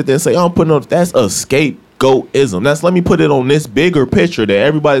trying to sit there and say, I'm putting on, that's a scapegoatism. Let me put it on this bigger picture that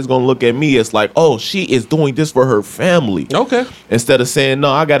everybody's gonna look at me. It's like, oh, she is doing this for her family. Okay. Instead of saying,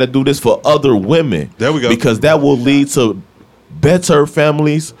 no, I got to do this for other women. There we go. Because that will lead to better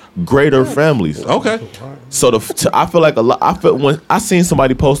families, greater families. Okay. So I feel like when I seen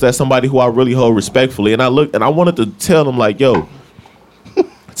somebody post that, somebody who I really hold respectfully, and I looked and I wanted to tell them like, yo,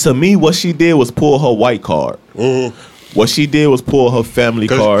 to me, what she did was pull her white card. Mm-hmm. What she did was pull her family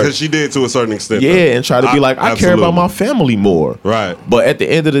card. Because she did to a certain extent. Yeah, and try to be like, I care about my family more. Right. But at the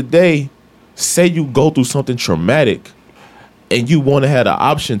end of the day, say you go through something traumatic and you want to have the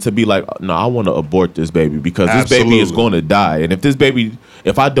option to be like, no, I want to abort this baby because this baby is going to die. And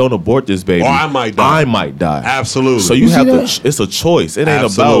if I don't abort this baby, I might die. Absolutely. So you have to, it's a choice. It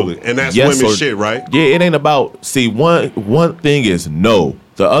ain't about. And that's women's shit, right? Yeah, it ain't about, see, one thing is no.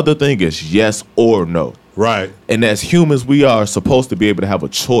 The other thing is yes or no. Right. And as humans, we are supposed to be able to have a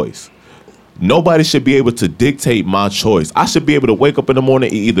choice. Nobody should be able to dictate my choice. I should be able to wake up in the morning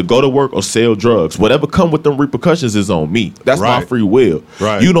and either go to work or sell drugs. Whatever come with them repercussions is on me. That's my free will.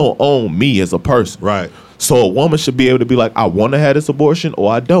 Right. You don't own me as a person. Right. So a woman should be able to be like, I want to have this abortion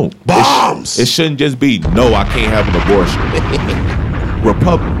or I don't. Bombs! It shouldn't just be, no, I can't have an abortion.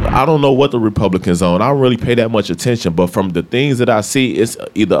 I don't know what the Republicans on. I don't really pay that much attention. But from the things that I see, it's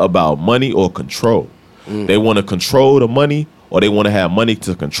either about money or control. They want to control the money or they want to have money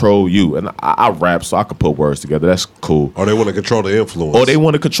to control you. And I rap, so I can put words together. That's cool. Or they want to control the influence. Or they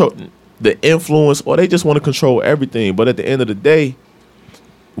want to control the influence, or they just want to control everything. But at the end of the day,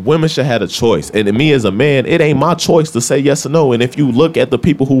 women should have a choice. And to me as a man, it ain't my choice to say yes or no. And if you look at the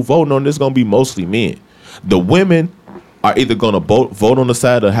people who vote on this, it's going to be mostly men. The women are either going to vote on the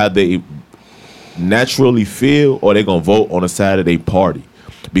side of how they naturally feel, or they're going to vote on the side of their party.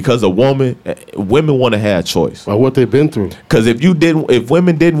 Because women want to have choice. Or what they've been through. Because if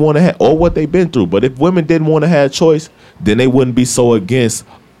women didn't want to have, or what they've been through, but if women didn't want to have choice, then they wouldn't be so against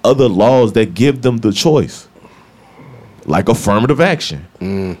other laws that give them the choice. Like affirmative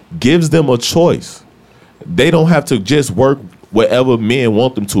action. Gives them a choice. They don't have to just work wherever men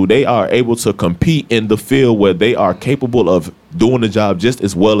want them to. They are able to compete in the field where they are capable of doing the job just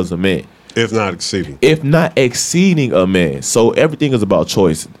as well as a man. If not exceeding. If not exceeding a man. So everything is about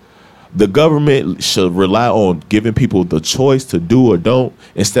choice. The government should rely on giving people the choice to do or don't,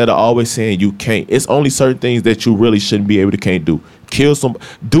 instead of always saying you can't. It's only certain things that you really shouldn't be able to can't do.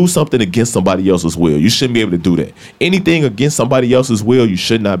 Do something against somebody else's will. You shouldn't be able to do that. Anything against somebody else's will, you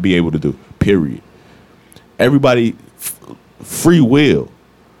should not be able to do. Period. Everybody, free will.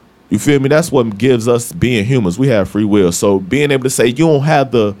 You feel me? That's what gives us being humans. We have free will. So being able to say you don't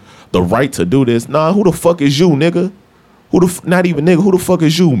have the right to do this. Nah, who the fuck is you, nigga? Not even nigga. Who the fuck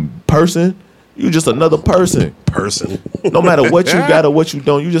is you, person? You just another person. No matter what you got or what you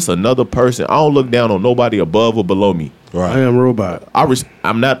don't, you just another person. I don't look down on nobody above or below me. Right. I am a robot.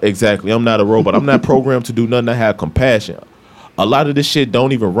 I'm not a robot. I'm not programmed to do nothing to have compassion. A lot of this shit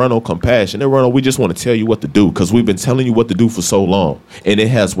don't even run on compassion. They run on, we just want to tell you what to do because we've been telling you what to do for so long. And it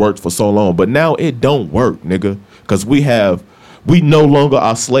has worked for so long. But now it don't work, nigga. Because we no longer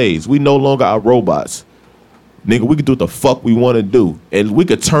are slaves. We no longer are robots. Nigga, we can do what the fuck we want to do. And we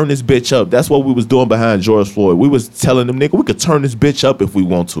could turn this bitch up. That's what we was doing behind George Floyd. We was telling them, nigga, we could turn this bitch up if we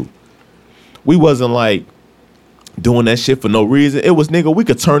want to. We wasn't like, doing that shit for no reason. It was, nigga, we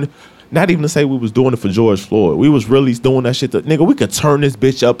could turn, not even to say we was doing it for George Floyd. We was really doing that shit. Nigga, we could turn this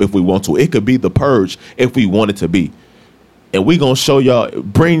bitch up if we want to. It could be the purge if we want it to be. And we gonna show y'all,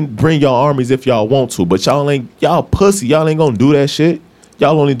 bring y'all armies if y'all want to. But y'all pussy. Y'all ain't gonna do that shit.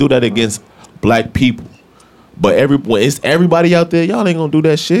 Y'all only do that against black people. But when it's everybody out there, y'all ain't gonna do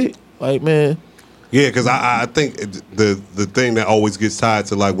that shit. Like, man. Yeah, because I think the thing that always gets tied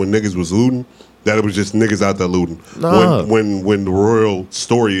to, like, when niggas was looting, that it was just niggas out there looting. Nah. When the real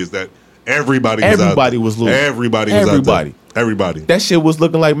story is that everybody was out there. Was looting. Everybody was out there. Everybody. That shit was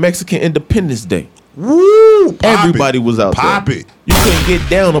looking like Mexican Independence Day. Woo! Everybody was out there. Pop it. You couldn't get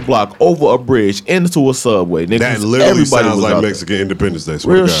down a block, over a bridge, into a subway. Niggas, That literally everybody sounds was like out Mexican there. Independence Day.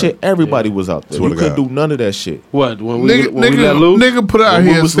 Swear Real to God. shit, everybody was out there. Swear You to couldn't God. do none of that shit. What? When we let Nigga put out When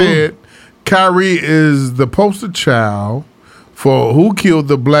we here was said Kyrie is the poster child for who killed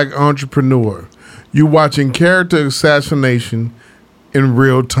the black entrepreneur. You watching character assassination in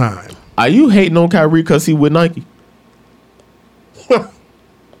real time. Are you hating on Kyrie because he with Nike?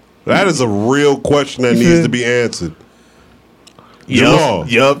 That is a real question that needs to be answered. Jamal.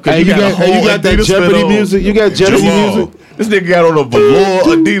 Yup. Hey, you got that Jeopardy music? You got Jeopardy music? This nigga got on a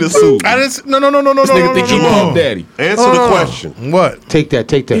velour Adidas suit. No. This nigga think he Puff Daddy. Answer the question. What? Take that.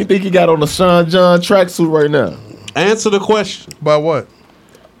 He think he got on a Sean John tracksuit right now. Answer the question. About what?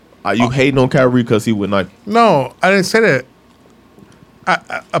 Are you hating on Kyrie because he with Nike? No, I didn't say that.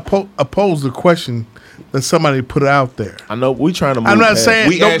 I posed the question that somebody put out there. I know we trying to move I'm not past.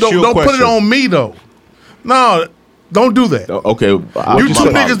 saying don't put it on me though. No, don't do that. Okay, You two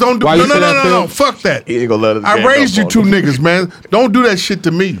niggas don't do. No. Fuck that. He ain't gonna let us. I gang raised up you two on him. niggas, man. Don't do that shit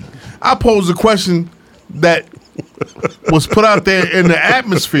to me. I posed a question that was put out there in the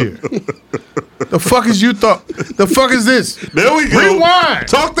atmosphere. The fuck is you thought? The fuck is this? There we go. Rewind.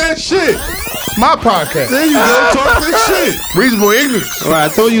 Talk that shit. My podcast. There you go. Talk that shit. Reasonable ignorance. All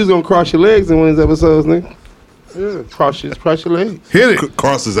right, I told you was gonna cross your legs in one of these episodes, nigga. Yeah, cross your legs. Hit it.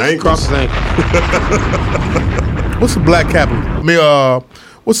 Cross his ankles. Cross his ankles. What's the black capital? I mean,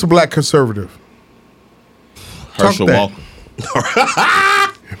 what's the black conservative? Herschel Talk Walker.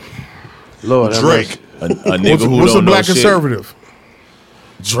 Lord, have Drake. A nigga who What's a don't know black shit. conservative?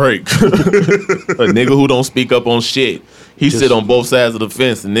 Drake. A nigga who don't speak up on shit. He sit on both sides of the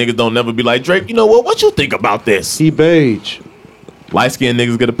fence, and niggas don't never be like, Drake, you know what? What you think about this? He beige. Light skinned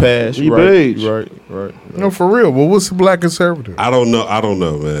niggas get a pass. He You beige. Right. No, for real. Well, what's the black conservative? I don't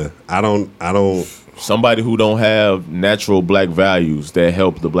know, man. I don't. Somebody who don't have natural black values that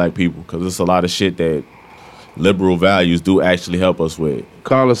help the black people, because there's a lot of shit that liberal values do actually help us with.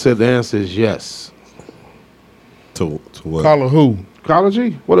 Carla said the answer is yes. To what? Call her who? Carla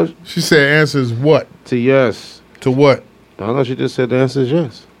G? What is She said answer is what? to yes? To what? I know she just said the answer is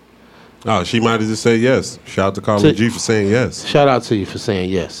yes. Oh, she might have just said yes. Shout out to Carla G for saying yes. Shout out to you for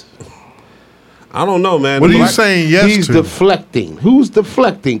saying yes. I don't know, man. What are you Black- saying yes He's to? deflecting. Who's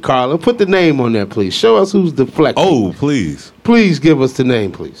deflecting, Carla? Put the name on there, please. Show us who's deflecting. Oh, please. Please give us the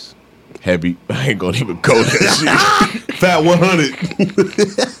name, please. Heavy. I ain't gonna even go that shit. Fat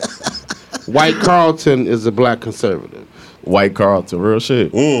 100. White Carlton is a black conservative. White Carlton, real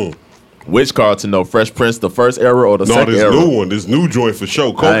shit. Which Carlton though? Fresh Prince, the first era or the No, second this era? new one. This new joint for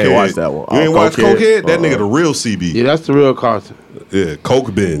sure. Cokehead. I ain't watched that one. You ain't watched Cokehead? Cokehead? That nigga the real CB. Yeah, that's the real Carlton. Yeah,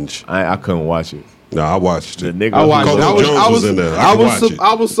 Coke binge. I couldn't watch it. No, I watched The it. nigga I watched it. Coco Jones was in there. I watched it.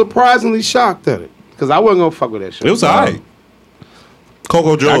 I was surprisingly shocked at it because I wasn't gonna fuck with that shit. It was alright.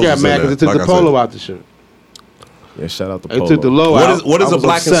 Coco Jones I got was mad in because there, they took like the I polo said. out the shit. Yeah, shout out to They Polo. took the low out. What is I a was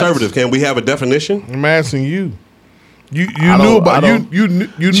black upset. conservative? Can we have a definition? I'm asking you. You I knew don't- about I you don't- you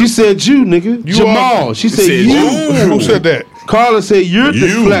knew. She said you, nigga. You Jamal. are- She said said you. Who said that? Carla said you're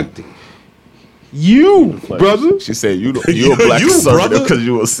You. deflecting. You, brother. She said you a black You, conservative brother. because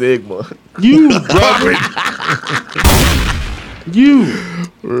you a Sigma. You, brother. You.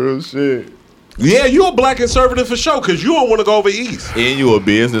 Real shit. Yeah, you a black conservative for sure because you don't want to go over east. And you a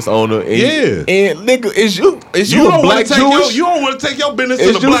business owner. And Yeah. and nigga, is you You a don't black want to take Jewish? you don't want to take your business to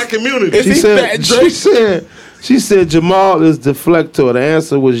Is the you- black community. is She he said, fat Drake? she said Jamal is deflector. The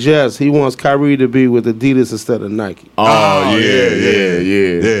answer was yes. He wants Kyrie to be with Adidas instead of Nike. Oh, yeah.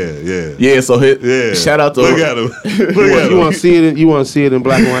 So shout out to Look at him. Look at You him. want to see it? You want to see it in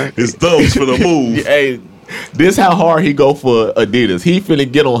black and white? His thumbs for the move. Hey, this how hard he go for Adidas. He finna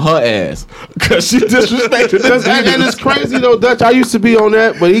get on her ass because she disrespected And it's crazy though, Dutch. I used to be on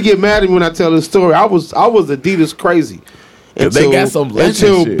that, but he get mad at me when I tell his story. I was Adidas crazy, 'Cause they got some legend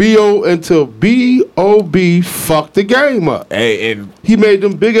shit. until B.O.B. fucked the game up. Hey, and he made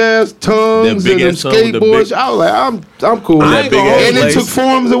them big ass tongues big and them ass tongue with the skateboards. big- I was like, I'm cool. I ain't gonna hold And you, it took Lace.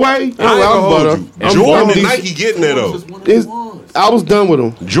 forms away. I ain't gonna hold you. Jordan and Nike getting there though. I was done with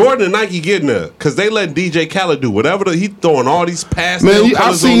them. Jordan and Nike getting there because they let DJ Khaled do whatever he throwing all these pastel Man, I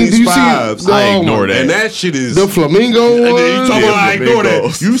colors seen. on Do these you see? fives. I ignore that. And that shit is The flamingo And ones. then you talking about I ignore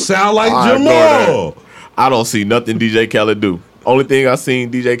Flamingos. that. You sound like I ignore Jamal. I don't see nothing DJ Khaled do. Only thing I seen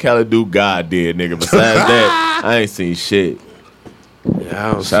DJ Khaled do, God did, nigga. Besides that, I ain't seen shit.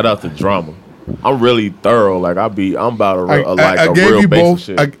 Yeah, Shout out to Drama. I'm really thorough. Like I'm about a I gave real you basic both.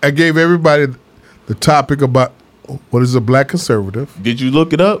 shit. I gave everybody the topic about what is a black conservative. Did you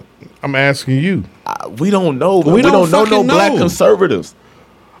look it up? I'm asking you. We don't know. We don't know no fucking black know. conservatives.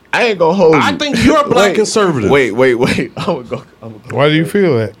 I ain't gonna hold you. I think you're a black conservative. Wait. I'm gonna go. Why do you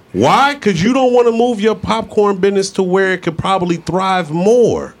feel that? Why? Because you don't want to move your popcorn business to where it could probably thrive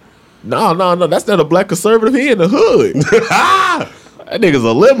more. No. That's not a black conservative. He in the hood. That nigga's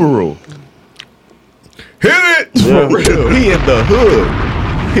a liberal. Hit it! For real. He in the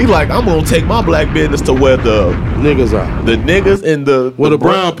hood. He like, I'm gonna take my black business to where the niggas are. The niggas and the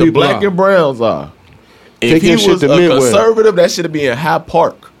brown people black are. and browns are. If Taking he shit was a to Midway. conservative, that should be in High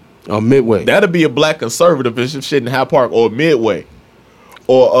Park. Or Midway. That'd be a black conservative if shit in High Park or Midway.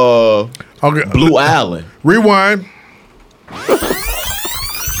 Or Blue Island. Rewind.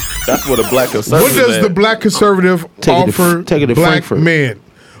 That's what a black conservative What does at. the black conservative offer take it to black Frankfurt. men?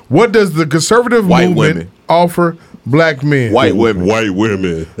 What does the conservative White movement women. offer black men? White women. White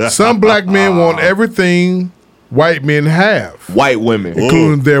women. Some black men want everything white men have, White women.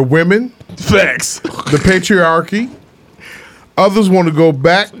 including their women, Facts. the patriarchy. Others want to go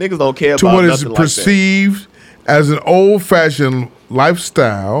back Niggas don't care to about what is nothing like that. perceived as an old-fashioned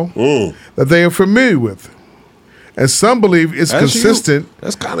lifestyle that they are familiar with. And some believe it's That's you. consistent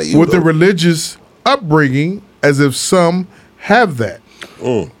That's kinda you, with the though. religious upbringing, as if some have that.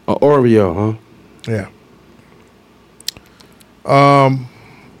 Oreo, huh? Yeah.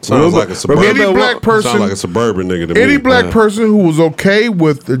 Sounds like a suburban. Any black person, Sounds like a suburban nigga to me. any black person who was okay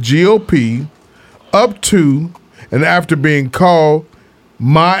with the GOP up to and after being called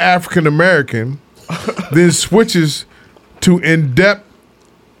my African American, then switches to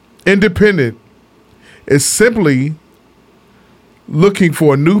independent, is simply looking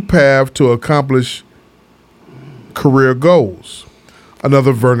for a new path to accomplish career goals.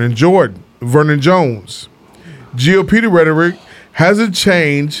 Another Vernon Jones. GOP rhetoric hasn't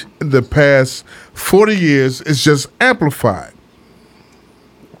changed in the past 40 years. It's just amplified.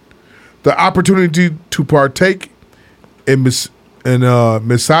 The opportunity to partake in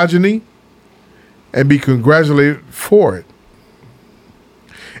misogyny and be congratulated for it.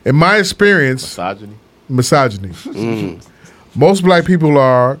 In my experience, misogyny. Most black people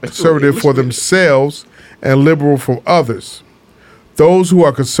are conservative for themselves and liberal from others. Those who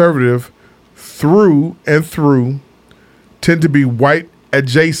are conservative through and through tend to be white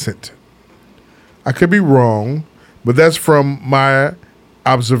adjacent. I could be wrong, but that's from my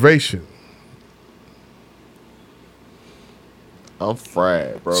observation. I'm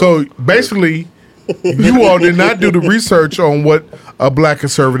fried, bro. So basically, you all did not do the research on what a black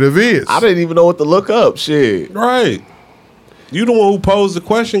conservative is. I didn't even know what to look up. Shit. Right. You the one who posed the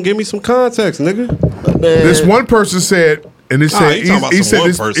question. Give me some context, nigga. This one person said, and he said, you talking about he some said one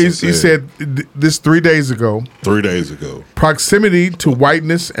this, person he said this 3 days ago. 3 days ago. Proximity to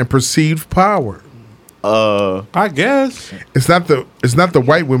whiteness and perceived power. I guess It's not the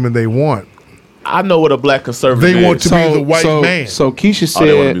white women they want. I know what a black conservative They is. want to be the white man. So Keisha Oh,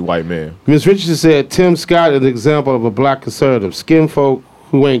 they want to said, be white man. Ms. Richardson said, Tim Scott is an example of a black conservative. Skin folk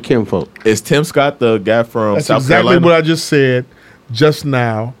who ain't kinfolk. Is Tim Scott the guy from That's South exactly Carolina? what I just said just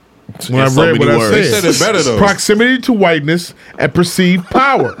now. When I so read many what words. I they said. said it better though. Proximity to whiteness and perceived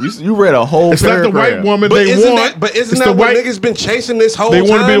power. You read a whole It's not the paragraph. white woman But they isn't want. that? But isn't it's that the what white, niggas been chasing this whole they time?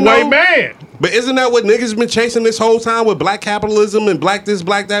 want to be the white though? man. But isn't that what niggas been chasing this whole time with black capitalism and black this,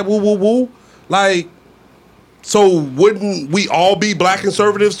 black that, woo, woo, woo? Like, so wouldn't we all be black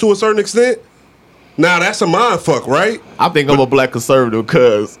conservatives to a certain extent? Now that's a mind fuck, right? I think I'm a black conservative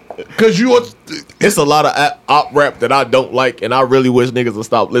because Because you are. it's a lot of op rap that I don't like, and I really wish niggas would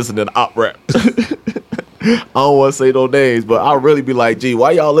stop listening to op rap. I don't want to say no names, but I really be like, gee,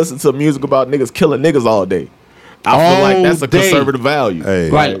 why y'all listen to music about niggas killing niggas all day? I feel like that's a day. conservative value. Hey,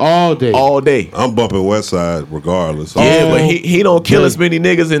 Like all day. All day. I'm bumping West Side regardless. Yeah, but he don't kill day. as many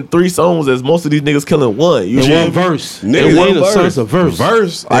niggas in 3 songs as most of these niggas killing one. You In should- one verse. Nigga, In one one verse. verse. It's a verse.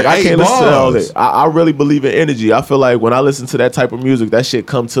 verse. Like I eight can't listen to all bars. that. I really believe in energy. I feel like when I listen to that type of music, that shit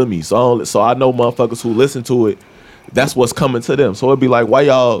come to me. So I know motherfuckers who listen to it, that's what's coming to them. So it'd be like, why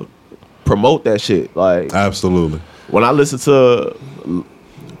y'all promote that shit? Like, absolutely. When I listen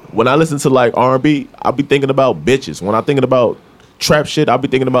to like R&B, I'll be thinking about bitches. When I thinking about trap shit, I'll be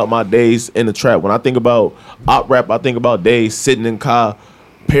thinking about my days in the trap. When I think about op rap, I think about days sitting in car,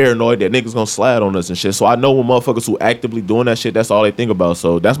 paranoid that niggas gonna slide on us and shit. So I know when motherfuckers who actively doing that shit, that's all they think about.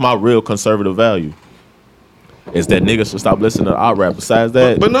 So that's my real conservative value. Is that niggas should stop listening to op rap. Besides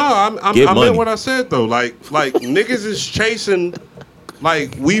that, but no, I money. meant what I said though. Like niggas is chasing.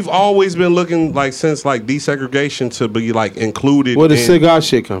 Like we've always been looking like since like desegregation to be like included. Where the cigar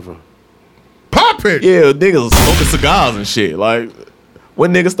shit come from? Pop it. Yeah, niggas smoking cigars and shit. Like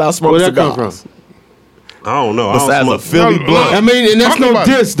when niggas start smoking Where that cigars. come from? I don't know. Besides a Philly blunt. I mean, and that's no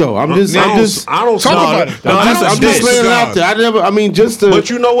diss though. I'm just talk about it. I'm just laying it out there. I mean, just the, but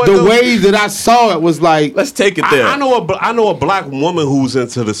you know what, the though? way that I saw it was like. Let's take it there. I know a black woman who's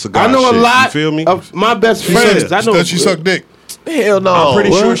into the cigar. I know shit, a lot you feel me? of my best friends. Does she suck dick? Hell no. I'm pretty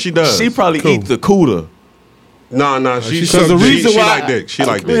sure she does. She probably eat the cooter. Nah, she suck suck dick. She like dick. She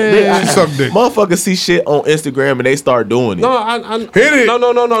like dick. She suck dick. Motherfuckers see shit on Instagram and they start doing it. No, I hit it.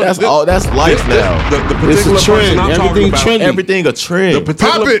 No. That's all. That's life now. The It's particular a trend. person I'm talking Everything about. trendy. Everything a trend.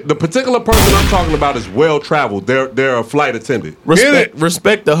 The particular person I'm talking about is well traveled. They're a flight attendant.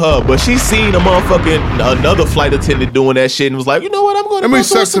 Respect to her, but she seen a motherfucking another flight attendant doing that shit and was like, you know what? I'm going to Let me go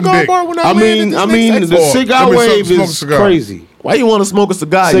to a suck some cigar dick. bar when I mean, the cigar Let me wave smoke a is cigar. crazy. Why you want to smoke a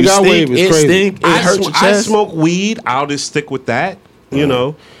cigar? Cigar you wave stink, is it crazy. stink, it hurt your I chest. smoke weed. I'll just stick with that. You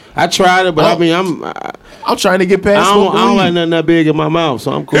know. I tried it, but I mean, I'm trying to get past I smoking don't weed. like nothing that big in my mouth,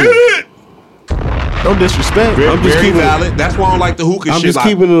 so I'm cool. No disrespect. I'm just Very keeping valid. That's why I don't like the hookah I'm shit. just like,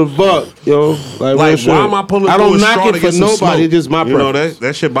 keeping it a buck, yo. Like why real am I pulling I through don't a knock straw it to for get some nobody. smoke? It's just my You know preference.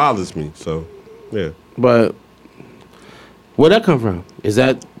 that shit bothers me. So yeah. But where'd that come from? Is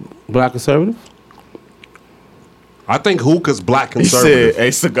that black conservative? I think hookah's black He conservative. said,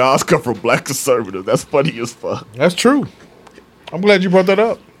 hey, cigars come from black conservative. That's funny as fuck. That's true. I'm glad you brought that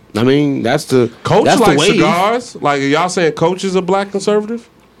up. I mean, that's the Coach that's like the wave. cigars. Like, are y'all saying Coach is a black conservative?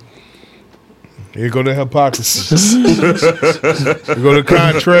 Here go the hypocrisy. You go to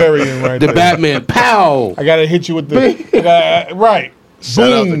contrarian right The there. Batman, pow! I gotta hit you with the right.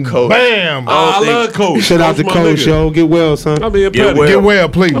 Shout out to Boom, Coach. bam. I love Coach. Shout out to my Coach, nigga. yo. Get well, son. I'm being Get petty. well. Get well,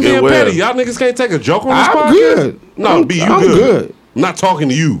 please. I'm being Get well. petty. Y'all niggas can't take a joke on this I'm podcast. good. No, B, you I'm good. I'm not talking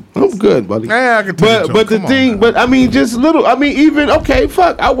to you. I'm good, buddy. Yeah, I can take a But joke. but the Come on thing, now. but I mean, just little. I mean, even okay,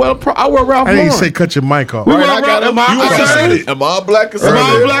 fuck. I wear Ralph I Lauren. didn't say cut your mic off. We Right, wear I got Ralph. him. Am I You already conservative? said it. Am I a black Am I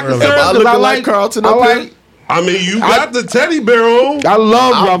conservative? black Earlier. conservative? Am I 'Cause looking like Carlton up here? I mean, you got the teddy bear on. I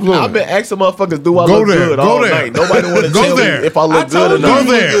love Ralph I've Lauren. been asking motherfuckers, do I Go look there, good go all there. night? Nobody want to Go tell there. me if I look good or told you not. you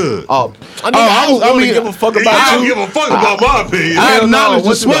look good. Oh, I don't really give a fuck I about don't you. give a fuck about my opinion. I Hell no, acknowledge the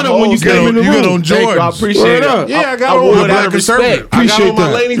what's the sweater when you whole came in the You got room. on Thank you, I Jordans. appreciate Word it. up. Yeah, I got I on wore my it black out of conservative. respect. I got Appreciate on my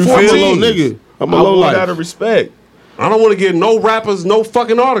that. Lady You feel me, 14. little nigga? I'm a I low wore it out life. of respect. I don't want to get no rappers, no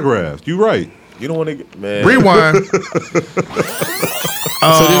fucking autographs. You right. You don't want to get, man. Rewind.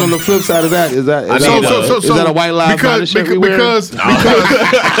 So then on the flip side of that, is that I is need that, a- is that a white lives matter shirt we wearing? because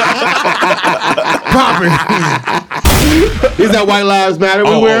Poppin'. Is that white lives matter we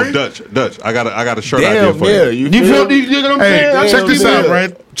Oh, wearing? Dutch. I got a shirt out Damn, there yeah. for you. You feel me? You know what I'm Hey, saying? check this out,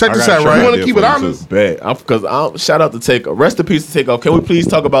 right? Check I this got out, a shirt You right? want to there keep for it you, honest? Bet. Because shout out to Takeoff. Rest in peace to Takeoff. Can we please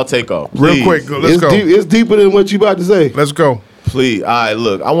talk about Takeoff? Real Please. quick, let's It's go. deep, it's deeper than what you about to say. Let's go. Please. All right,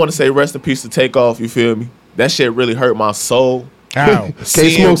 look. I want to say rest in peace to Takeoff. You feel me? That shit really hurt my soul. Ow. Can't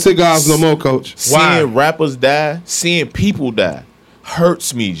smoke cigars no more, coach. Why? Seeing rappers die, seeing people die,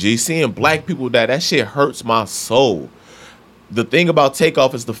 hurts me, G. Seeing black people die, that shit hurts my soul. The thing about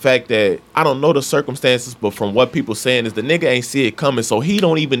Takeoff is the fact that I don't know the circumstances, but from what people saying is the nigga ain't see it coming, so he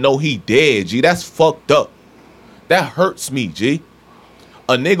don't even know he dead, G. That's fucked up. That hurts me, G.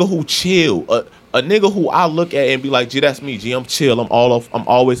 A nigga who chill, a nigga who I look at and be like, G, that's me, G. I'm chill. I'm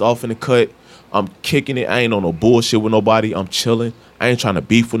always off in the cut. I'm kicking it. I ain't on no bullshit with nobody. I'm chilling. I ain't trying to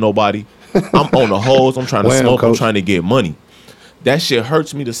beef with nobody. I'm on the hoes. I'm trying to Well, smoke. I'm coach. trying to get money. That shit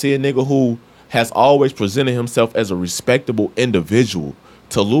hurts me to see a nigga who has always presented himself as a respectable individual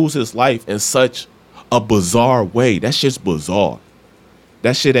to lose his life in such a bizarre way. That shit's bizarre.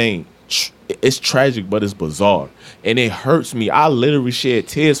 That shit ain't, it's tragic, but it's bizarre. And it hurts me. I literally shed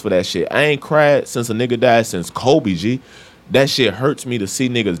tears for that shit. I ain't cried since a nigga died since Kobe, G. That shit hurts me to see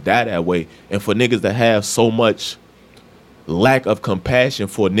niggas die that way. And for niggas that have so much lack of compassion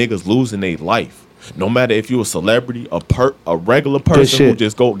for niggas losing their life. No matter if you a celebrity, a regular person who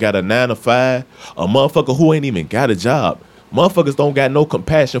just got a 9 to 5, a motherfucker who ain't even got a job. Motherfuckers don't got no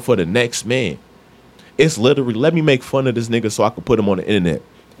compassion for the next man. It's literally, let me make fun of this nigga so I can put him on the internet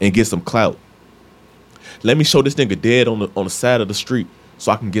and get some clout. Let me show this nigga dead on the side of the street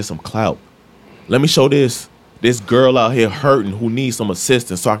so I can get some clout. Let me show this girl out here hurting who needs some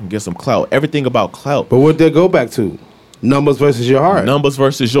assistance so I can get some clout. Everything about clout. But what they go back to? Numbers versus your heart. Numbers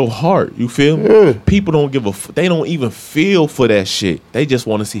versus your heart. You feel me? Yeah. People don't give a. They don't even feel for that shit. They just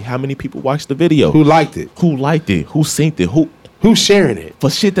want to see how many people watched the video. Who liked it? Who liked it? Who synced it? Who's sharing it?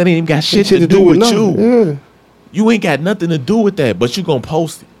 For shit that ain't even got shit to do with nothing. you. Yeah. You ain't got nothing to do with that, but you gonna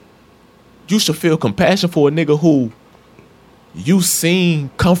post it. You should feel compassion for a nigga who you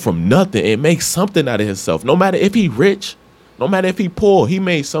seen come from nothing and make something out of himself. No matter if he rich, no matter if he poor, he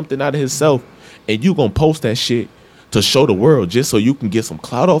made something out of himself, and you gonna post that shit to show the world just so you can get some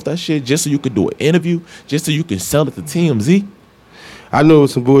clout off that shit, just so you can do an interview, just so you can sell it to TMZ. I knew it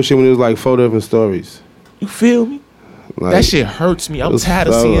was some bullshit when it was like 4 different stories. You feel me? Like, that shit hurts me. I'm tired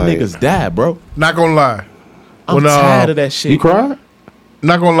of seeing niggas die, bro. Not gonna lie. I'm tired of that shit. You cried?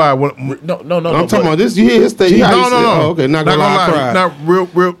 Not gonna lie. No. I'm talking about this. You hear his thing? No. Oh, okay, not gonna lie. I cried. Not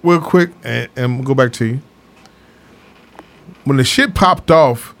real quick, and we'll go back to you. When the shit popped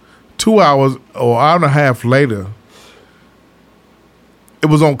off, 2 hours or hour and a half later, it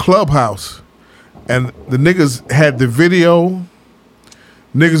was on Clubhouse, and the niggas had the video.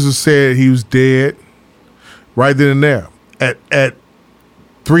 Niggas who said he was dead right then and there at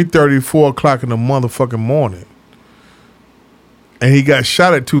 3:30, 4 o'clock in the motherfucking morning. And he got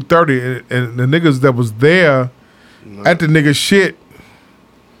shot at 2:30, and the niggas that was there at the nigga shit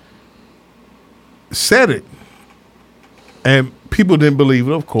said it. And people didn't believe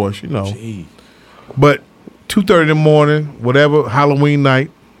it, of course, you know. Gee. But 2:30 in the morning, whatever, Halloween night,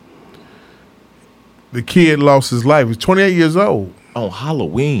 the kid lost his life. He's 28 years old. On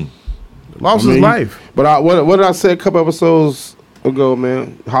Halloween. Lost his life. But what did I say a couple episodes ago,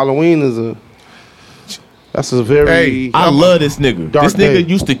 man? Halloween is that's a very... Hey, I love this nigga. This nigga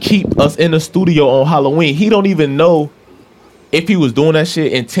used to keep us in the studio on Halloween. He don't even know if he was doing that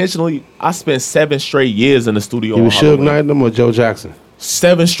shit intentionally. I spent 7 straight years in the studio You on was Suge Halloween. Knight them or Joe Jackson?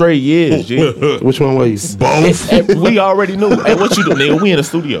 7 straight years, G. Which one were you? Both. We already knew. Hey, what you do, nigga? We in the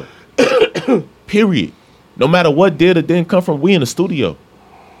studio. Period. No matter what did or didn't come from, we in the studio.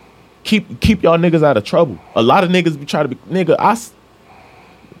 Keep y'all niggas out of trouble. A lot of niggas be trying to be... Nigga,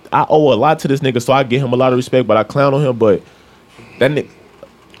 I owe a lot to this nigga, so I give him a lot of respect, but I clown on him. But that nigga,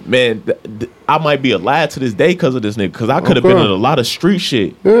 man, I might be alive to this day because of this nigga. Because I could have been in a lot of street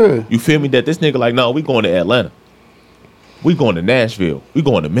shit. Yeah. You feel me? That this nigga like, no, we going to Atlanta. We going to Nashville. We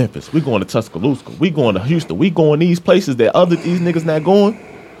going to Memphis. We going to Tuscaloosa. We going to Houston. We going these places that these niggas not going.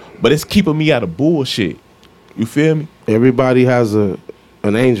 But it's keeping me out of bullshit. You feel me? Everybody has an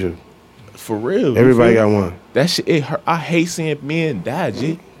angel. For real. Everybody got one. That shit, it hurt. I hate seeing men die,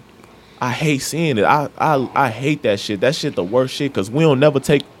 G. I hate seeing it. I hate that shit. That shit the worst shit because we don't never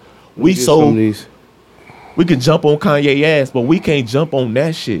take. We can jump on Kanye ass, but we can't jump on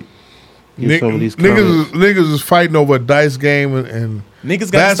that shit. Niggas is fighting over a dice game and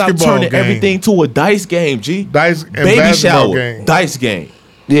niggas gotta stop turning everything to a dice game, G. Dice and baby shower, game. dice game.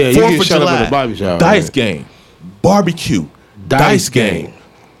 Yeah, you 4th get of shut July, up in the baby shower. dice game. Barbecue, dice game.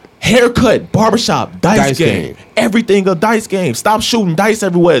 Haircut, barbershop, dice game. Everything a dice game. Stop shooting dice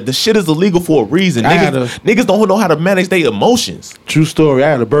everywhere. The shit is illegal for a reason. Niggas don't know how to manage their emotions. True story.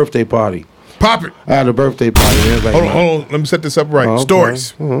 I had a birthday party. Pop it. I had a birthday party. Hold on. Let me set this up right. Okay.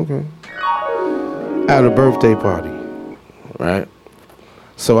 Stories. Okay. I had a birthday party, right?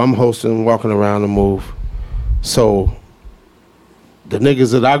 So I'm hosting, walking around the move. So the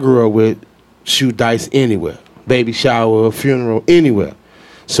niggas that I grew up with shoot dice anywhere. Baby shower, funeral, anywhere.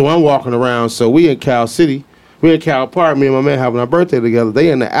 So I'm walking around. So we in Cal City. We in Cal Park. Me and my man having our birthday together.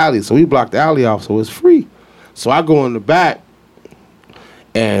 They in the alley. So we blocked the alley off. So it's free. So I go in the back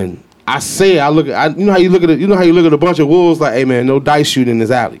and you know how you look at a bunch of wolves like, hey man, no dice shooting in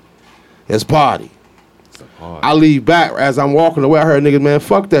this alley. It's party. I leave back as I'm walking away. I heard niggas, man,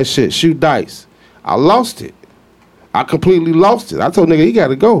 fuck that shit. Shoot dice. I lost it. I completely lost it. I told nigga, he got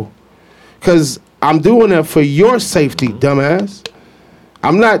to go. Because I'm doing that for your safety, dumbass.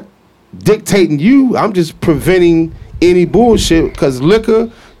 I'm not dictating you. I'm just preventing any bullshit because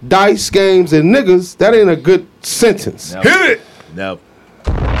liquor, dice games, and niggas, that ain't a good sentence. No. Hit it. No.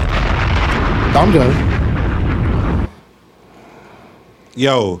 I'm done.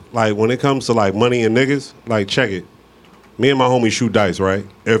 Yo, like when it comes to like money and niggas, like check it. Me and my homie shoot dice, right?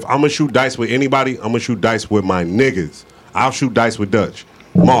 If I'm gonna shoot dice with anybody, I'm gonna shoot dice with my niggas. I'll shoot dice with Dutch.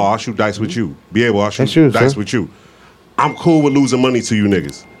 Ma, I'll shoot dice with you. I'll shoot dice with you. I'm cool with losing money to you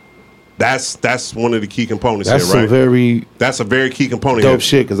niggas. That's one of the key components That's here, right? That's a very key component. dope here.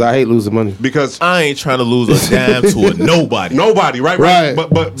 shit because I hate losing money. Because I ain't trying to lose a damn to a nobody. Nobody, right? Right.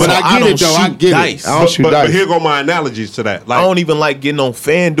 But I get it though. I get dice. it. I don't shoot dice. But here go my analogies to that. Like, I don't even like getting on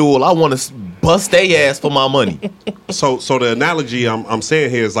FanDuel. I want to bust they ass for my money. So the analogy I'm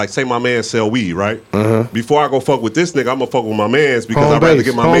saying here is like, say my man sell weed, right? Before I go fuck with this nigga, I'm gonna fuck with my mans because Home I'd rather base,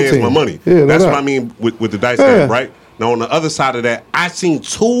 get my home mans team. my money. Yeah, That's no what doubt. I mean with the dice Yeah. game, right? Now on the other side of that, I seen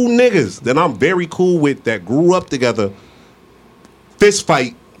two niggas that I'm very cool with that grew up together, fist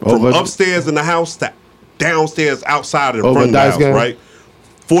fight from Over- upstairs in the house to downstairs outside in Over front of the dice house, game? right?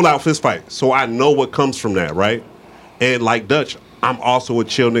 Full out fist fight. So I know what comes from that, right? And like Dutch, I'm also a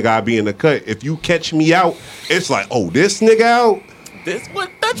chill nigga. I be in the cut. If you catch me out, it's like, oh, this nigga out. That's what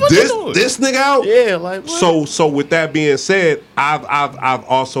you doing. This nigga out. Yeah, like what? So with that being said, I've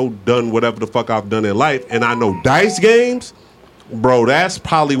also done whatever the fuck I've done in life, and I know dice games, bro. That's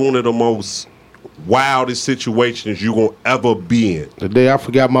probably one of the most wildest situations you gonna ever be in. The day I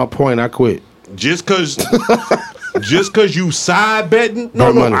forgot my point, I quit. Just cause you side betting. No,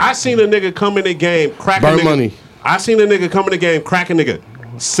 Burn no. money. I seen a nigga come in the game cracking Burn nigga. money. I seen a nigga come in the game cracking nigga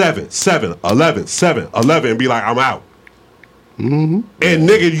 7, 11, 7, 11, and be like, I'm out. Mm-hmm. And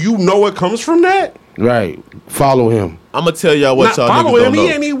nigga, you know what comes from that? Right. Follow him. I'm gonna tell y'all what Not y'all follow niggas him. don't know. He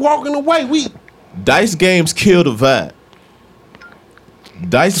ain't even walking away. Dice games kill the vibe.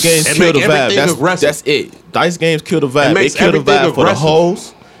 Dice games It kill make the vibe. everything aggressive. That's it. Dice games kill the It vibe. It makes kill the everything vibe for the aggressive.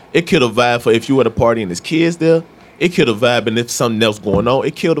 hoes. It kill the vibe for if you at a party and there's kids there. It kill the vibe, and if something else going on,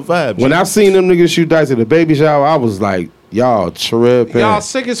 it kill the vibe. When I seen them niggas shoot dice at the baby shower, I was like, y'all tripping. Y'all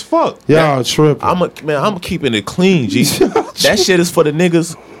sick as fuck. Y'all tripping. I'm keeping it clean, G. That shit is for the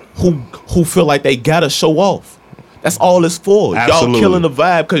niggas who feel like they gotta show off. That's all it's for. Absolutely. Y'all killing the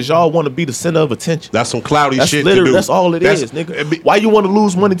vibe because y'all want to be the center of attention. That's some cloudy That's shit literally, to do. that's all it is, nigga. Why you want to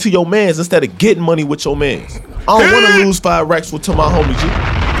lose money to your mans instead of getting money with your mans? I don't want to lose 5 racks to my homie, G.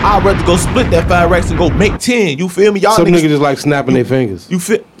 I'd rather go split that 5 racks and go make 10. You feel me? Y'all Some niggas niggas just like snapping their fingers. You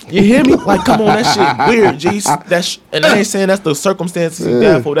hear me? Like, come on, that shit weird, G. And I ain't saying that's the circumstances he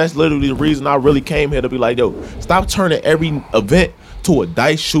died for. That's literally the reason I really came here to be like, yo, stop turning every event to a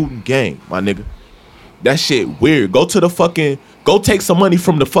dice shooting game, my nigga. That shit weird. Go take some money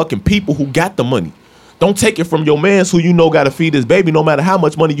from the fucking people who got the money. Don't take it from your mans who you know got to feed his baby. No matter how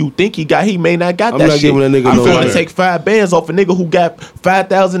much money you think he got, he may not got I'm that not shit. giving that nigga I no feel money. like take 5 bands off a nigga who got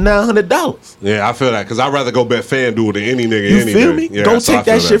 $5,900. Yeah, I feel that because I'd rather go bet FanDuel than any nigga. You any feel day. me? Yeah, Go so I take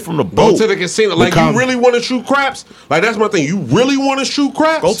feel that shit from the Go boat. to the casino. Like, you really want to shoot craps? Like, that's my thing. You really want to shoot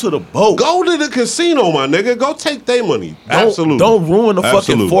craps? Go to the boat. Go to the casino, my nigga. Go take their money. Absolutely. Don't ruin the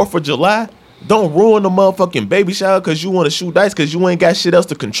Absolutely. fucking 4th of July. Don't ruin the motherfucking baby shower because you want to shoot dice because you ain't got shit else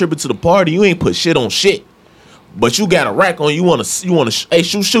to contribute to the party. You ain't put shit on shit. But you got a rack on. You wanna hey,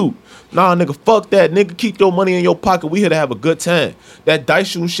 shoot. Nah, nigga, fuck that. Nigga, keep your money in your pocket. We here to have a good time. That dice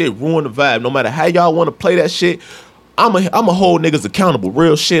shooting shit ruin the vibe. No matter how y'all want to play that shit, I'ma hold niggas accountable.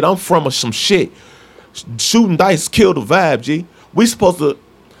 Real shit. I'm from some shit. Shooting dice kill the vibe, G. We supposed to,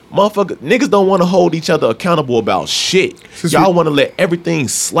 motherfucker, niggas don't want to hold each other accountable about shit. Y'all want to let everything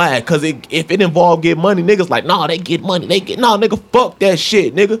slide. Cause if it involve get money, niggas like, nah, they get money. Nah, nigga, fuck that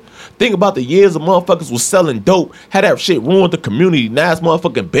shit, nigga. Think about the years of motherfuckers was selling dope. Had that shit ruined the community. Now it's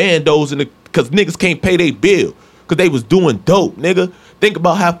motherfucking bandos cause niggas can't pay their bill. Cause they was doing dope, nigga. Think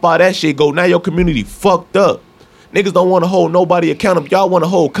about how far that shit go. Now your community fucked up. Niggas don't want to hold nobody accountable. Y'all want to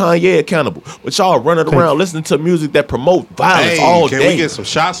hold Kanye accountable. But y'all running around listening to music that promote violence all Can day. we get some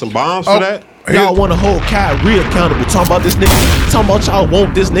shots and bombs for that? Y'all want to hold Kyrie accountable. Talking about this nigga. Talking about y'all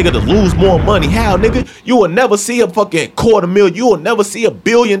want this nigga to lose more money. How, nigga? You will never see a fucking $250,000. You will never see $1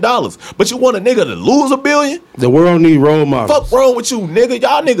 billion. But you want a nigga to lose $1 billion? The world need role models. Fuck wrong with you, nigga?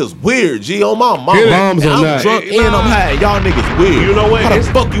 Y'all niggas weird, G. On my mama. Bombs on I'm that. drunk and I'm high. Y'all niggas weird. You know what? How the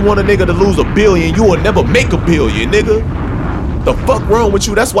fuck you want a nigga to lose $1 billion? You will never make $1 billion, nigga. The fuck wrong with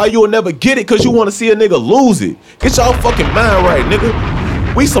you? That's why you'll never get it, cause you want to see a nigga lose it. Get y'all fucking mind right, nigga.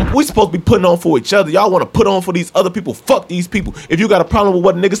 We supposed to be putting on for each other. Y'all want to put on for these other people. Fuck these people. If you got a problem with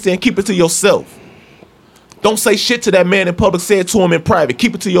what a nigga saying, keep it to yourself. Don't say shit to that man in public. Say it to him in private.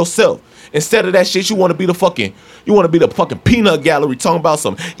 Keep it to yourself. Instead of that shit, you want to be the fucking peanut gallery talking about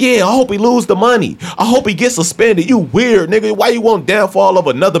something. Yeah, I hope he lose the money. I hope he gets suspended. You weird, nigga. Why you want downfall of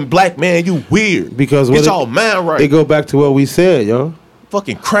another black man? You weird. Because get y'all mind right. They go back to what we said, yo.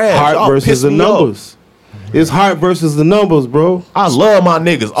 Fucking crash. Heart Y'all versus piss the me numbers. It's heart versus the numbers, bro. I love my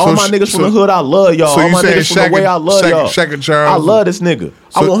niggas. All my niggas from the hood, I love y'all. So All you my saying niggas from the way, I love y'all. Shaq and Charles? I love this nigga.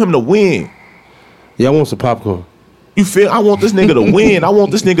 I So- want him to win. Yeah, I want some popcorn. You feel? I want this nigga to win. I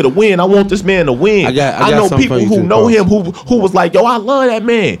want this nigga to win. I want this man to win. I got know something people for you who too, know Cross. him who was like, yo, I love that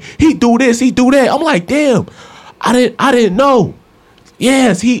man. He do this, he do that. I'm like, damn, I didn't know.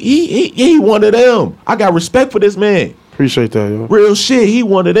 Yes, he one of them. I got respect for this man. Appreciate that, yo. Real shit, he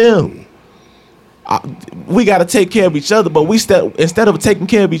one of them. We got to take care of each other, but instead of taking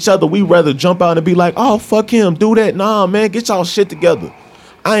care of each other, we rather jump out and be like, oh, fuck him, do that. Nah, man, get y'all shit together.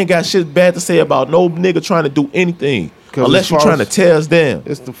 I ain't got shit bad to say about no nigga trying to do anything unless you're trying to tear us down.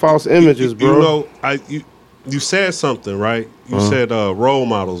 It's the false images, bro. You know, you said something, right? You said role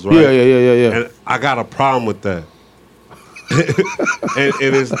models, right? Yeah. And I got a problem with that.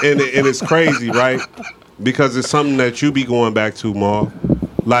 and it's crazy, right? Because it's something that you be going back to, Marv.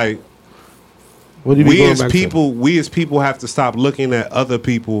 Like, what do you we as people have to stop looking at other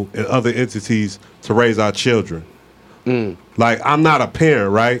people and other entities to raise our children. Like, I'm not a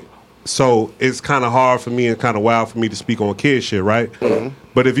parent, right? So it's kind of hard for me and kind of wild for me to speak on kid shit, right?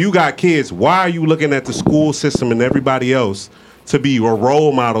 But if you got kids, why are you looking at the school system and everybody else to be a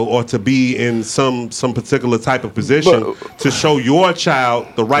role model or to be in some particular type of position to show your child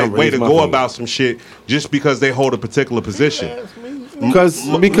the right way to go about some shit just because they hold a particular position? Because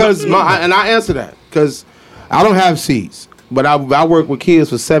and I answer that because I don't have seeds, but I work with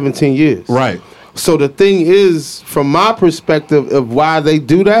kids for 17 years. Right. So the thing is, from my perspective of why they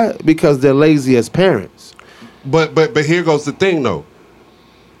do that, because they're lazy as parents. But here goes the thing though.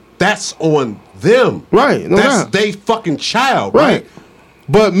 That's on them. Right. No That's doubt. they fucking child, right?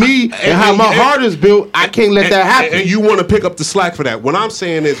 But me and how my heart is built, I can't let that happen. And you want to pick up the slack for that. What I'm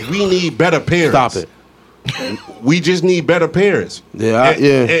saying is we need better parents. Stop it. We just need better parents.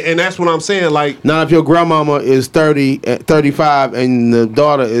 And that's what I'm saying. Like, now, if your grandmama is 35 and the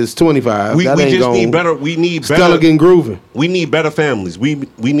daughter is 25, we just need better. We need better. Stella getting grooving. We need better families. We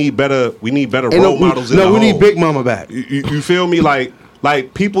need better. We need better role models. No, we need Big Mama back. You feel me?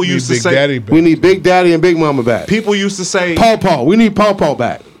 Like people used to say, we need Big Daddy and Big Mama back. People used to say, Paw. We need Paw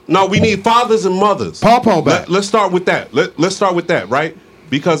back. No, we need fathers and mothers. Paw back. Let's start with that. Let's start with that, right?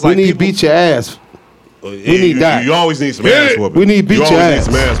 Because like we need beat your ass. We need that. You always need some ass whooping. We need beat your ass. You always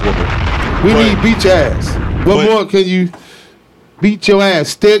need some ass whooping. We need beat your ass. What more can you beat your ass?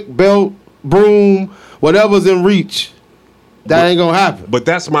 Stick, belt, broom, whatever's in reach. That ain't gonna happen. But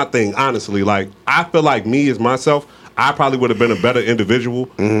that's my thing, honestly. Like, I feel like me as myself, I probably would have been a better individual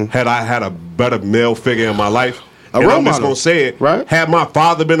had I had a better male figure in my life. And I'm just gonna say it. Right? Had my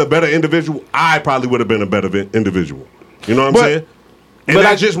father been a better individual, I probably would have been a better individual. You know what I'm saying? And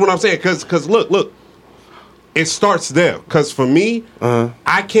that's just what I'm saying. Cause look. It starts there, because for me,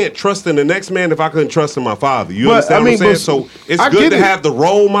 I can't trust in the next man if I couldn't trust in my father. You understand what I'm saying? So it's good to have the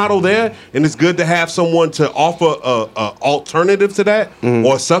role model there, and it's good to have someone to offer a alternative to that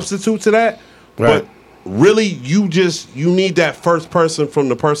or substitute to that. Right. But really, you need that first person from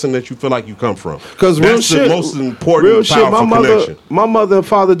the person that you feel like you come from. Because that's the most important, powerful connection. My mother and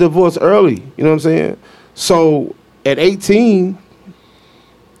father divorced early. You know what I'm saying? So at 18,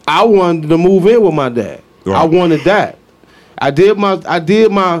 I wanted to move in with my dad. Right. I wanted that. I did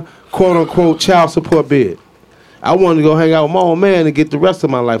my quote unquote child support bid. I wanted to go hang out with my old man and get the rest of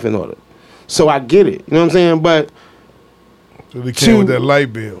my life in order. So I get it. You know what I'm saying? But so they came with that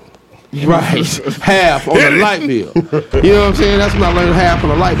light bill. Right. Half on the light bill. You know what I'm saying? That's when I learned half on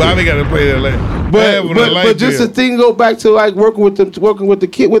the light bill. Bobby got to play that light. But just the thing go back to like working with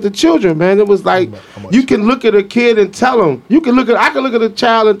the children, man. It was like you can look at a kid and tell them. I can look at a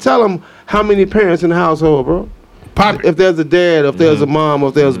child and tell them how many parents in the household, bro. If there's a dad, if there's a mom, or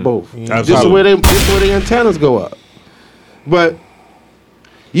if there's both. Just the way the antennas go up. But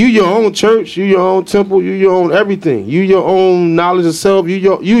you your own church, you your own temple, you your own everything. You your own knowledge of self, you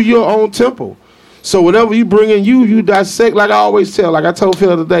your own temple. So whatever you bring in, you dissect. Like I always tell, like I told Phil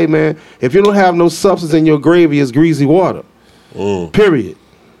the other day, man, if you don't have no substance in your gravy, it's greasy water. Period.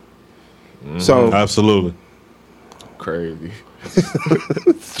 So absolutely. Crazy.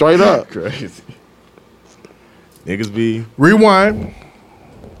 Straight up. Crazy. Niggas be rewind.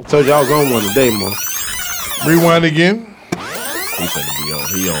 Told y'all was on one today, man. Rewind again. He finna be on.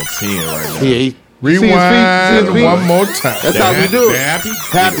 He on 10 right now. Yeah. Rewind one more time. That's how we do it.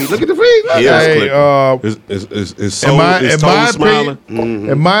 Happy. Look at the feet.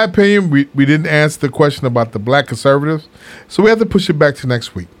 In my opinion, we didn't answer the question about the black conservatives, so we have to push it back to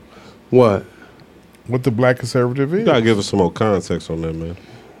next week. What the black conservative is? You gotta give us some more context on that, man.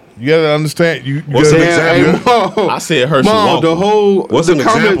 You gotta understand. What's an example? I said Herschel Walker. What's an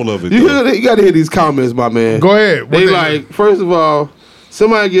example of it? You gotta hear these comments, my man. Go ahead. They like, first of all,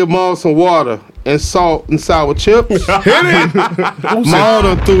 somebody give Maul some water and salt and sour chips. Hit it. Maul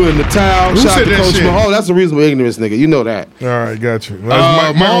done threw in the towel. Who Shout out said to that Coach shit? Maul. That's a reasonable ignorance, nigga. You know that. All right, got you.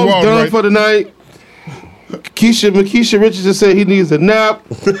 That's Maul's Wall, done right? for the night. Makisha Richardson said he needs a nap.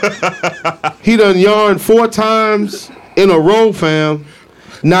 He done yarned 4 times in a row, fam.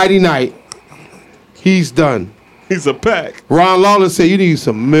 Nighty night. He's done. He's a pack. Ron Lawless said you need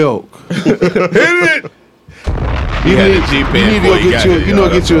some milk. Hit it. He had a G-Pan You need to go before he got get you, here, you know,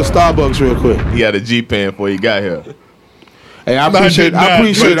 y'all. get you a Starbucks real quick. He had a G-Pan before he got here. Hey, I No, I appreciate did not,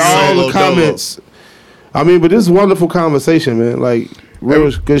 all but- the comments. I mean, but this is wonderful conversation, man. Like,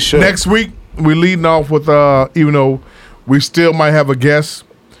 real good show. Next week we leading off with even though we still might have a guest,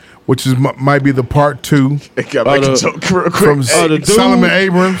 which is might be the part 2 Can I make a joke real quick? from the dude- Solomon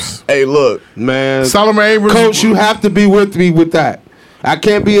Abrams. Hey, look. Man, Solomon Abrams, Coach, you have to be with me with that. I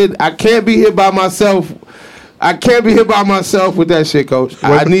can't be here by myself. I can't be here by myself with that shit, Coach.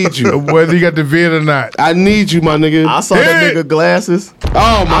 I need you. whether you got the vid or not. I need you, my nigga. I saw that nigga glasses.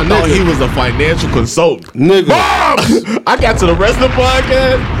 Oh, my I thought nigga. he was a financial consultant. Nigga. I got to the rest of the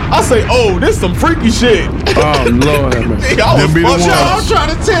podcast. I say, oh, this some freaky shit. Oh, Lord have mercy. I was Them be the fucked ones. up. I'm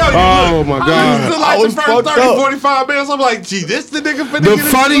trying to tell you. Oh, look, my I God. feel I like was the first fucked 30, up. 45 minutes, I'm like, gee, this the nigga finna The get into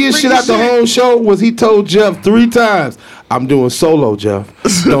funniest some shit out the freaky whole show was he told Jeff 3 times, I'm doing solo, Jeff.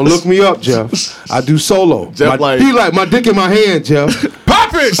 Don't look me up, Jeff. I do solo. Jeff He like, my dick in my hand, Jeff. Pop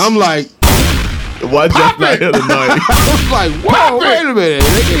it. I'm like, Why Jeff not here tonight? I was like, whoa, wait a minute.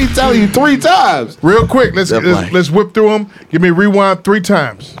 They keep telling you 3 times. Real quick, let's Definitely. let's whip through them. Give me a rewind 3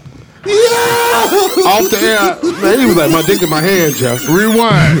 times. Off the air, man, he was like, my dick in my hand, Jeff.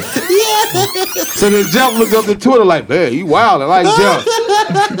 Rewind. So then Jeff looked up to Twitter like, man, you wild. I like Jeff.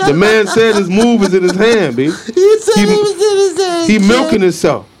 The man said his move is in his hand, B. He milking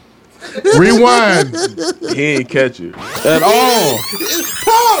himself Rewind. He ain't catch it. at all.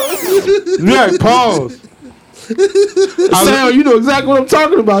 Right, pause. Sam, you know exactly what I'm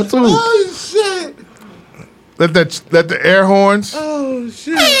talking about, too. Let the air horns. Oh,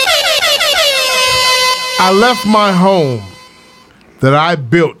 shit. I left my home that I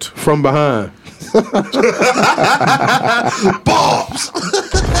built From behind. Bombs.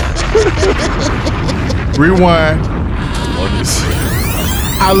 Rewind.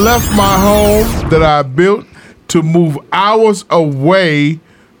 I left my home that I built to move hours away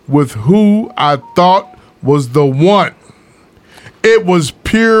with who I thought was the one. It was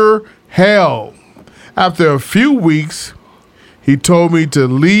pure hell. After a few weeks, he told me to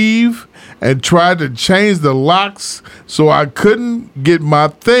leave and tried to change the locks so I couldn't get my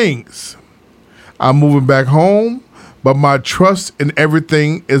things. I'm moving back home, but my trust in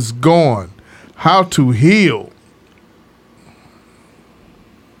everything is gone. How to heal?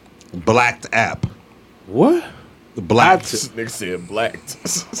 Blacked app. What? Blacked. Nigga said blacked.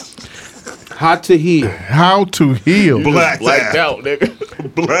 Hot to heal. How to heal? Blacked Blacked app. out,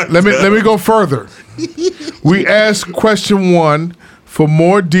 nigga. Blacked Let me go further. We asked question 1 for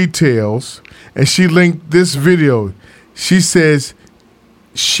more details, and she linked this video. She says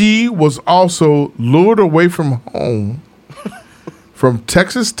she was also lured away from home from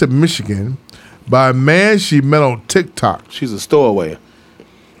Texas to Michigan by a man she met on TikTok. She's a stowaway.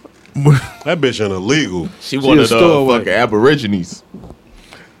 That bitch ain't illegal. She one a of the stowaway. fucking aborigines.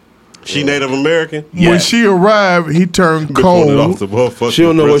 She Native American? When she arrived, he turned Pulling it off cold. the motherfucking She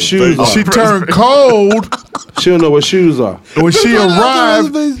don't know what shoes presentation. She turned cold. She don't know what shoes are. When she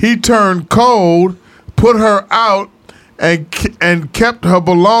arrived, he turned cold, put her out, and kept her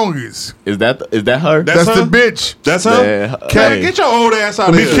belongings. Is that her? That's her? the bitch. That's her? Man, Man, get your old ass out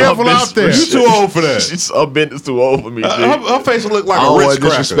of Be here. careful out there. You too old for that. She's a bit too old for me. Her face look like I a don't Ritz want to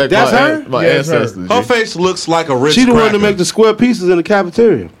cracker. disrespect That's my, her? my Yeah, it's her. ancestors. Her G. face looks like a Ritz She the cracker. one to make the square pieces in the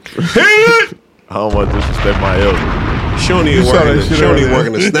cafeteria. I don't want to disrespect my elder. She don't even saw work that in the, shit she don't even earlier. work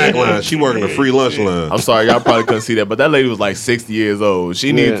in the snack line. She working the free lunch line. I'm sorry, y'all probably couldn't see that, but that lady was like 60 years old.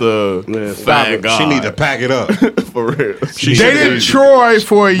 She needs to find God. She need to pack it up. For real. She Dated should- Troy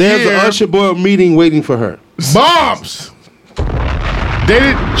for a There's year. an Usher Boy meeting waiting for her. Bombs.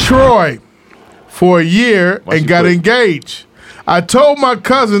 Dated Troy for a year Why she and got quit? engaged. I told my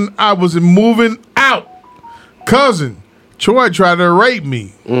cousin I was moving out. Cousin, Troy tried to rape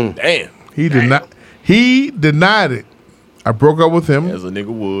me. Damn. He did not. He denied it. I broke up with him As a nigga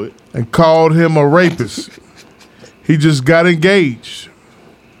would. and called him a rapist. He just got engaged.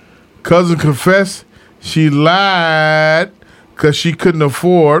 Cousin confessed she lied because she couldn't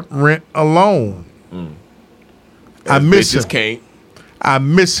afford rent alone. I miss him. Bitches can't. I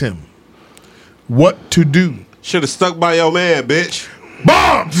miss him. What to do? Should have stuck by your man, bitch.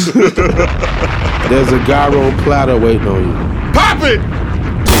 Bombs! There's a gyro platter waiting on you. Pop it!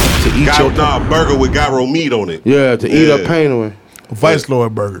 eat your burger with gyro meat on it. Yeah, to eat up pain away. Vice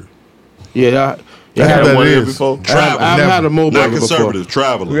Lord burger. Yeah, You had that one is. before? I've had a Mo Not burger conservative, before.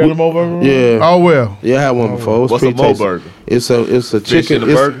 traveler. You had a Mo burger? Yeah. Oh well. Yeah, I had one before. It was What's a pretty Mo tasty. burger? It's a Fish chicken. in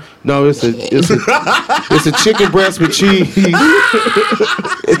a burger? No, it's a chicken breast with cheese.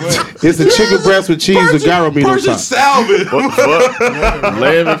 It's a chicken breast with cheese with gyro meat on Persian top. salmon.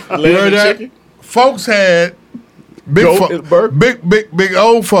 Lamb and chicken? Folks had big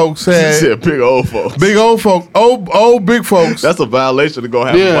old folks She had said big old folks. big old folks old big folks That's a violation to go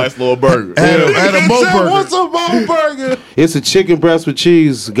have Yeah. a Vice Lord burger. had a Mo burger. What's a Mo burger? It's a chicken breast with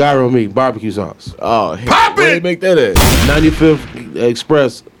cheese, gyro meat, barbecue sauce. Oh, Pop where it! they make that at? 95th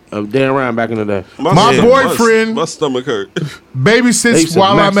Express of Dan Ryan back in the day. My boyfriend My stomach hurt. They babysits used to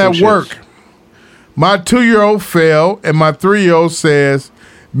while max I'm at them work. shits. My 2-year-old fell, and my 3-year-old says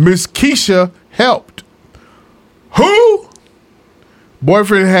Miss Keisha helped. Who?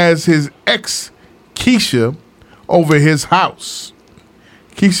 Boyfriend has his ex Keisha over his house.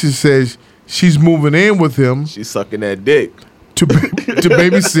 Keisha says she's moving in with him She's sucking that dick. to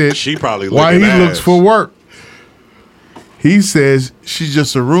babysit She probably while he licking looks ass. for work. He says she's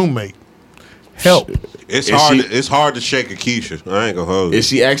just a roommate. Help. It's Is hard. she- It's hard to shake a Keisha. I ain't gonna hold you. Is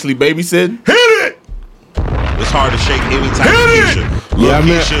she actually babysitting? Hit it! It's hard to shake any type of Hit it! Keisha. Yeah, I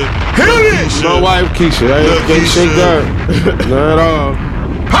mean- Keisha. Hit Lil' it! Keisha. My wife Keisha, I Look, ain't gonna shake Keisha. that. Not at all.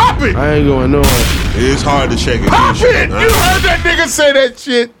 Pop it! I ain't going nowhere. It's hard to shake a Pop Keisha. it! You heard that nigga say that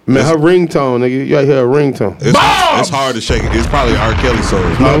shit. Man, her ringtone, nigga. You gotta hear her ringtone. It's hard to shake it. It's probably R. Kelly song.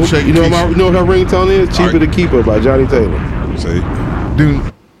 I'm shaking You know Keisha. what her ringtone is? Cheaper to Keep Her by Johnny Taylor. See? Dude.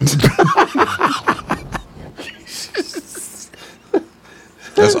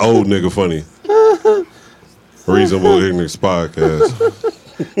 That's old nigga funny. Reasonable Ignorance Podcast.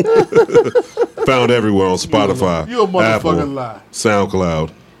 Found everywhere on Spotify, You a motherfucking Apple, lie.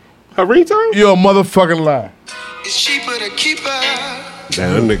 SoundCloud. Her ringtone? You're a motherfucking lie. It's cheaper to keep her.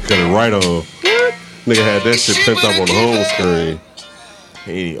 Damn, that nigga cut it right on. Nigga had that shit pimped up on the home screen.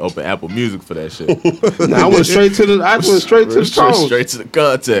 He ain't open Apple Music for that shit. Nah, I went straight to the tone. Straight to the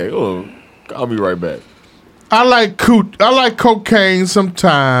contact. Oh, call me right back. I like cocaine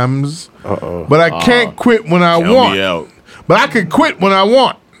sometimes, but I can't quit when I Count want. me out. But I can quit when I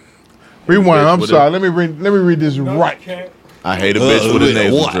want. Rewind. I'm With sorry. it. Let me read this right. I hate a bitch with a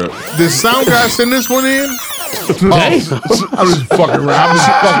nasal what? drip. Did sound guy send this one in? Oh, I'm just fucking around.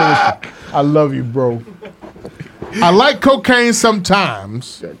 I love you, bro. I like cocaine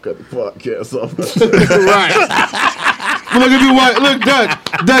sometimes. Cut the podcast off. Right. Look at you, white. Look,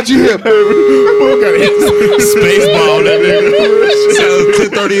 Dutch, you hip. Spaceball, that nigga. Sound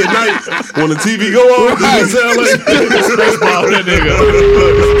 10:30 at night when the TV go on. It sound like Spaceball, that nigga.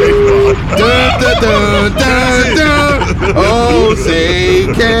 Dun, dun, dun, dun, dun. Oh, say,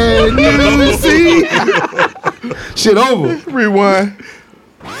 can you see? Shit over. Rewind.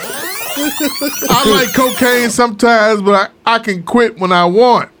 I like cocaine sometimes, but I can quit when I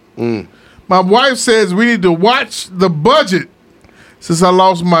want. My wife says we need to watch the budget since I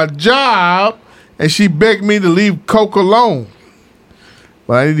lost my job, and she begged me to leave coke alone.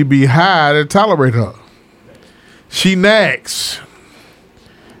 But I need to be high to tolerate her. She nags,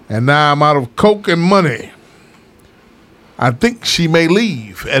 and now I'm out of coke and money. I think she may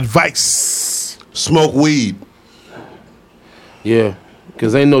leave. Advice. smoke weed. Yeah,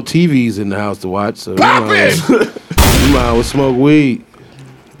 because ain't no TVs in the house to watch. So Pop it! You might as well smoke weed.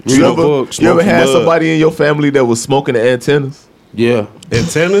 Read You a ever, book. you ever smoke had bud. somebody in your family that was smoking the antennas? Yeah,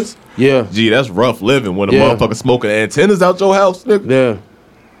 Antennas? yeah, Gee, that's rough living when a Yeah. motherfucker smoking the antennas out your house, nigga.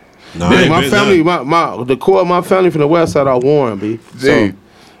 yeah. No, I ain't My been family, done. the core of my family from the west side are Warren, B. So, Gee.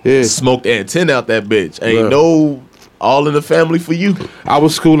 yeah. Smoked the antenna out that bitch. Ain't Yeah. no all in the family for you. I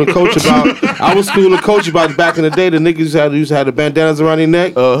was schooling coach about back in the day. The niggas used to have the bandanas around their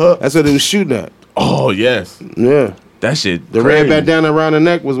neck. Uh-huh. That's what they was shooting at. Oh yes, Yeah, that shit. the crazy. red bandana around the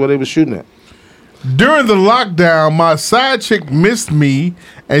neck was what they was shooting at. During the lockdown, my side chick missed me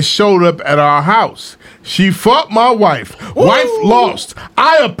and showed up at our house. She fought my wife. Wife lost.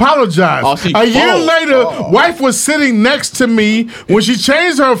 I apologized. Oh, she A year fought. later, wife was sitting next to me when she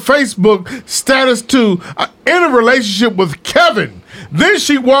changed her Facebook status to in a relationship with Kevin. Then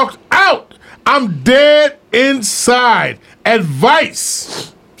she walked out. I'm dead inside. Advice.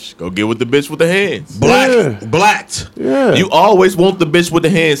 Go get with the bitch with the hands. Blacked. Yeah. You always want the bitch with the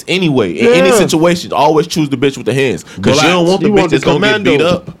hands anyway. In any Yeah. situation, always choose the bitch with the hands. Because you don't want the You bitch want the that's going to get beat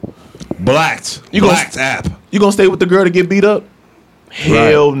commando. up. Blacked. You gonna- Blacked app. You going to stay with the girl to get beat up?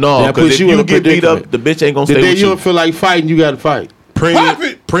 Hell no. That Because puts if you in you a get beat up, predicament. the bitch ain't going to The stay day with you you. don't feel like fighting, you got to fight.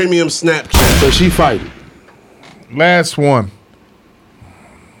 Premium Snapchat. So she fighting. Last one.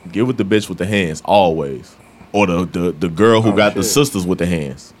 Get with the bitch with the hands always, or the girl who got the sisters with the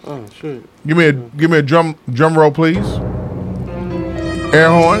hands. Oh shit! Give me a drum roll, please. Air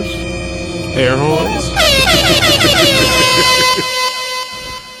horns. Air horns.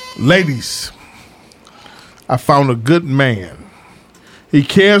 Ladies, I found a good man. He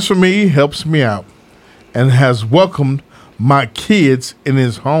cares for me, helps me out, and has welcomed my kids in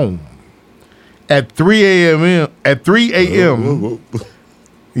his home. At 3 a.m.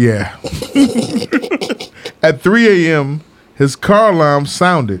 Yeah. At 3 a.m., his car alarm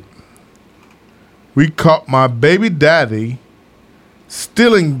sounded. We caught my baby daddy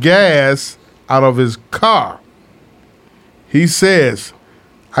stealing gas out of his car. He says,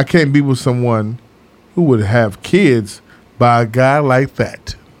 I can't be with someone who would have kids by a guy like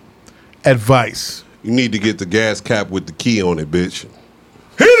that. Advice. You need to get the gas cap with the key on it, bitch.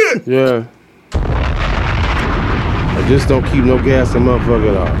 Hit it! Yeah. I just don't keep no gas in motherfucker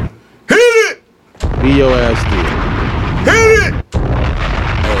at all. Hit it! Be your ass still. Hit it!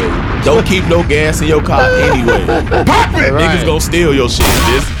 Hey, don't keep no gas in your car anyway. Pop it! Niggas gonna steal your shit.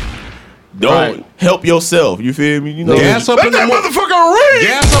 Just don't help yourself. You feel me? You know, gas up in the morning. Motherfucker ring!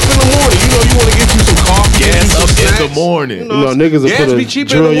 Gas up in the morning. You know you want to get you some coffee. gas up snacks. in the morning. You know, niggas will gas put be a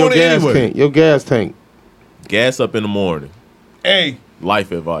cheaper in drill the in your morning gas anyway. tank. Your gas tank. Gas up in the morning. Hey,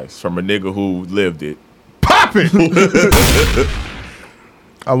 Life advice from a nigga who lived it. pop it!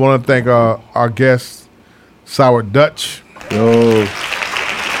 I want to thank our guest, Sour Dutch. Yo.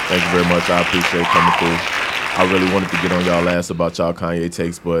 Thank you very much. I appreciate coming through. I really wanted to get on y'all ass about y'all Kanye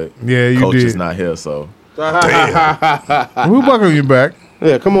takes, but Yeah, you Coach did. is not here, so We welcome you back.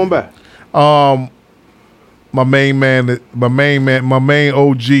 Yeah, come on back. My main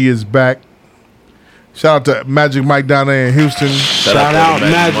OG is back. Shout out to Magic Mike down there in Houston. shout Shout out out to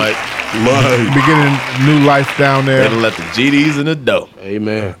Magic Mike. Beginning new life down Better there. let the GDs in the dough.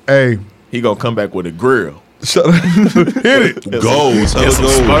 Amen. Hey, He gonna come back with a grill. hit it. Goals. And some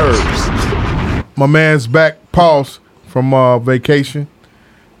Spurs. My man's back, Pulse, from vacation.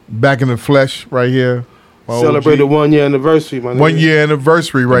 Back in the flesh right here. My Celebrated OG. 1 year anniversary, my nigga. 1 year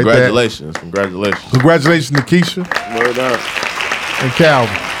anniversary right there. Congratulations. Congratulations. Congratulations to Keisha Word up. and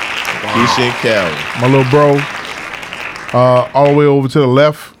Calvin, Keisha and Calvin. my little bro. All the way over to the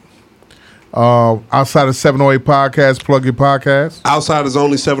left. Outside of 708 Podcast, plug your podcast. Outside is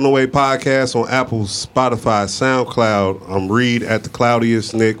only 708 Podcast on Apple, Spotify, SoundCloud. I'm Reed at the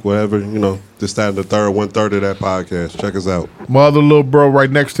Cloudiest, Nick, whatever, you know, this, that, and the third, 1/3 of that podcast. Check us out. My other little bro right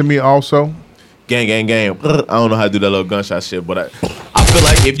next to me also. Gang, gang, gang. I don't know how to do that little gunshot shit, but I feel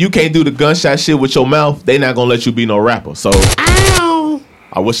like if you can't do the gunshot shit with your mouth, they not gonna let you be no rapper. So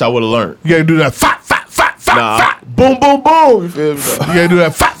I wish I would have learned. You gotta do that fat, Nah, boom, boom, boom. You feel me? you gotta do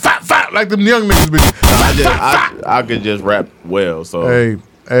that fat, like them young niggas be. I could just rap well, so Hey,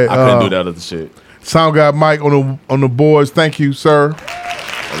 I couldn't do that other shit. Sound guy Mike on the boards. Thank you, sir.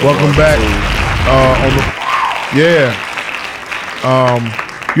 Welcome back.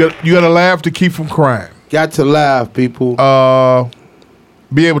 You gotta laugh to keep from crying. Got to laugh, people.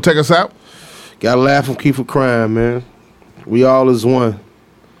 Be able to take us out. Gotta laugh and keep from crying, man. We all is one.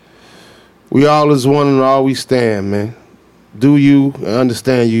 We all is one and all we stand, man. Do you and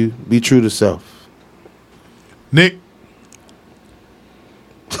understand you. Be true to self. Nick.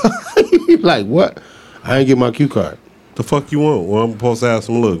 Like, what? I ain't get my cue card. The fuck you want? Well, I'm supposed to have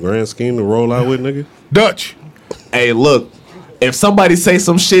some little grand scheme to roll out with, nigga. Dutch. Hey, look. If somebody say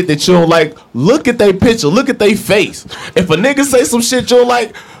some shit that you don't like, look at their picture, look at their face. If a nigga say some shit you don't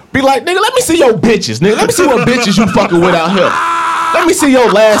like, be like, nigga, let me see your bitches, nigga. Let me see what bitches you fucking with out here. Let me see your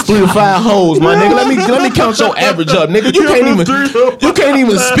last 3 to 5 hoes, my nigga. Let me count your average up, nigga. You can't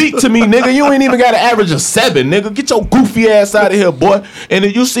even speak to me, nigga. You ain't even got an average of 7, nigga. Get your goofy ass out of here, boy. And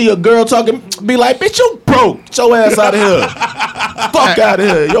if you see a girl talking, be like, bitch, you broke. Get your ass out of here. Fuck out of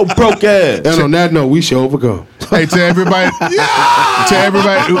here, yo broke ass. And on that note, we shall overcome. Hey, to everybody,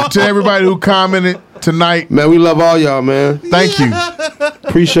 to everybody who commented tonight, man, we love all y'all, man. Thank you.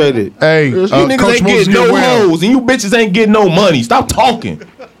 Appreciate it. Hey, You niggas ain't getting no hoes, and you bitches ain't getting no money. Stop talking.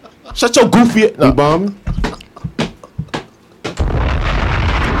 Shut your goofy ass. We bombing?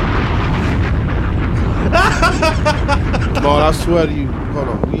 Come on, I swear to you. Hold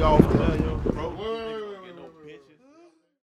on. We off.